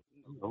it. You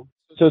know?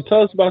 So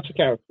tell us about your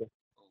character.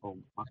 Oh,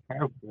 my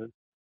character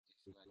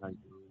is like,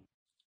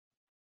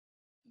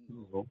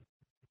 you know,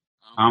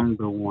 I'm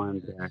the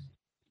one that's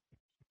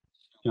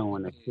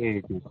showing the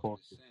kids and cause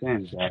the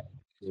sin that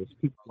there's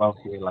people out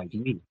there like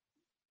me.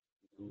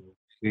 You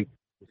know,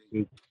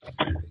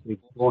 big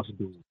boss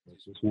dudes that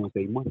just want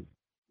their money.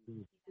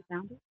 I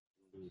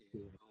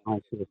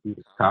don't care if you're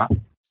the cop.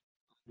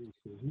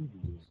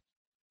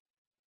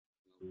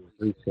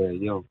 They said,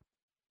 yo,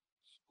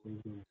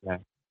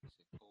 that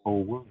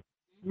whole world.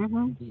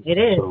 It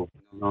is. So,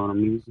 you know what I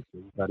mean? So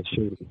you got to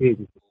show the kids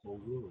the whole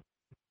world.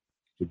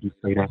 Did you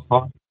play that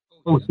part?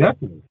 Oh,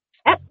 definitely.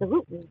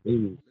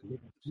 Absolutely.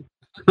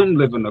 I'm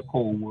living a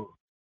cold world.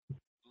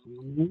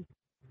 Mm-hmm.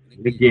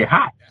 It get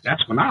hot.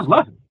 That's when I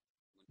love it.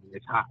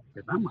 It's hot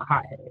because I'm a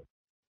hothead.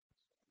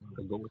 I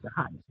can go with the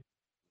hot.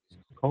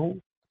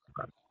 Cold,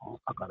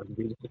 I gotta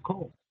be with the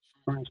cold.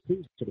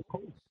 Transfuse to the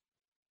cold.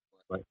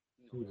 But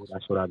you know,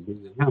 that's what I do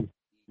with him.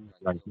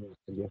 Like, you know,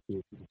 so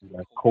definitely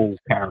that cold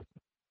character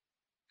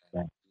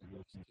that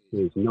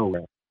kids know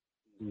that,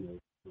 you know,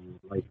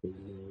 like the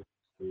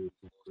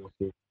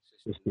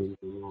systems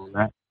and all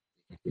that.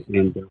 At the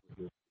end of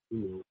it, you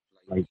know,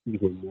 like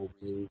even more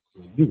things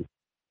for you.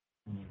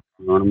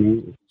 You know what I mean?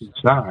 It's two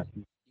sides.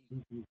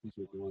 You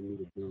just want me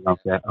to bring out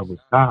that other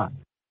side.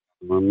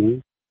 You know what I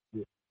mean?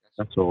 Yeah,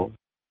 that's all.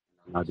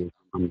 I'm just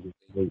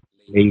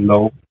lay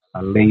low. I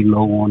lay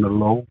low on the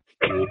low.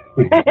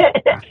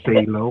 I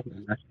stay low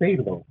and I stay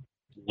low.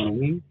 You know what I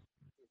mean?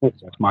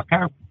 That's my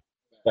character.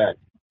 Fact.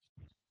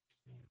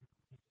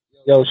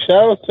 Yo,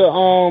 shout out to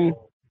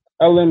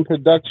LM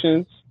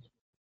Productions.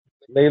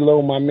 Lay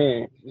low, my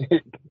man.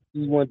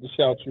 He wanted to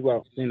shout you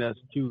out. I think that's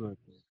cute right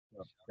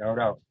there. Shout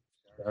out.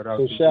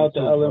 So shout out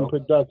to LM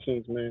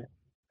Productions, man.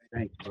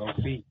 Thanks, bro.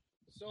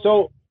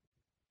 So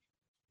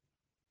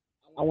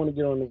I want to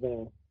get on the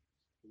van.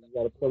 You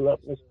gotta pull up,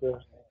 Mr.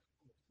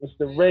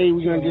 Ray.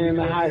 We're gonna get in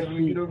the high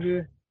seat.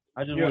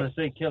 I just want to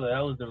say, Killer,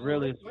 that was the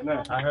realest.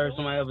 I heard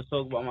somebody ever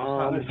talk about my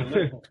comments.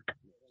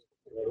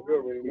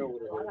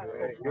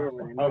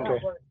 Okay,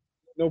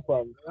 no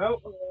problem.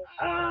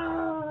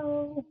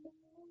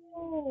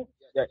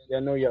 Yeah, I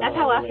know y'all. That's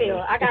how I feel.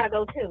 I gotta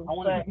go too,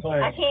 but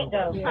I can't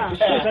go.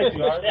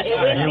 It Here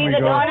wouldn't we be the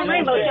go. Dawn and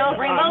Rainbow Show.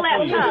 Rainbow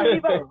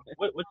laptop.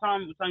 What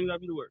time you gotta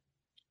be to work?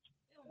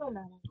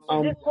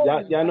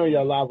 Y'all know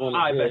y'all live on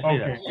the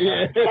Okay.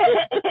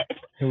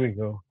 Here we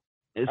go.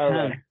 It's all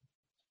time.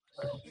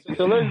 right.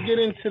 So let's get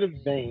into the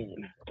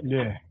vein.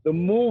 Yeah. The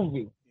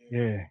movie.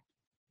 Yeah.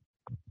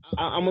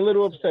 I'm a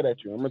little upset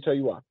at you. I'm gonna tell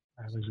you why. All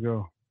right, let's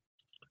go.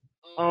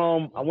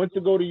 I went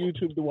to go to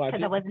YouTube to watch it.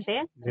 Because I wasn't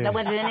there? Yeah. That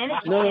wasn't in it?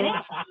 No,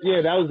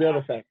 yeah, that was the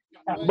other fact.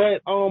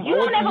 But You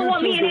don't ever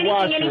want me in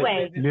anything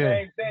anyway.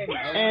 Yeah.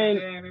 And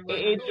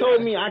it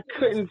told me I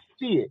couldn't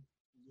see it.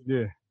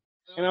 Yeah.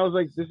 And I was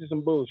like, this is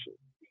some bullshit.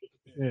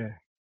 Yeah.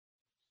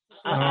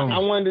 I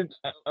wanted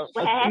a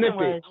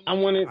snippet. I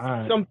wanted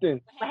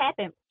something. What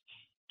happened?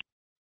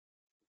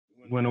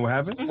 What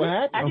happened? What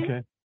happened?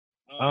 Okay.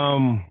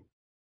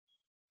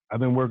 I've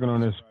been working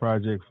on this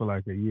project for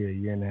like a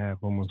year and a half,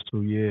 almost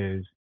 2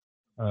 years.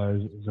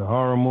 It's a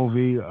horror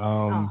movie.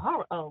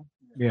 Horror.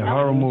 Yeah,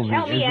 horror movie.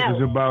 Help me out.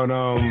 It's about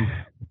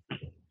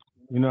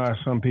you know how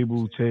some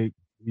people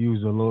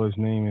use the Lord's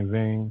name in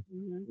vain.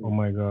 Mm-hmm. Oh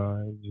my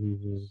God,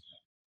 Jesus,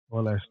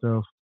 all that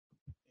stuff.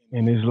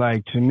 And it's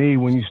like, to me,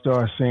 when you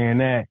start saying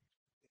that,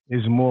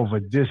 it's more of a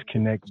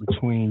disconnect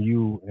between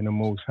you and the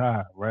Most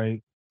High,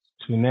 right?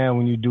 So now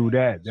when you do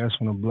that, that's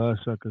when the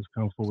bloodsuckers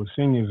come for what's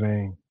in your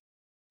vein.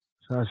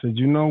 So I said,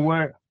 you know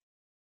what?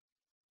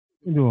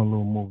 We're doing a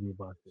little movie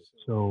about this.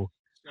 So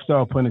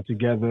start putting it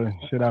together.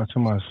 Shout out to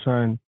my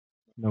son,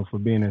 for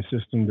being an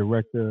assistant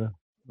director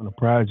on the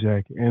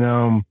project.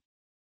 And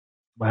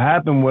what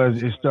happened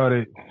was it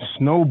started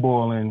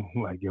snowballing.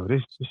 I'm like, yo,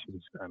 this shit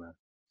is kind of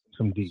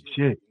some deep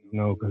shit,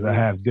 because I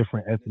have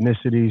different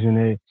ethnicities in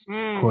it,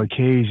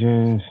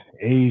 Caucasians,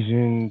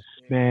 Asians,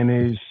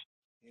 Spanish,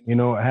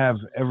 I have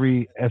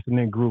every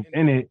ethnic group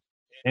in it.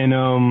 And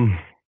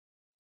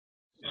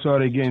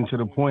started getting to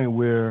the point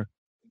where,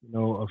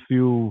 a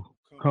few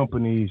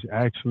companies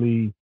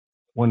actually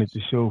wanted to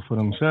show for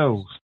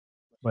themselves.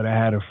 But I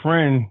had a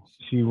friend,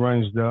 she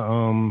runs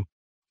the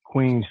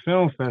Queens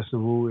Film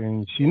Festival,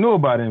 and she knew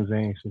about it in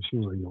vain. So she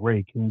was like,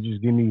 Ray, can you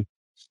just give me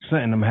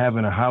something? I'm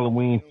having a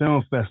Halloween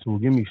film festival.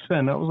 Give me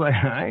something. I was like,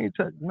 I ain't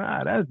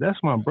that's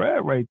my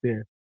bread right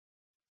there.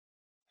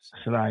 I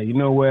said, all right, you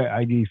know what?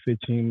 I give you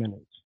 15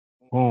 minutes.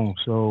 Boom.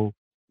 So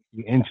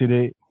we entered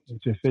it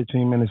into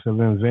 15 minutes of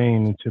In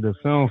Vain into the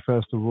film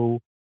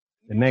festival.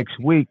 The next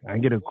week, I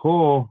get a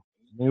call.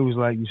 And it was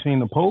like, you seen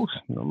the post?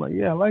 And I'm like,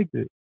 yeah, I liked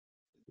it.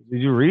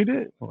 Did you read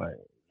it? I'm like,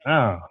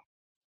 nah.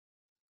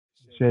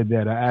 Said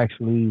that I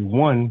actually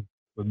won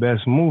for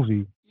best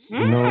movie.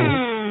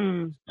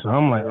 So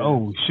I'm like,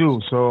 oh,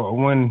 shoot. So I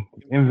won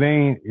In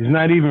Vain. It's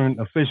not even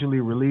officially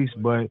released,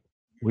 but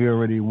we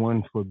already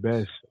won for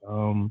best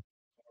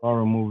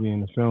horror movie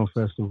in the film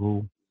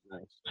festival.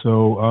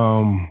 So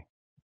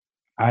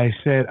I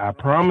said, I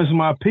promised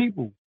my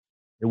people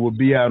it would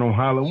be out on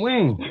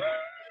Halloween.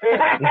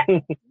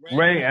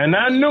 Right, and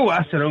I knew.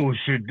 I said, "Oh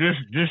shit, this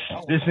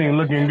ain't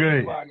looking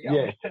good."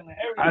 Yeah,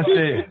 I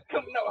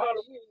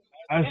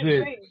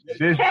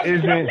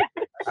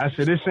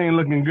said, this ain't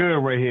looking good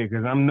right here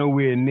because I'm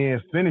nowhere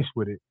near finished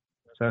with it.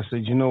 So I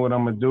said, you know what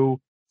I'm gonna do?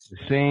 The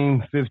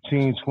same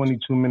 15,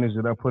 22 minutes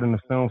that I put in the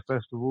film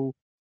festival,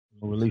 I'm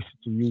gonna release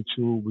it to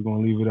YouTube. We're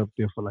gonna leave it up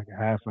there for like a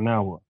half an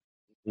hour.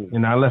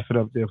 And I left it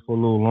up there for a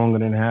little longer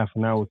than half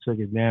an hour, took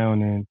it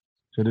down, and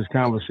so this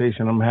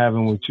conversation I'm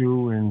having with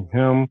you and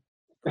him,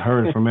 I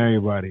heard it from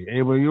everybody.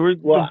 Hey, but you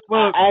were,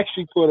 I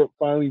actually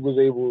finally was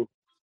able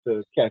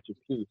to catch a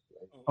piece.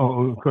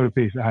 Oh, caught a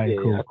piece. All right,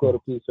 cool. I caught a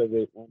piece of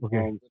it.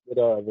 Okay. With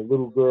the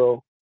little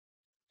girl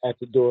at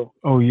the door.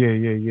 Oh, yeah.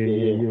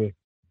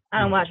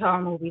 I don't watch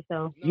horror movies,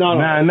 so. Nah,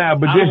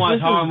 but I this don't watch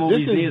horror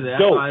movies is either.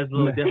 That's dope. why it's a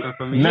little different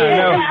for me.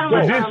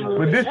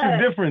 But this is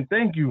different.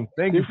 Thank you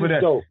for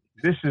that. Dope.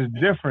 This is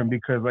different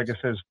because, like I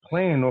said, it's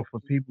playing off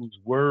of people's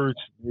words,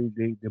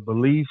 their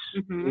beliefs.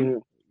 Mm-hmm.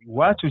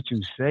 Watch what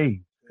you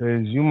say,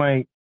 because you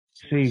might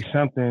say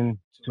something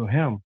to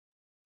him,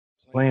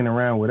 playing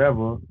around,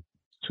 whatever.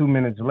 2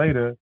 minutes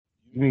later,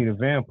 you meet a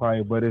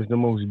vampire, but it's the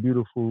most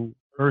beautiful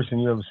person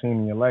you ever seen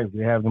in your life.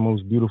 They have the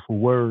most beautiful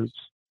words.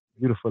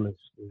 Beautifulest.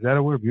 Is that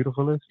a word?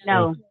 Beautifulist?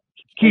 No.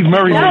 Keith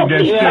Murray No, made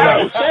that shit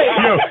up.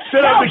 Yo,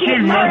 shut up to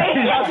Keith Murray.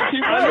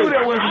 I knew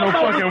there wasn't no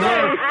fucking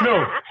word.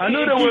 No, I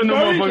knew there wasn't no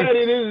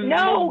motherfucking.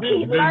 No,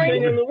 Keith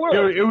Murray.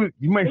 Yo,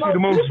 you might see the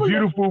most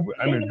beautiful.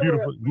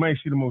 Beautiful. You might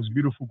see the most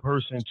beautiful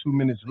person 2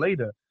 minutes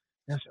later,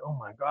 and say, "Oh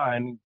my God!"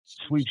 and he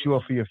sweeps you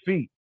off of your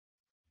feet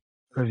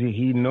because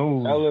he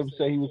knows. I would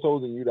say he was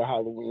holding you to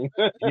Halloween.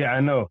 Yeah, I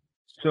know.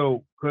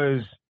 So,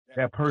 because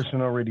that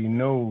person already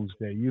knows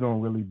that you don't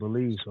really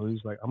believe, so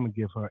he's like, I'm gonna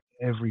give her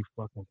every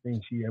fucking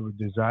thing she ever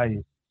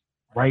desired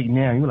right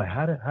now. You're like,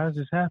 how's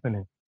this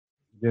happening?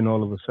 Then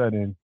all of a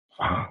sudden,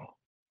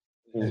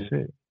 that's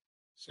it.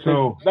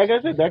 So, like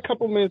I said, that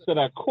couple minutes that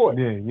I caught,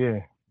 yeah.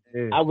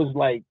 I was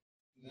like,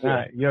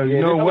 you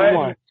know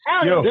what?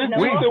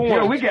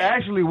 We can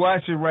actually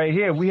watch it right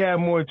here. We have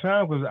more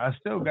time because I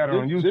still got it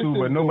on YouTube,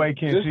 but nobody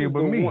can see it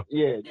but me.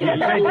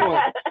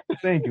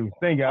 Thank you.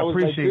 I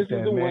appreciate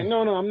that, man.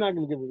 No, I'm not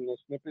gonna give them no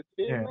snippets.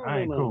 Yeah, all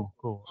right,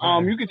 cool.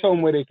 You can tell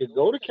them where they could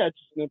go to catch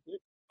a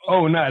snippet.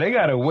 Oh, no, they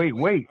gotta wait.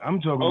 I'm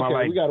talking about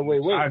like we gotta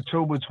wait.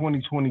 October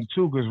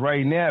 2022, because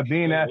right now,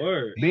 being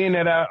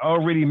that I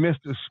already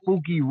missed the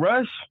spooky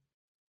rush,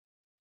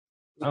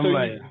 I'm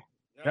like,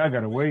 y'all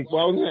gotta wait.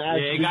 Well, I was gonna ask,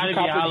 it gotta be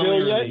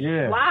Halloween release.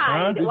 Yeah.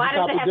 Why? Why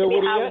does it have to be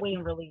Halloween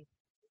release?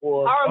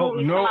 Horror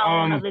movies come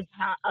out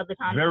other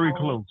times. Very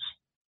close.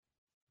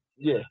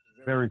 Yeah.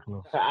 Very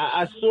close.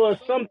 I saw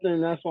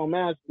something. That's why I'm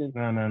asking.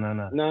 No.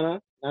 No,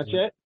 not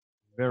yet.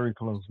 Very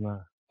close, nah.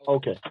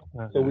 Okay.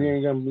 So we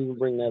ain't gonna even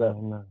bring that up.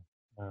 No,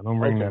 don't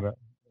bring that up.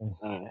 All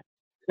right.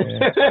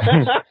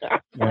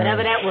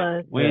 Whatever that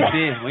was. We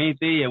ain't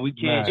there yet. We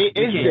can't. It's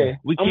there.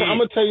 We can't. I'm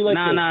gonna tell you like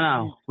this.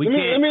 No. Let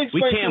me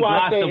explain to you why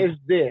I say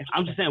it's there.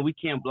 I'm just saying we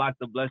can't block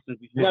the blessings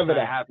before Never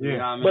that happens. Yeah. You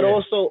know what I mean? But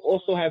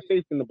also have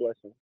faith in the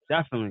blessing.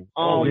 Definitely.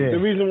 The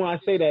reason why I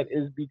say that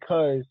is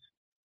because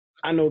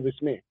I know this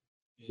man.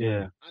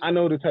 Yeah. I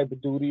know the type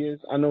of dude he is.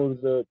 I know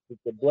the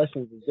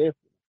blessings is there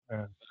for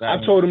him. I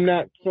told him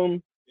that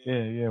from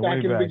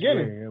back in the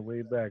beginning. Yeah,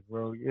 way back,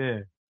 bro. Yeah.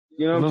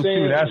 You know what I'm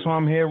saying? That's why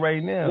I'm here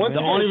right now. The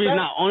only reason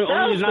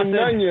for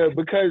Nunya,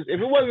 because if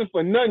it wasn't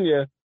for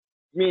Nunya,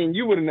 me and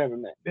you would have never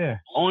met. Yeah.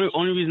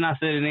 Only reason I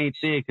said it ain't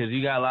there because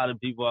you got a lot of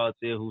people out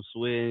there who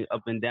swear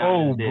up and down.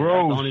 Oh,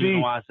 bro, that's the only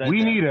reason why I said we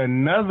that. need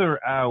another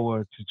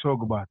hour to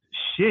talk about the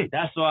shit.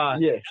 That's why.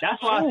 Yeah.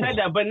 That's why I said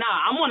that. But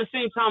I'm on the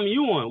same time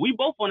you on. We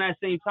both on that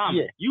same time.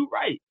 Yeah. You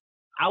right.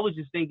 I was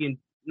just thinking.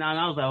 I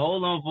was like,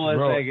 hold on for a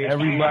second.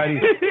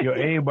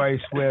 Everybody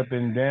swear up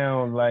and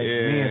down like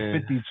me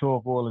and 50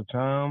 talk all the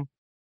time.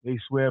 They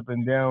swear up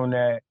and down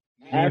that.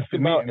 Ask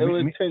about ill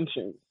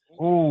intentions.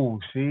 Oh,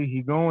 see,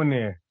 he going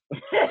there. All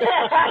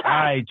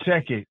right,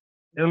 check it.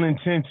 Ill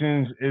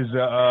intentions is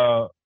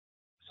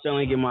Still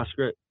ain't get my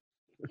script.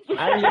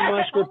 I ain't get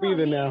my script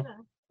either now.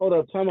 Hold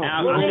up, time out.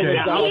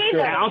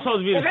 I'm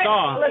supposed to be the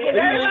star.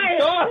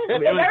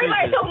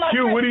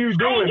 Q, what are you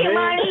doing,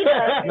 man?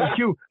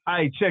 Q, all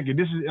right, check it.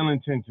 This is Ill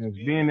Intentions.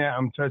 Being that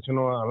I'm touching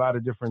on a lot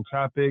of different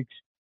topics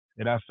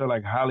that I feel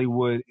like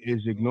Hollywood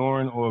is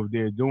ignoring, or if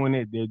they're doing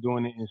it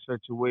in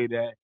such a way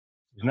that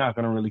it's not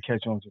going to really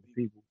catch on to the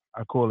people.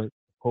 I call it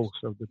pulse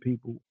of the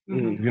people.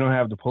 Mm-hmm. If you don't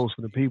have the pulse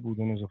of the people,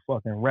 then it's a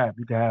fucking rap.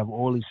 You can have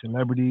all these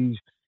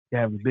celebrities, you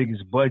have the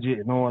biggest budget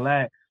and all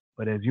that,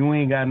 but if you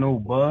ain't got no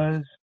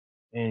buzz,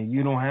 and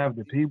you don't have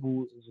the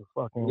people, it's a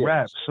fucking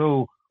rap.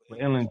 So with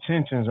Ill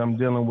Intentions, I'm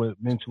dealing with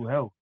mental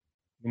health.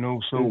 You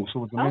know, so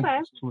with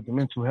the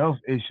mental health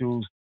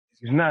issues,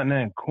 it's not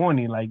nothing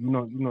corny. Like, you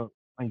know,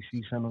 I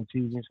see something on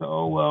TV and say,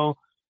 oh well,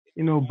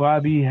 you know,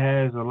 Bobby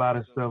has a lot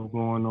of stuff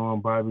going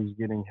on. Bobby's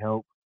getting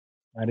help.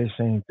 Now this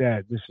ain't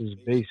that. This is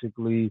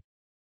basically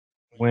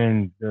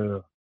when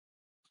the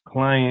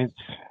clients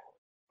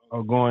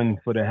are going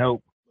for the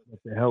help, but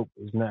the help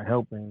is not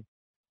helping.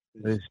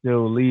 They're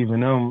still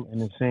leaving them in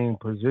the same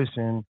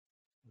position,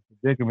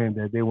 predicament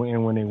that they were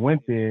in when they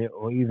went there,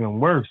 or even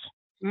worse.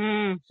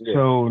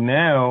 So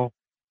now,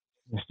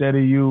 instead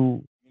of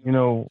you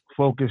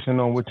focusing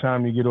on what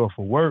time you get off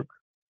of work,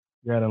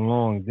 you had a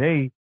long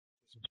day,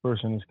 this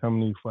person is coming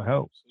to you for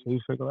help. So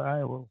you figure, all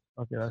right, well,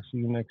 okay, I'll see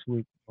you next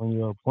week on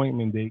your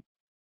appointment date.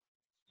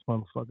 This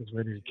motherfucker's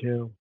ready to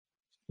kill.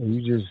 And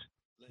you just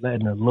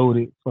letting a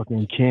loaded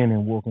fucking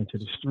cannon walk into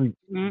the street.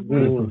 Mm-hmm.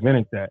 They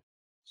prevented that.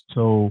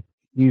 So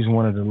he's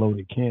one of the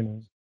loaded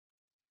cannons.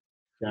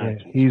 Yeah,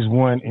 he's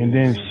one. And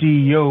then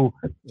CEO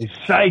is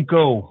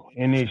Psycho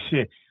in this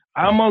shit.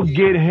 I'm going to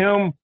get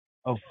him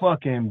a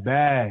fucking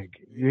bag.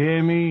 You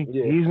hear me?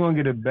 Yeah. He's going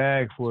to get a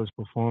bag for his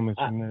performance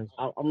in this.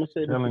 I'm going to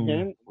say this Telling you.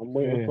 again. I'm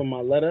waiting Yeah. for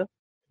my letter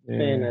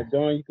saying Yeah. that,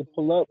 Dawn, you can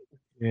pull up.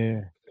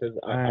 Yeah. Because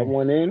I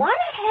want in. Why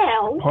the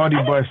hell? Party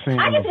bus scene.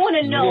 I just want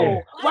to know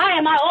Yeah. why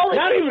am I always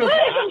Not even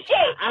some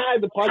shit? I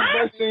had the party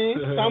bus scene.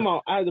 Time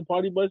out. I had the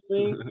party bus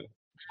scene.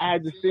 I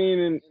had the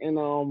scene in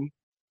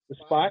the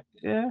spot.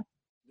 Yeah.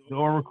 The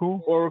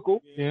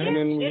Oracle. Yeah. And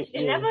then You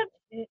never.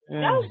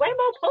 No,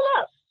 Rainbow, pull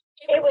up.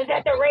 It was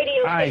at the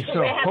radio All right, station.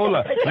 so where I hold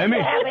up. have to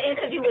have an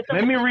interview with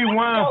Let me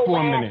rewind for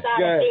a minute.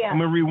 Yeah. I'm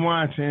gonna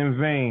rewind to In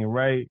Vain,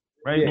 right?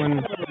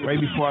 Yeah. Right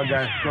before I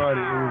got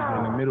started, it was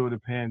in the middle of the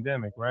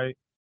pandemic, right?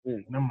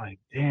 And I'm like,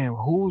 damn,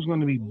 who's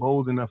gonna be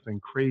bold enough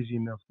and crazy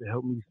enough to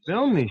help me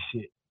film this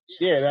shit?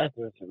 Yeah, that's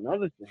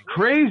another thing.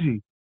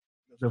 Crazy.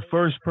 The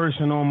first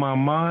person on my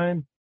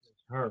mind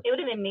was her. It would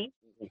have been me.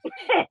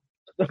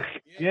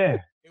 Yeah,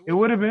 it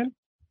would have been.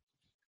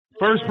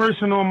 First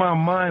person on my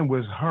mind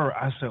was her.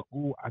 I said,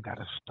 ooh, I got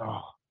a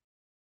star.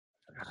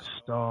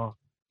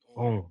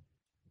 Boom.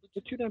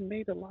 But you done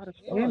made a lot of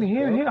stuff.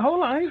 Here,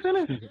 hold on, I ain't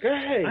finished. Go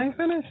ahead. I ain't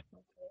finished.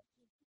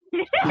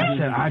 I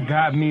said, I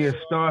got me a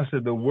star. I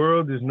said, the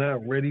world is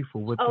not ready for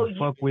what the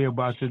fuck we're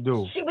about to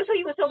do. She was who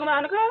you was talking about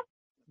in the car?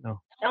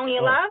 No. On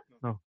your live?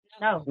 No.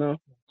 No.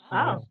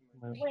 Oh.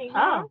 Wait,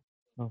 oh.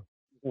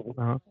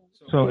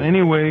 So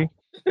anyway,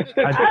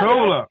 I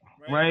told her,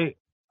 right?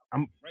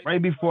 Right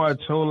before I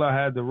told her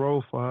I had the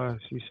role for her,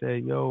 she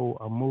said, yo,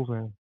 I'm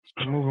moving.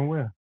 I'm moving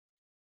where?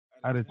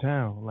 Out of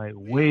town. Like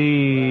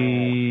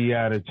way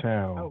out of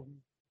town.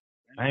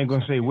 I ain't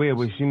gonna say where,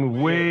 but she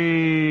moved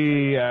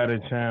way out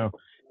of town.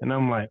 And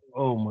I'm like,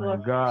 oh my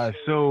God.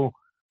 So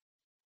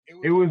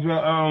it was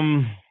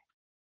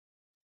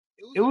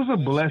a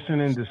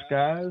blessing in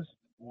disguise.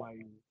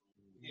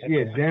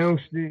 Yeah,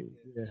 downstairs.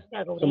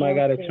 Yeah. Somebody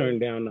got to turn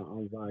down the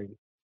volume.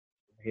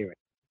 Hear it.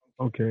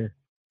 Okay.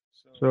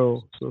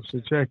 So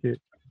check it.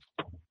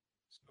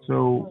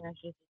 So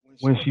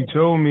when she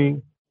told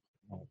me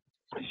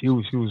she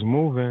was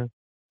moving,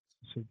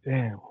 I said,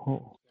 damn,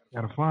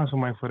 gotta find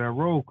somebody for that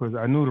role, because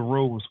I knew the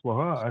role was for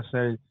her. I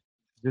said,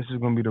 this is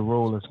gonna be the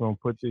role that's gonna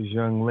put this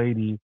young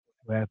lady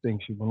where I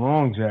think she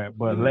belongs at,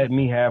 but let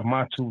me have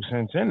my 2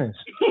 cents in this.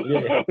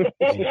 Yeah.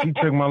 And she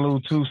took my little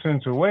 2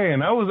 cents away,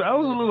 and I was a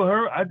little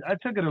hurt. I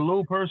took it a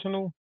little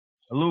personal,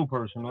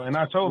 and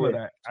I told her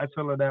that. I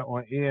told her that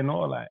on air and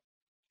all that.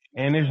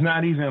 And it's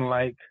not even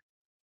like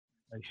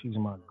she's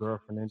my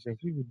girlfriend and things.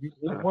 She's a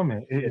beautiful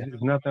woman.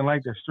 It's nothing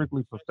like that.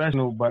 Strictly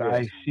professional, but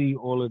I see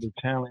all of the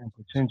talent and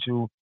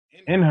potential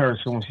in her.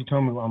 So when she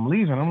told me I'm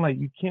leaving, I'm like,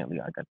 you can't leave.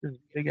 I got this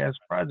big ass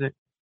project.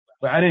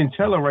 But I didn't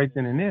tell her right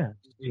then and there.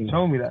 She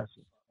told me that.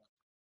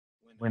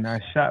 When I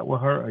shot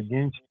with her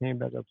again, she came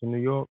back up to New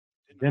York.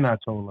 Then I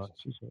told her.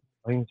 She said,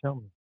 why didn't you tell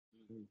me?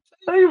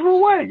 Tell you for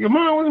what? Your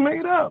mind was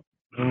made up.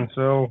 And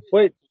so.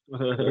 Wait.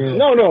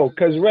 No,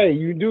 because Ray,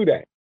 you do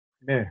that.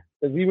 Yeah.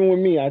 Because even with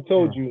me, I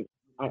told you,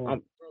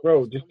 I'm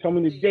bro, just tell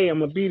me the day. I'm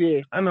gonna be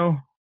there. I know.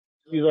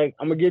 He's like,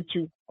 I'm gonna get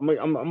you. I'm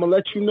gonna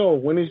let you know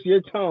when it's your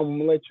time. I'm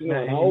gonna let you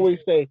know. And I always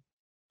say,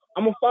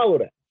 I'm gonna follow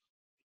that.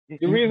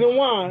 The reason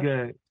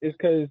why is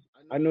because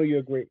I know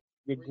you're great.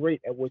 You're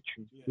great at what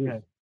you do. Yeah.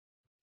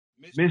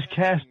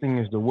 Miscasting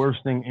is the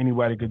worst thing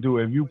anybody could do.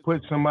 If you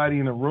put somebody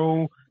in a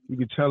role, you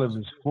can tell if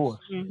it's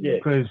forced. Yeah.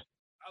 Because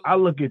I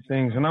look at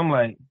things and I'm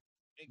like,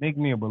 make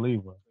me a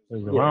believer.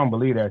 Because if I don't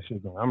believe that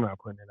shit, then I'm not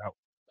putting it out.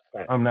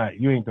 I'm not.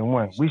 You ain't the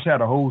one. We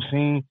shot a whole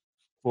scene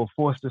for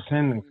Forced to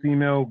Sin, and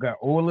female got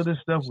all of this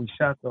stuff. We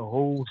shot the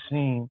whole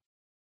scene.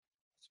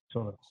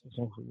 So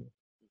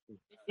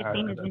I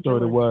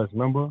thought it was.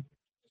 Remember?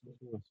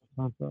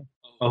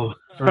 Oh.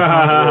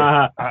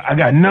 I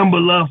got number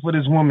love for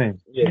this woman.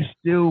 Yeah. She's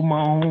still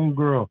my own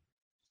girl.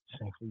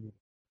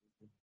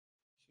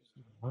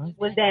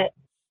 Was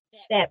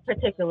that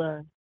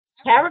particular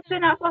character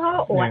not for her,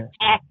 or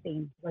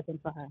acting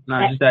wasn't for her?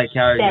 No, just that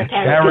character.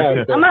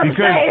 Character. I'm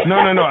Because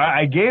no.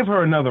 I gave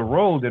her another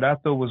role that I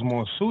thought was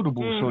more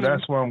suitable, so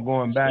that's why I'm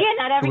going back. Yeah,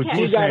 not every to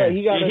what character.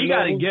 you He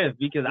got a gift,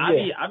 because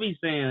I be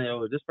saying,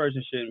 yo, this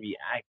person shouldn't be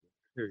acting.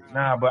 Period.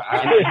 Nah, but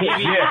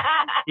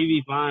he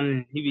be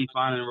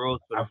finding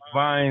roles. I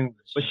find,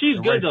 but she's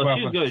good though.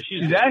 She's good.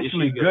 She's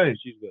actually good.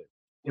 She's good.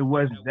 That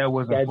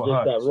wasn't for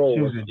her. That role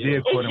she was a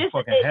deer caught in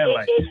fucking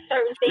headlights. It's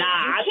certain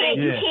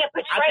things you can't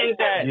portray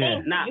certain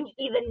things. Nah. You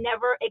either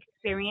never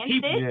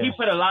experienced it. He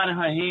put a lot in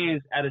her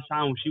hands at a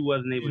time when she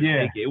wasn't able to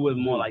take it. It was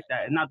more like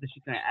that. It's not that she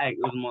couldn't act.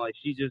 It was more like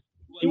she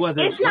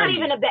wasn't. It's not ready.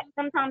 even about.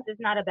 Sometimes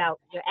it's not about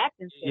your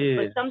acting skills,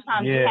 but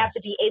sometimes you have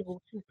to be able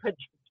to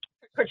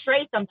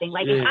portray something.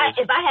 Like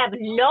if I have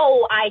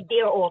no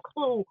idea or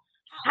clue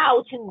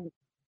how to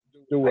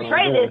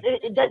portray this,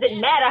 it doesn't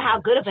matter how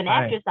good of an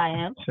actress I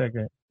am.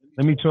 Second.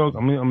 Let me talk.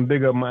 I'm gonna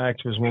big up my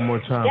actress one more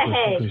time,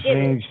 because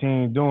she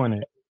ain't doing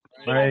it.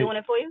 She not doing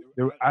it for you?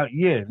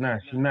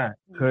 She's not.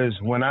 Because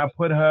when I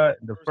put her,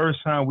 the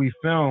first time we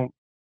filmed,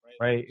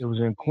 right, it was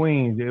in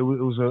Queens. It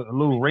was a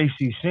little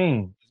racy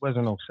scene. It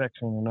wasn't no sex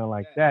scene or nothing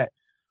like that.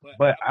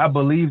 But I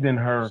believed in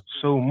her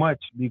so much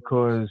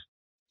because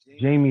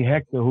Jamie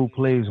Hector, who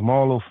plays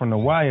Marlo from The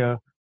Wire,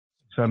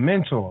 is her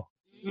mentor.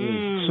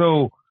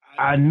 So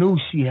I knew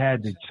she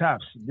had the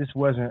chops. This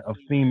wasn't a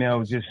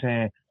female just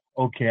saying,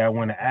 okay, I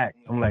want to act.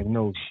 I'm like,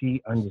 no,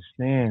 she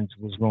understands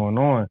what's going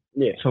on.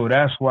 Yeah. So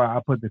that's why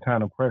I put the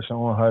kind of pressure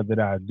on her that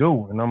I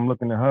do. And I'm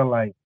looking at her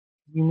like,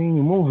 what do you mean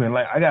you're moving?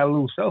 Like, I got a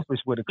little selfish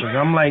with it because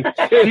I'm like,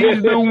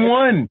 she's the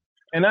one.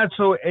 And I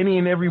told any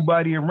and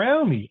everybody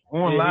around me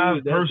on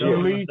live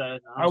personally,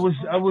 I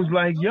was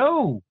like,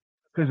 yo,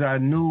 because I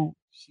knew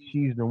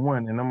she's the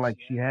one. And I'm like,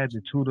 she had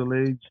the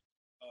tutelage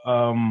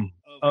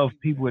of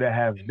people that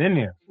have been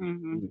there.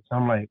 So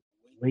I'm like,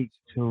 wait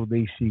till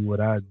they see what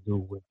I do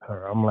with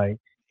her. I'm like,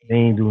 they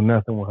ain't do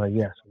nothing with her.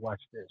 Yes,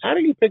 watch this. How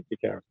do you pick the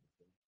character?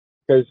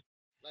 Because,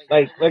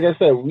 like I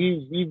said,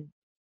 we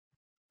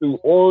through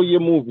all your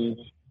movies,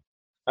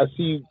 I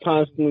see you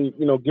constantly,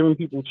 giving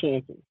people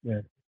chances.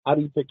 Yeah. How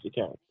do you pick your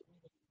character?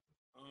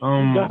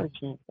 You got a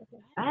chance.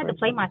 I had to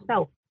play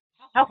myself.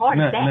 How hard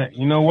is that?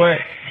 You know what?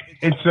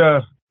 It's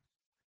a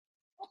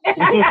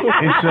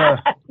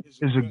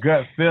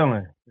gut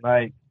feeling.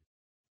 Like,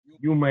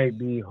 you might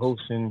be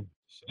hosting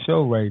a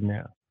show right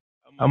now.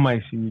 I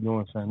might see you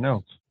doing something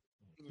else.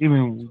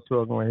 Even we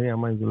talking right here, I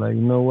might be like,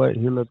 you know what?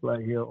 He looked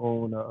like he'll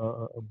own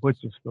a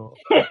butcher store.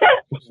 You know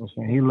what I'm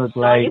saying? He looked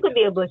like you could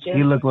be a butcher.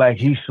 He looked like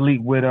he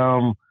sleep with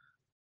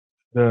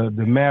the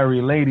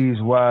married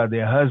ladies while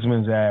their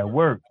husbands are at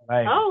work.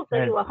 Like, so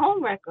you a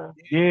home wrecker.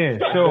 Yeah,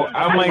 so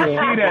I might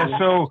see that.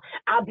 So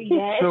I'll be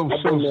that.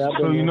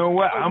 So you know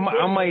what?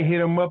 I might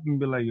hit him up and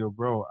be like, yo,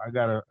 bro, I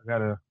got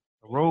a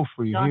role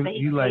for you.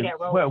 He's like,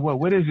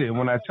 what is it? And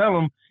when I tell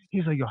him,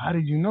 he's like, yo, how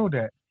did you know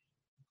that?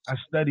 I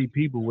study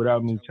people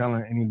without me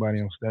telling anybody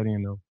I'm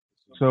studying them.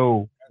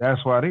 So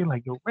that's why they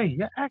like, yo, Ray,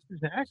 your actors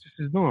and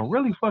actresses doing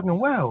really fucking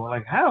well.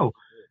 Like, how?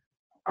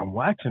 I'm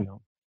watching them.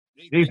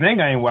 They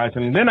think I ain't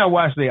watching them. Then I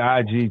watch their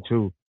IG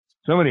too.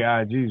 Some of the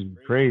IGs be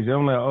crazy.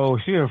 I'm like, oh,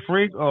 she a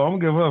freak? Oh, I'm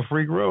gonna give her a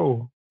freak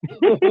role.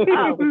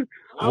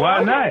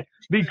 Why not?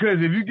 Because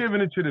if you're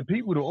giving it to the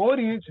people, the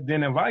audience,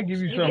 then if I give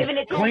you some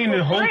clean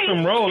and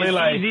wholesome role, they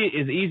like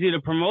it's easy to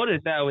promote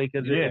it that way.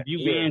 Because if you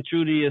being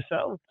true to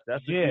yourself,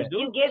 that's what you do.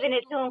 You giving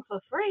it to them for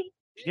free.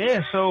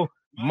 Yeah. So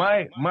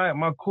my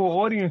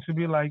core audience would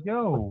be like,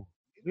 yo,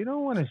 we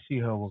don't want to see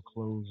her with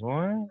clothes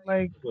on.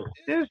 Like,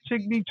 this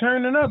chick be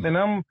turning up, and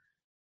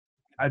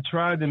I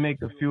tried to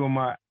make a few of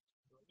my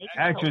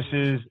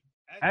actresses.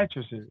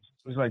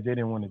 It's like they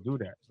didn't want to do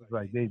that. It's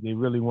like they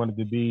really wanted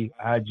to be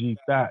IG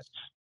thoughts.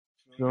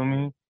 You know what I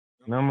mean?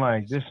 And I'm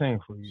like, this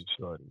ain't for you,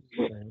 shorty.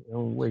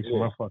 Don't waste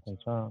my fucking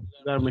time.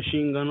 You got a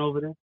machine gun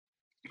over there?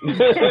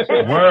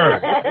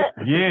 Word.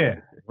 Yeah.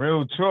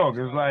 Real talk.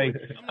 It's like,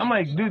 I'm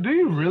like, do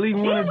you really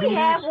want to do this? We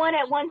have one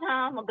at one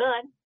time, a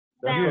gun.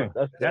 Yeah.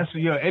 That's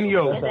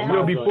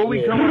yo, before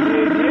we come up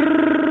here again.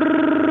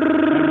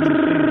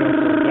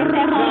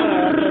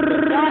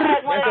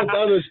 That's at the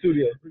other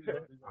studio.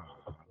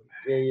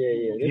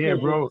 Yeah,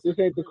 bro. This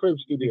ain't the crib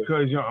studio.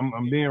 Because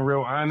I'm being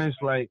real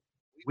honest. Like,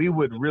 we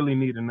would really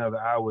need another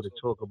hour to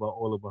talk about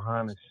all the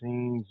behind the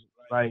scenes,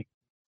 like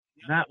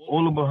not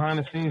all the behind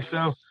the scenes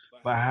stuff,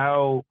 but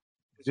how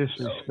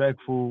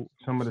disrespectful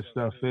some of the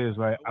stuff is.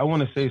 Like, I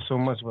want to say so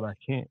much, but I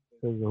can't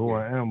because of who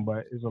I am.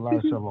 But there's a lot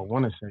of stuff I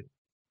want to say.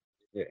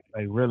 Yeah.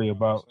 Like, really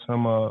about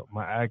some of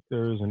my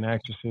actors and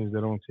actresses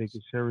that don't take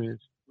it serious.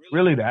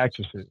 Really, the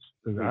actresses,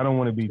 because I don't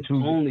want to be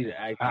too. Only the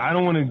actresses. I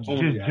don't want to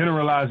just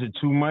generalize it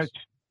too much.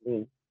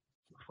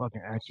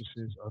 Fucking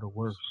actresses are the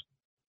worst.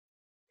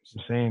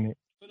 I'm saying it.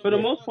 For the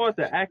most part,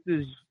 the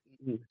actors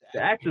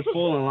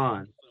fall in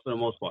line. For the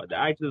most part, the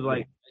actors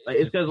like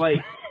it's because like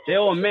they're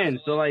all men,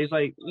 so like it's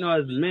like, you know,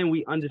 as men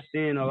we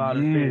understand a lot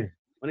of things.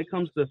 When it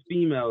comes to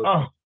females,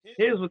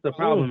 here's what the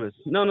problem is.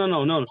 No, hold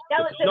on. No.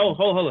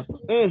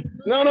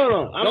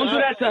 Don't do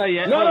that to her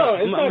yet. No,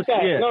 it's not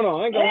that. Yeah.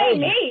 No, I ain't gonna hold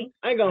you.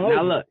 I ain't gonna hold you.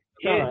 Now look,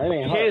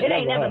 it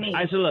ain't never me.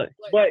 I said, look,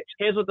 but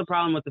here's what the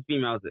problem with the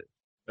females is.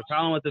 The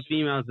problem with the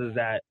females is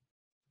that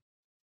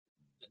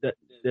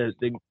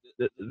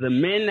the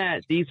men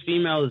that these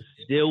females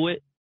deal with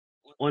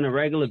on a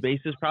regular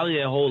basis, probably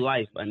their whole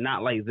life, but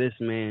not like this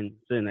man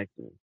sitting next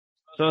to me.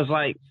 So it's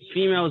like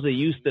females are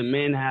used to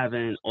men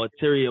having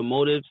ulterior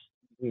motives,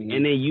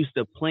 and they're used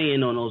to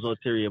playing on those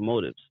ulterior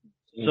motives.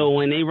 So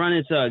when they run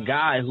into a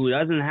guy who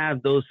doesn't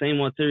have those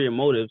same ulterior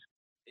motives,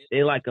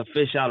 they like a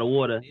fish out of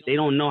water. They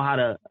don't know how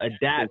to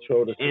adapt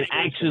and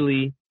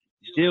actually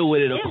deal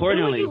with it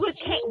accordingly. What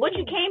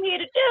you came here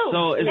to do.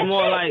 So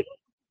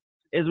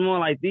it's more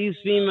like these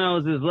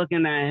females is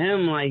looking at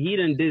him like he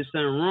done did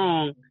something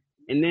wrong,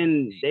 and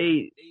then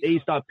they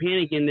start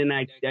panicking, then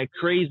that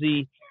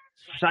crazy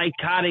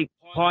psychotic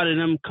part of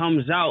them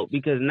comes out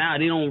because now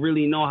they don't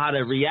really know how to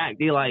react.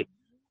 They're like,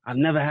 I've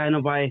never had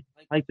nobody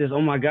like this.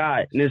 Oh my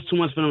God. And there's too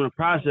much for them to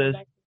process.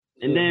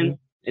 And then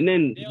And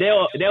then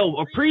they'll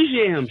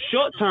appreciate him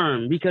short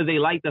term because they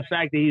like the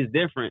fact that he's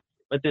different.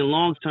 But then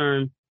long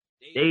term,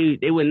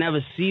 they would never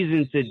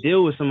season to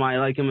deal with somebody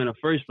like him in the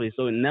first place.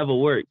 So it never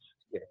works.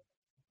 Yeah.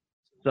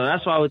 So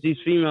that's why with these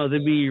females,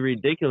 it'd be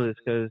ridiculous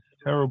because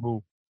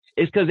terrible.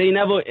 It's because they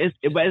never.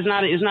 But it's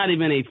not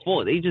even a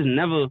fault. They just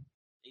never.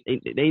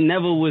 They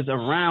never was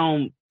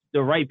around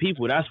the right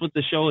people. That's what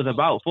the show is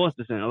about. Forced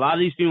to sin. A lot of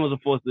these females are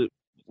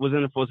was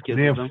in the foster care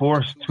system. They're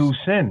forced to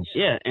sin.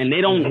 Yeah, and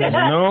they don't. You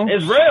know?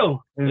 It's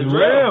real. It's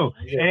real.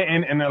 Yeah.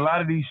 And a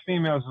lot of these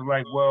females are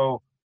like,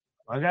 well,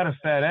 I got a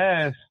fat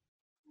ass.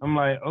 I'm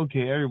like,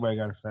 okay, everybody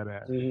got a fat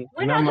ass. Mm-hmm.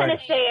 We're not going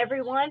to say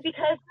everyone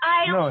because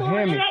I am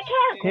falling in that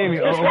category. Hear me.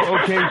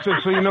 Okay,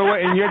 so you know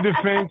what? In your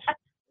defense,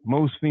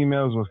 most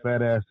females with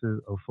fat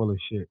asses are full of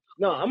shit.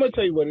 No, I'm going to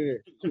tell you what it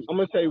is. And I'm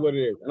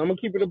going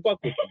to keep it a buck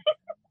with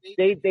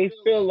you. They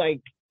feel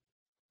like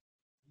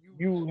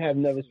you have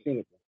never seen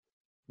it.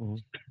 Mm-hmm.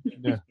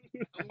 Yeah.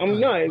 I'm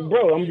not,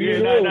 bro. I'm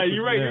being real. No,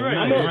 you're right.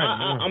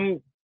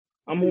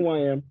 I'm who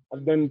I am.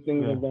 I've done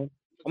things I've done.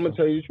 I'm going to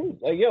tell you the truth.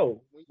 Like,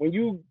 yo,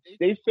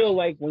 they feel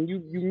like when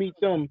you meet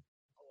them,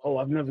 oh,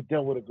 I've never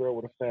dealt with a girl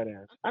with a fat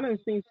ass. I done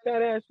seen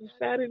fat asses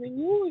fatter than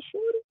you,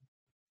 shorty.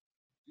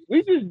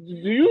 You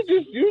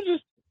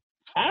just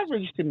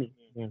average to me.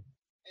 Yeah.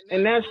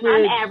 And that's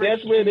where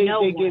they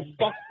get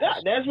fucked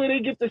up. That's where they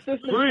get the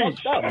system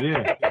fucked up.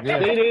 Yeah.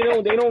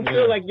 They don't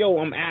feel like, yo,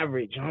 I'm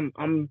average. I'm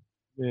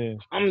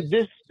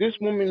this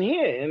woman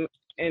here,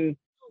 and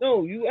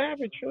no, you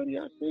average, shorty.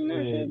 I seen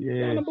that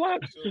shit on the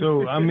block.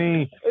 So I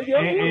mean,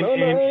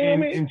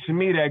 and to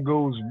me that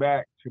goes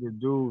back to the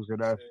dudes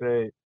that I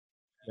said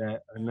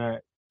that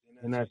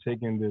they're not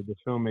taking the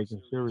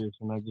filmmaking serious,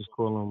 and I just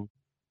call them.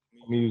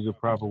 Let me use the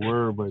proper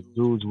word, but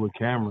dudes with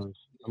cameras.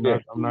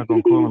 I'm not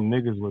gonna call them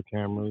niggas with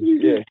cameras.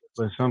 Yeah.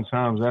 But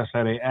sometimes that's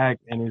how they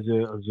act, and it's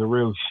a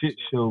real shit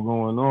show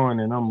going on,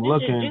 and I'm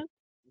looking,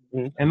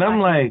 and I'm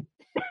like,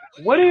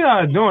 what are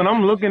y'all doing?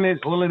 I'm looking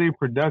at all of their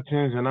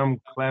productions, and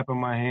I'm clapping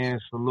my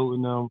hands,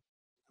 saluting them,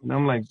 and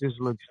I'm like, this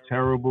looks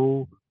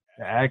terrible.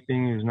 The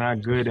acting is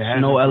not good. It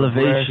has no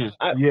elevation.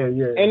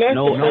 And that's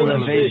no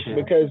elevation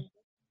because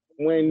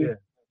when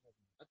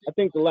I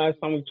think the last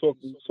time we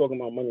was talking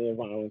about money and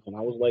violence, and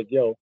I was like,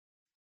 yo,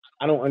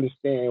 I don't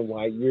understand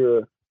why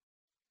you're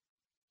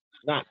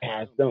not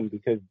past them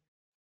because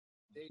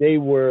they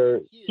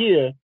were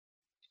here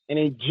and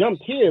they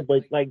jumped here,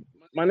 but like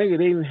my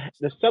nigga,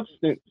 the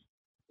substance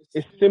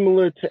is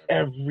similar to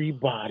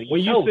everybody.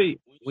 When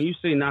you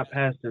say not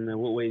past them, then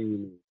what way do you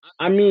mean?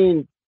 I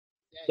mean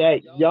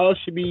that y'all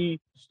should be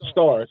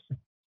stars.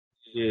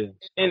 Yeah.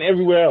 And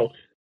everywhere else.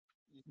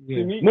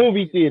 Yeah.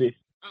 Movie theaters.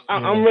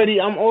 I'm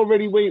ready. I'm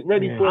already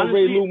ready for a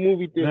Ray Lou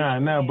movie theater.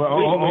 Nah, but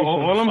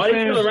all I'm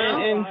saying is,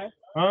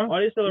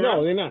 are they still around?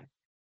 No, they're not.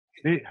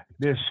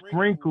 They're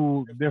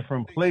sprinkled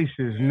different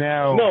places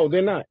now. No,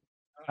 they're not.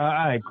 All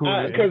right,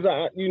 cool. Because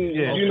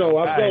you know,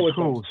 I'll go with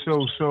cool.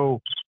 So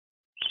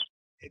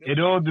it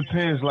all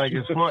depends. Like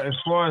as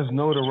far as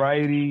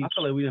notoriety, I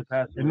feel like we didn't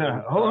pass.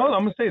 Nah, hold on.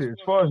 I'm gonna say this.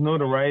 As far as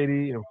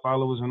notoriety and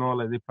followers and all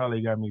that, they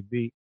probably got me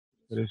beat.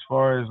 But as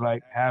far as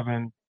like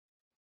having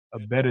a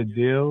better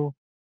deal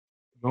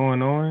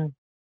going on,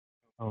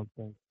 I don't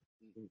think.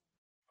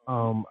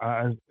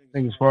 I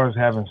think as far as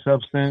having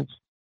substance,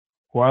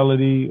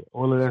 quality,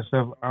 all of that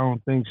stuff, I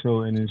don't think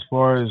so. And as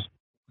far as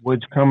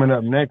what's coming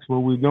up next,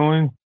 what we're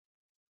doing,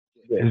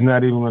 it's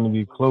not even going to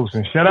be close.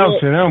 And shout out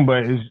to them,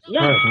 but it's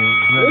not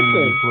even going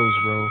to be close,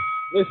 bro.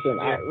 Listen,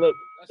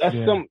 that's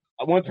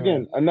once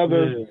again,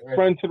 another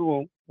friend to the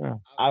room. Yeah.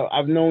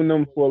 I've known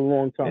them for a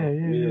long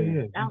time.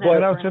 Yeah.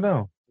 Shout out to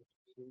them.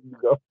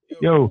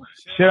 Yo,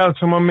 shout out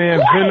to my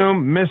man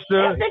Venom,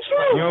 Mr.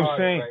 You know what I'm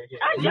saying?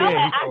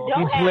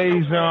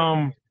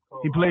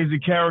 He plays the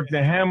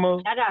character Hammer.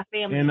 I got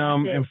family.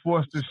 And in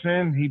Forced to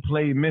Sin, he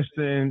played Mr.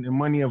 in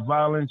Money of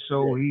Violence,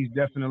 so he's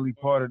definitely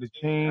part of the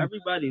team.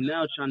 Everybody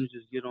now trying to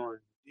just get on.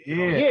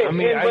 Yeah, I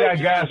mean, I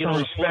got guys from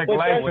Respect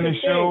Life in the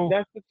show.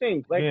 That's the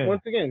thing. Like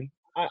once again,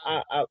 I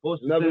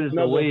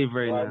another wave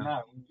right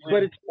now.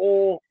 But it's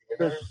all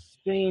the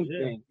same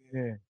thing.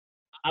 Yeah.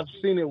 I've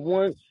seen it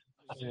once.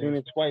 I've seen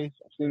it twice.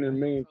 I've seen it a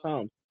million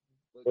times.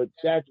 But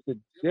that's the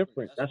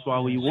difference. That's why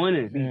we won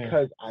it.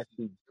 Because I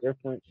see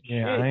different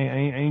shit. I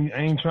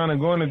ain't trying to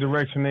go in the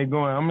direction they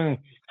going. I mean,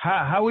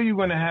 how are you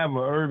going to have an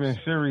urban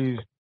series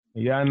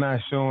and y'all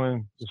not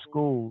showing the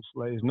schools?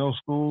 Like, there's no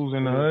schools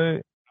in the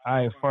hood? All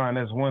right, fine.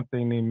 That's one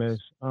thing they miss.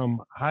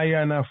 How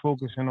y'all not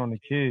focusing on the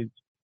kids?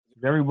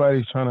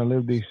 Everybody's trying to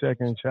live their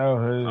second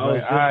childhood. I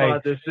was just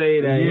about to say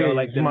that,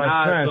 like the my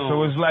son.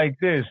 So it's like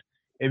this.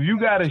 If you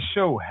got a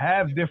show,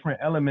 have different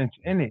elements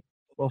in it,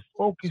 but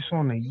focus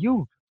on the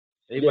youth.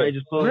 Everybody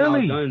just pulling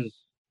out guns.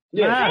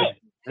 Yeah.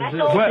 But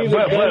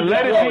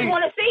let it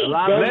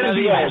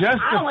be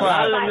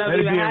justified. Let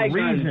it be a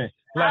reason.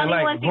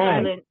 Like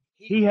boom,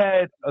 he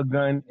had a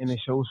gun and it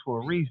shows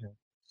for a reason.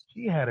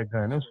 She had a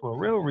gun. It was for a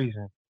real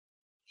reason.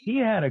 He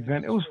had a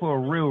gun. It was for a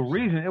real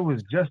reason. It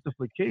was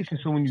justification.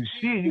 So when you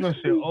see it, you're going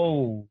to say,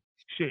 oh,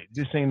 shit,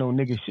 this ain't no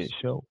nigga shit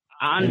show.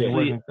 I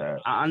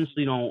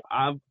honestly don't.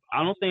 I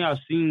don't think I've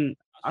seen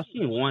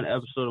one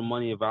episode of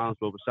Money and Violence,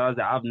 but besides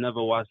that, I've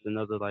never watched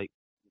another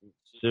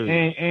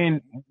series.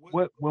 And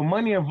what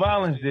Money and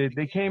Violence did,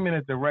 they came in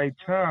at the right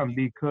time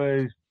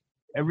because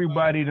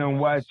everybody done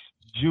watched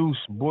Juice,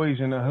 Boys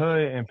in the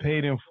Hood, and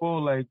paid in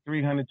full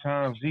 300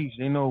 times each.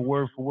 They know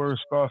word for word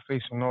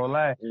Scarface and all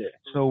that. Yeah.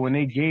 So when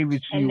they gave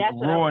it to you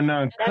raw and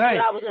uncut,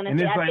 and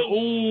it's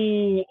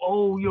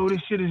yo,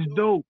 this shit is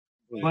dope.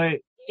 But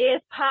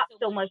it popped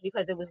so much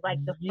because it was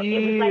the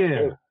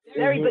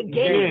very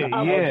beginning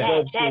of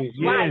that. That's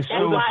right. That's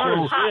why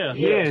it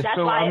popped.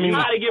 So I mean, you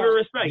gotta give it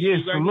respect. Yeah,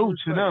 salute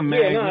to them, man.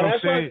 You know what I'm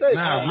saying?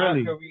 Nah,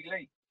 really.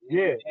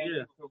 Yeah.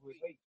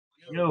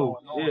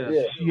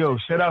 Yo,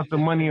 shout out to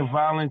Money and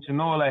Violence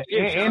and all that.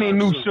 And a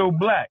new show,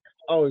 Black.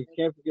 Oh, you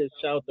can't forget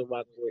shout out to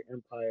Rockboy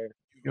Empire.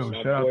 Yo,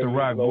 shout out to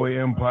Rockboy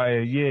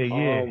Empire.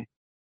 Yeah.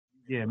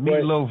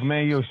 Meatloaf,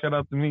 man. Yo, shout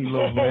out to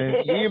Meatloaf,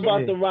 man. We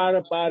about to ride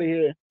up out of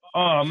here.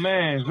 Oh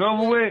man, it's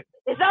over with.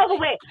 It's over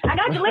with. I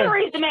got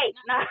deliveries to make.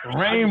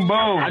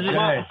 Rainbow. I just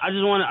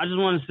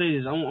want to say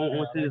this. I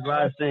want to say this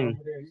last thing.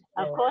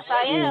 Of course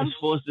I am. It's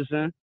forced to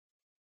sin.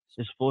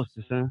 It's forced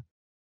to sin.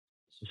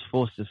 It's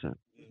forced to sin.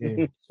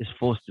 Yeah. It's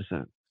forced to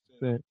sin.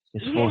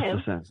 It's forced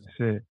to sin. That's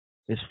it.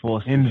 It's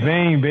forced in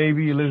vain,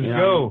 baby. Let's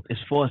go.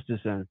 It's forced to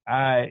sin. All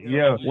right,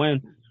 yo.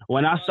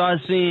 When I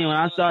started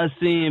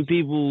seeing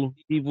people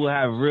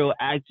have real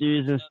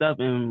actors and stuff,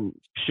 and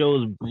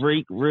shows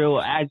break real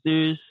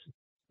actors,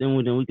 then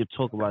we could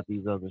talk about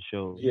these other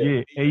shows.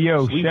 Yeah. Hey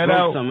yo, shout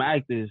out some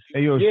actors.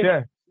 Hey yo,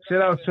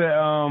 shout out to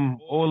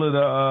all of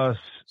the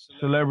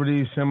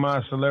celebrities,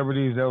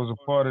 semi-celebrities that was a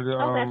part of the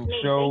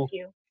show.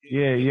 Thank you.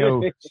 Yeah,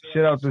 yo,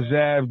 shout out to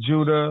Zab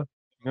Judah.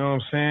 You know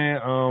what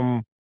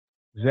I'm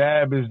saying?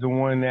 Zab is the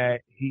one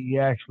that he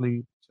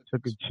actually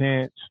took a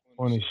chance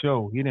on the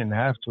show. He didn't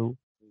have to.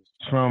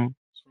 It's from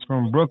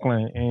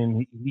Brooklyn,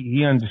 and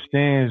he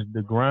understands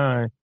the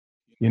grind.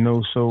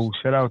 So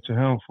shout out to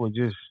him for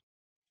just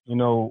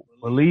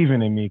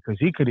believing in me, because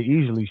he could have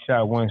easily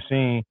shot one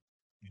scene,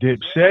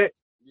 Dipset,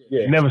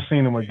 never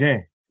seen him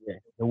again. Yeah.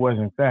 It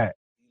wasn't that.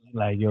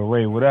 Like, yo,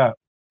 Ray, what up?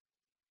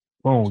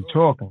 Boom,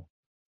 talking.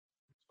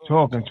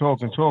 Boom,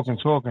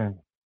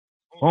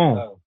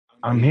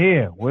 I'm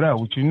here. What up?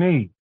 What you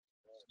need?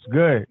 It's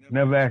good.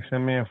 Never asked that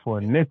man for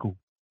a nickel.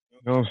 You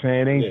know what I'm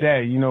saying? It ain't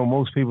that.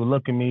 Most people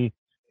look at me,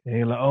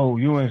 they're like, oh,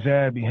 you and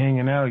Zab be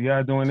hanging out,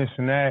 y'all doing this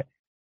and that.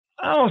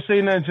 I don't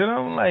say nothing to them.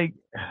 I'm like,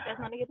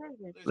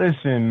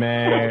 listen,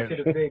 man.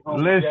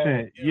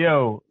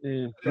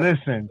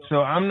 Listen.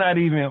 So I'm not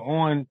even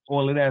on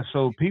all of that.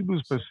 So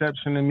people's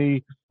perception of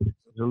me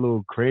is a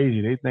little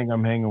crazy. They think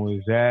I'm hanging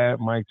with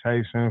Zab, Mike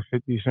Tyson,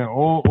 50 Cent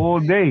all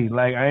day.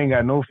 Like, I ain't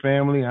got no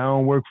family. I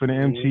don't work for the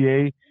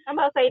MTA. I'm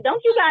about to say,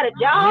 don't you got a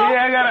job?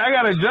 Yeah, I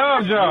got a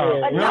job. You know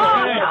what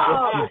I'm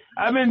saying?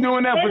 I've been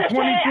doing that for 22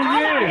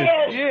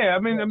 years. Yeah,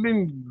 I've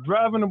been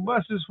driving the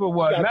buses for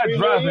what? Not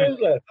driving,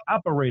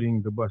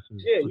 operating the buses.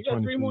 Yeah, you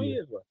got 3 more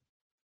years left.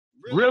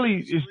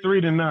 Really, it's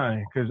 3 to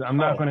 9, because I'm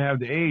not going to have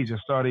the age. I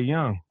started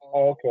young.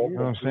 Oh, okay. You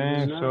know what I'm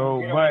saying?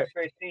 So, but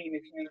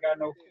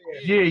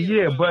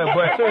but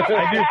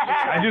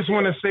I just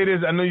want to say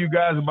this. I know you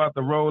guys are about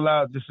to roll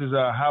out. This is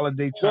a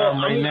holiday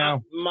time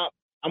now.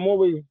 I'm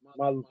always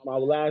my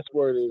last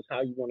word is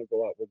how you want to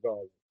go out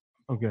regardless.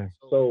 Okay.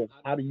 So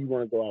how do you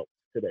want to go out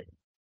today?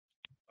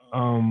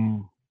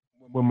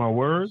 With my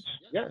words?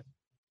 Yes.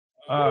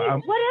 What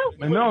else?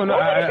 No,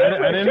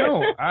 I didn't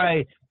know.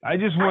 I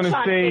just want to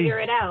say. Figure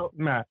it out.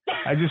 Nah,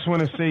 I just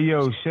want to say,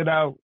 yo, shout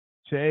out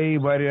to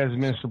everybody that's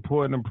been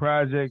supporting the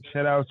project.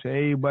 Shout out to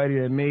everybody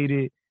that made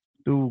it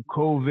through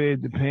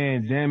COVID, the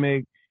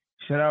pandemic.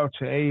 Shout out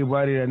to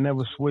everybody that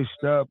never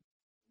switched up,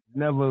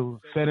 never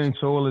fed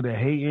into all of the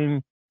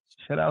hating.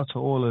 Shout out to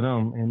all of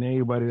them, and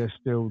everybody that's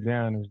still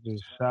down is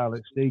just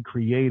solid. Stay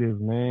creative,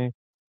 man.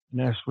 And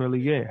that's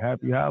really it.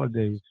 Happy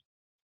holidays.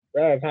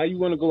 Rav, how you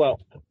want to go out?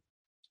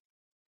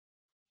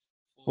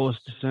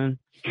 Forced to sin.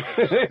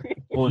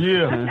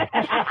 Yeah.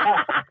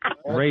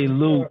 Ray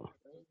Luke.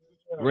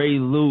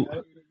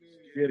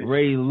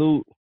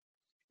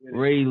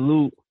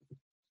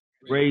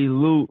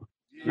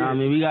 Nah, I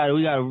mean, we gotta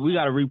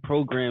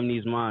reprogram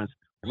these minds.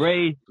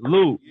 Ray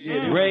Luke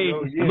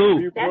Films, Ray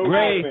Luke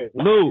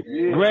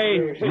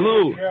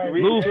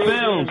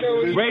Films,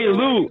 Ray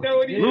Luke.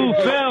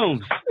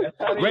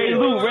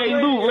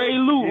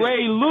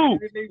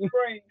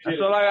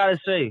 That's all I gotta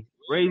say.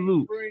 Ray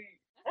Luke.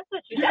 That's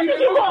what you How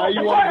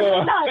you want to go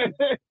out?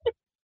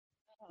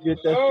 Get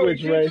that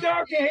switch, Ray.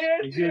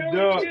 Get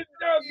dark.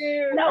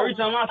 Every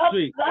time I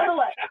speak.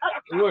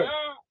 What?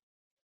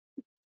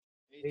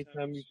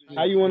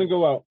 How you want to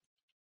go out?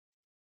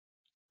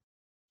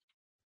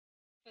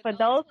 For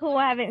those who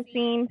haven't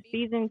seen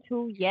season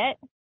 2 yet,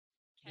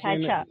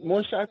 catch up.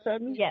 More shots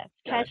at me? Yes,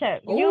 catch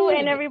up. You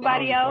and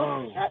everybody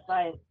else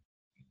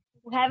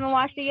who haven't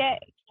watched it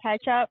yet,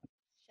 catch up.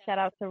 Shout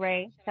out to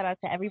Ray. Shout out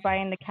to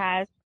everybody in the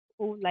cast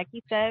who, like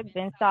he said,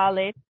 been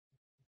solid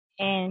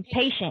and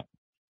patient.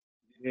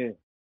 Yeah.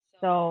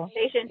 So,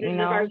 patience is a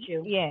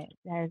virtue. Yeah,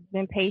 has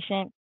been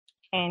patient.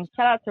 And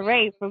shout out to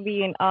Ray for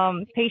being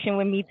patient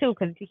with me too,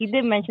 because he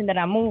did mention that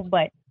I moved,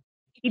 but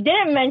he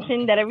didn't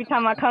mention that every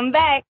time I come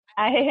back,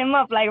 I hit him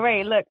up like,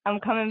 Ray, look, I'm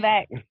coming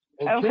back.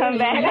 I'm coming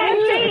back.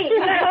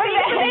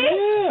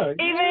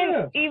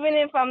 Even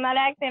if I'm not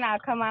acting, I'll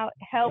come out,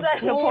 help,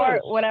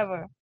 support,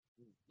 whatever.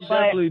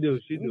 Definitely do.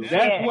 She do.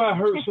 That's why it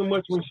hurt so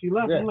much when she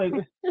left. I'm like,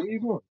 where you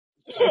going?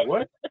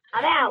 What?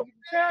 I'm out.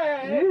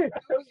 Yeah.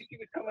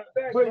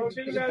 But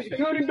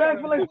she only back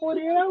for like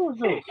 48 hours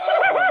though.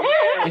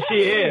 And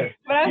she here.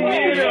 But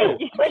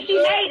she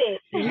made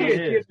it. She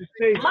here.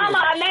 Mama,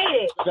 I made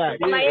it.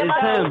 Am I in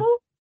my school?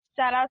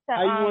 Shout out to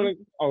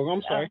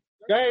I'm sorry.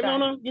 Go ahead,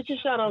 no, get your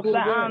shout out.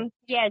 But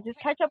yeah, just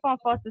catch up on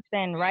Foster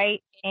Sin,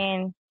 right?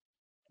 And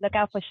look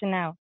out for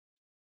Chanel.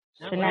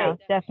 Chanel,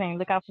 definitely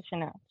look out for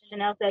Chanel.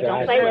 Chanel said,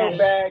 "Don't play with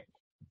me."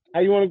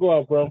 How you want to go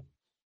out, bro?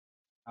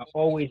 I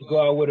always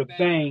go out with a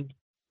bang.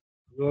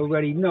 You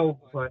already know,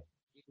 but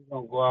we're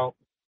gonna go out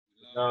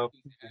with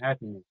peace and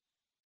happiness.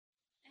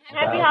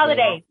 Happy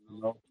holidays.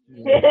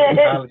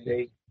 Happy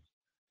holidays.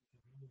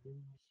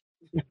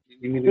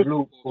 Give me the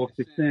loop,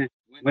 4%.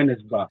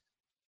 Winners box.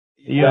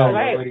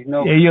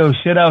 Yo,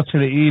 shout out to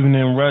the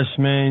Evening Rush,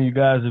 man. You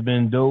guys have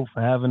been dope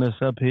for having us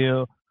up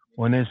here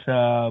on this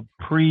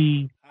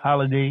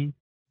pre-holiday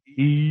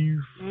eve,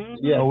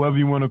 however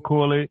you want to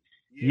call it.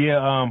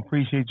 Yeah,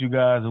 appreciate you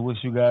guys. I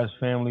wish you guys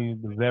family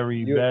the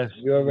very best.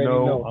 You already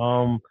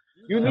know.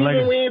 You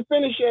leaving? We ain't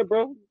finished yet,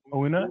 bro. Oh,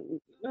 we not?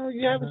 No,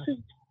 you haven't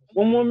seen.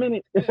 One more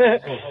minute.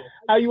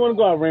 How you want to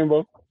go out,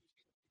 Rainbow?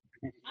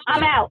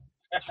 I'm out.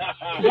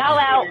 Y'all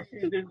out.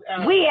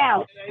 We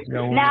out.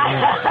 I'm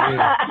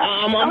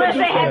gonna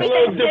say happy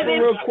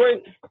Thanksgiving real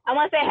quick. I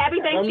want to say happy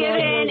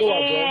Thanksgiving,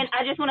 and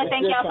I just want to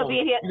thank y'all for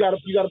being here. You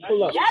gotta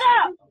pull up. Shut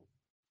up.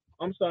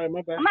 I'm sorry,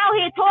 my bad. I'm out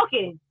here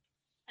talking.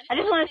 I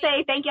just want to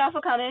say thank y'all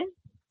for coming.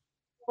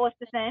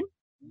 Foster Sin.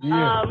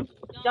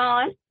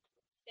 John,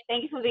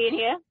 thank you for being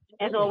here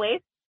as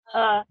always.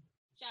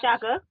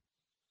 Shaka.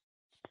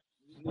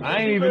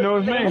 I ain't even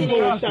know his name.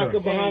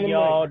 Hey,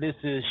 y'all, this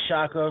is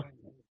Shaka,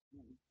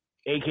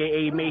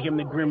 a.k.a. Mayhem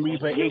the Grim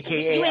Reaper,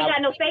 a.k.a. You ain't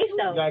got no face,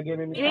 though.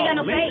 You ain't got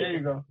no face. There you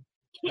go.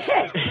 You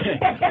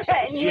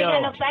ain't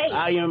got no face.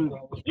 I am...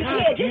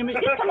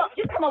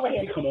 Just come over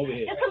here. Come over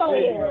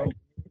here.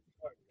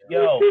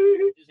 Yo,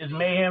 it's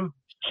Mayhem,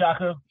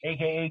 Shaka,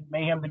 a.k.a.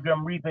 Mayhem the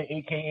Grim Reaper,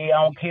 a.k.a.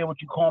 I don't care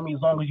what you call me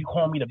as long as you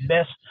call me the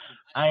best.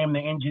 I am the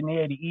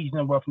engineer of the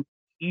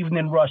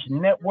Evening Rush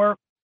Network.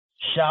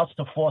 Shouts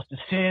to Foster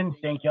Sin.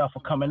 Thank y'all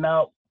for coming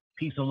out.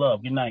 Peace and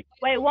love. Good night.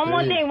 Wait, one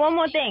more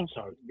thing.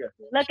 Sorry.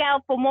 Look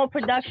out for more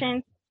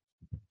productions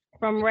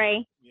from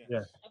Ray.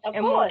 Yes.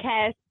 And more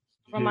cast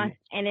from us,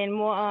 and then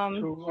more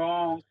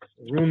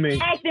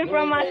roommates. Acting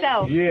from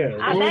myself. Yeah.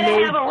 I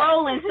better have a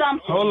role in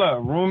something. Hold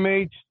up.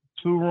 Roommates,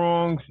 Two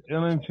Wrongs,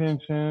 Ill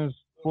Intentions,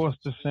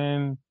 Foster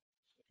Sin,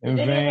 and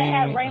Did it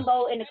have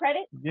Rainbow in the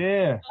credits?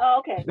 Yeah. Oh,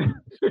 okay.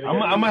 I'm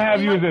gonna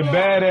have you as a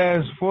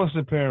badass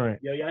foster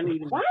parent. Yo, y'all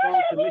need Why did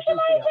I need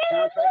somebody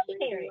foster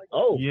parent?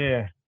 Oh.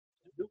 Yeah.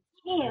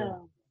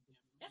 Damn.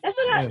 That's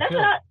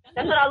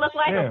what I look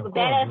like. Yeah, a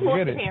badass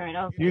foster it. parent.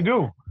 Okay. You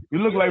do. You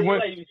look like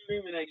one.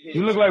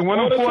 You look like one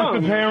of the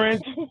foster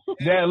parents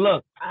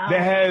that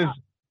has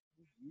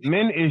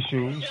men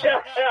issues.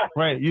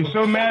 Right. You're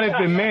so mad at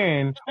the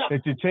man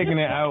that you're taking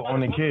it out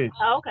on the kids.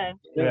 Oh, okay.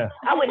 Yeah.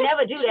 I would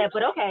never do that,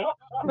 but okay.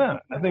 No,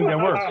 I think that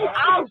works.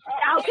 I'll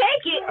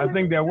take it. I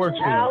think that works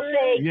for you. I'll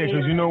take yeah,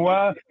 because you know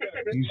why?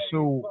 You're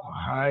so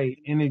high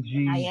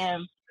energy, I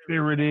am.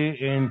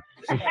 spirited, and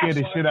you scare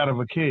the shit out of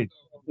a kid.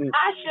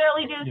 I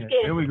surely do Yeah,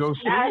 skip. there we go.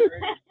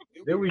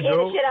 There we Scare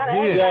go. the shit out of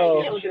Yeah.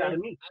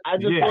 everybody. I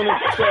just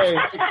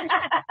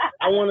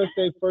want to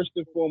say first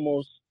and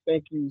foremost,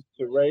 thank you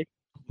to Ray.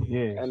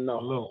 Yeah. And the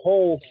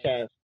whole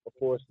cast of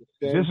Foster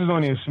Sin. This is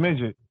only a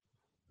smidget.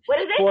 What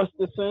is it?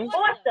 Foster Sin.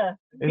 Foster.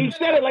 He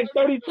said it like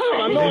 30 times.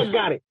 I know I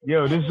got it.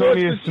 Yo, this is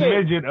only a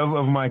smidget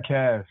of my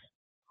cast.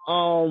 I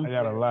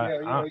got a lot.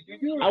 I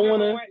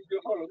want to.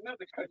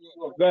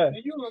 Go ahead.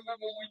 You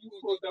remember when you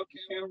pulled out the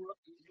camera?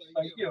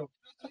 Like, yo.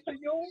 I said,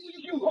 yo,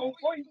 you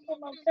homeboy, you put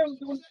my camera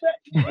doing set.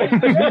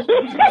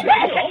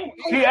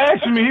 He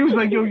asked me, he was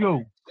like, yo,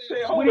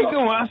 what are you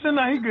doing? I said,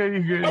 nah, he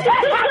good.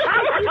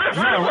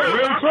 Nah,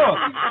 real talk.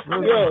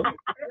 Yo,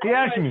 he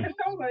asked me.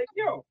 I'm like,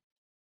 yo.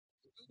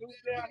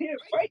 Down here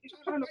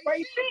trying to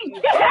fight things.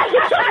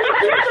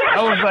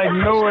 I was like,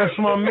 no, that's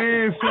my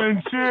man,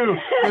 son, chill.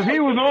 Because he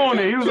was on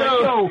it. He was like,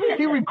 yo,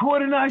 he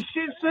recording our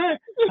shit, son.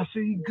 I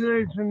said, he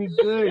good, son, he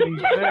good.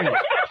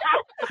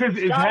 Because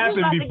it's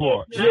happened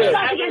before.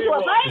 Yeah.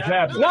 It's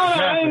happened. No,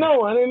 I didn't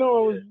know. I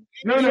was.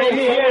 No,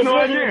 he had no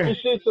idea.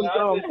 Shit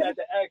sometimes. I had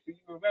to ask you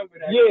remember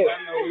that.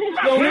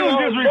 Yeah. He was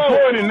just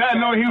recording, not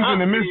knowing he was in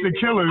the midst of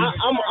killers.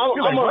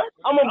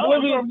 I'm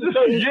oblivious to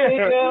certain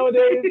shit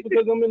nowadays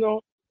because I'm in a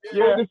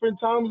whole different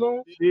time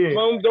zone. Yeah.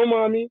 Don't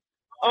mind me.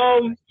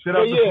 Shout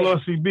out to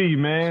Flossy B,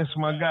 man. It's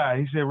my guy.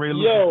 He said Ray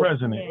looks the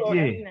president.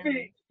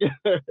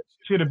 Yeah.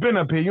 Should have been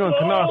up here. You and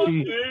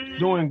Canarsie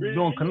doing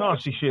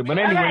Canarsie shit. But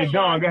anyway,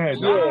 Don, go ahead.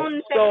 Don. Yeah.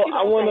 So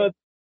I want to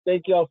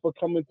thank y'all for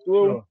coming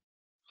through.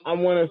 I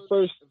want to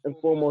first and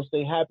foremost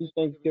say happy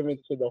Thanksgiving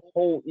to the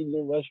whole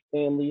Evening Rush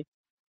family.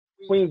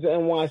 Queens of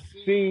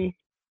NYC,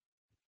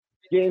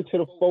 get into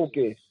the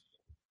focus.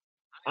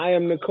 I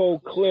am Nicole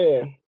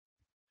Claire.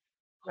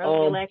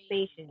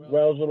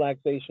 Wells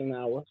Relaxation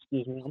Hour.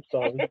 Excuse me, I'm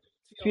sorry.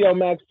 TL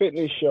Max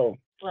Fitness Show.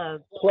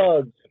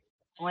 Plugs.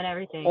 On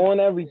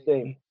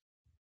everything.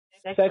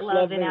 Sex,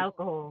 love, and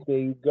alcohol. There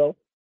you go.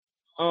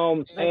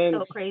 That's and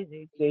so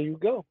crazy. There you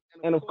go.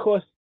 And of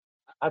course,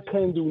 I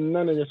couldn't do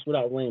none of this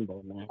without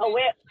Rainbow, man. Oh,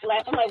 where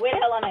the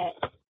hell I'm at?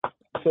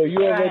 So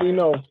you already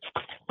know.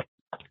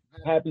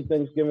 Happy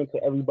Thanksgiving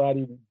to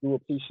everybody. We do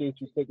appreciate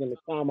you taking the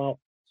time out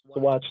to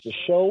watch the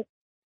show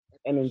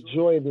and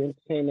enjoy the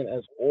entertainment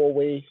as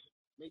always.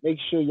 Make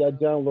sure y'all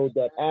download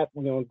that app.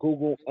 We're on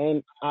Google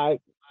and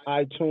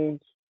iTunes.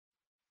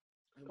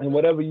 And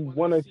whatever you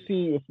want to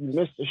see, if you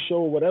missed the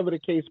show, whatever the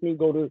case may,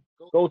 go to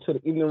the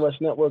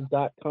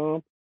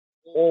eveningrushnetwork.com.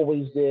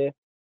 Always there.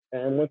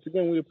 And once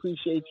again, we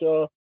appreciate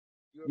y'all.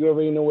 You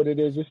already know what it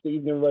is. It's the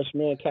Evening Rush,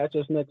 man. Catch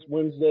us next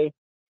Wednesday.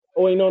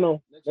 Oh, wait,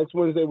 no. Next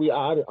Wednesday,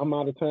 I'm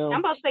out of town.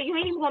 I'm about to say, you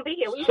ain't even going to be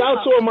here. Shout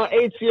out to all my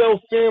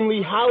ATL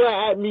family.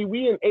 Holla at me.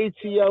 We in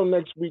ATL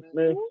next week,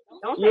 man.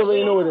 You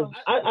already know what it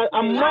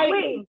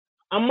is.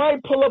 I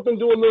might pull up and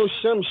do a little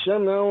shem. I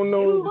don't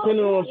know,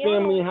 depending on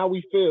family and how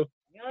we feel.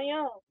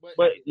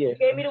 But yeah, you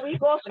gave me the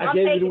week off. I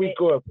gave you the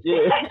week off.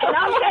 Yeah, and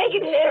I'm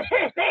taking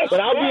it. But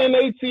I'll be in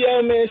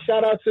ATL, man.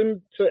 Shout out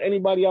to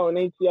anybody out in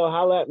ATL.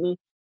 Holla at me.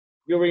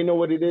 You already know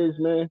what it is,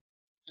 man.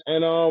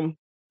 And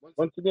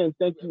once again,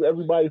 thank you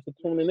everybody for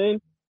tuning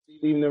in.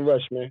 Evening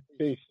Rush, man.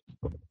 Peace.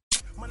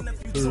 My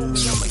nephew told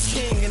me I'm a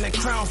king and a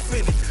crown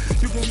fitted.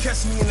 You can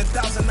catch me in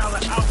 $1,000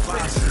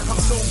 outfit. I'm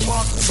so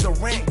boss, the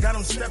rank got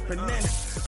him stepping in.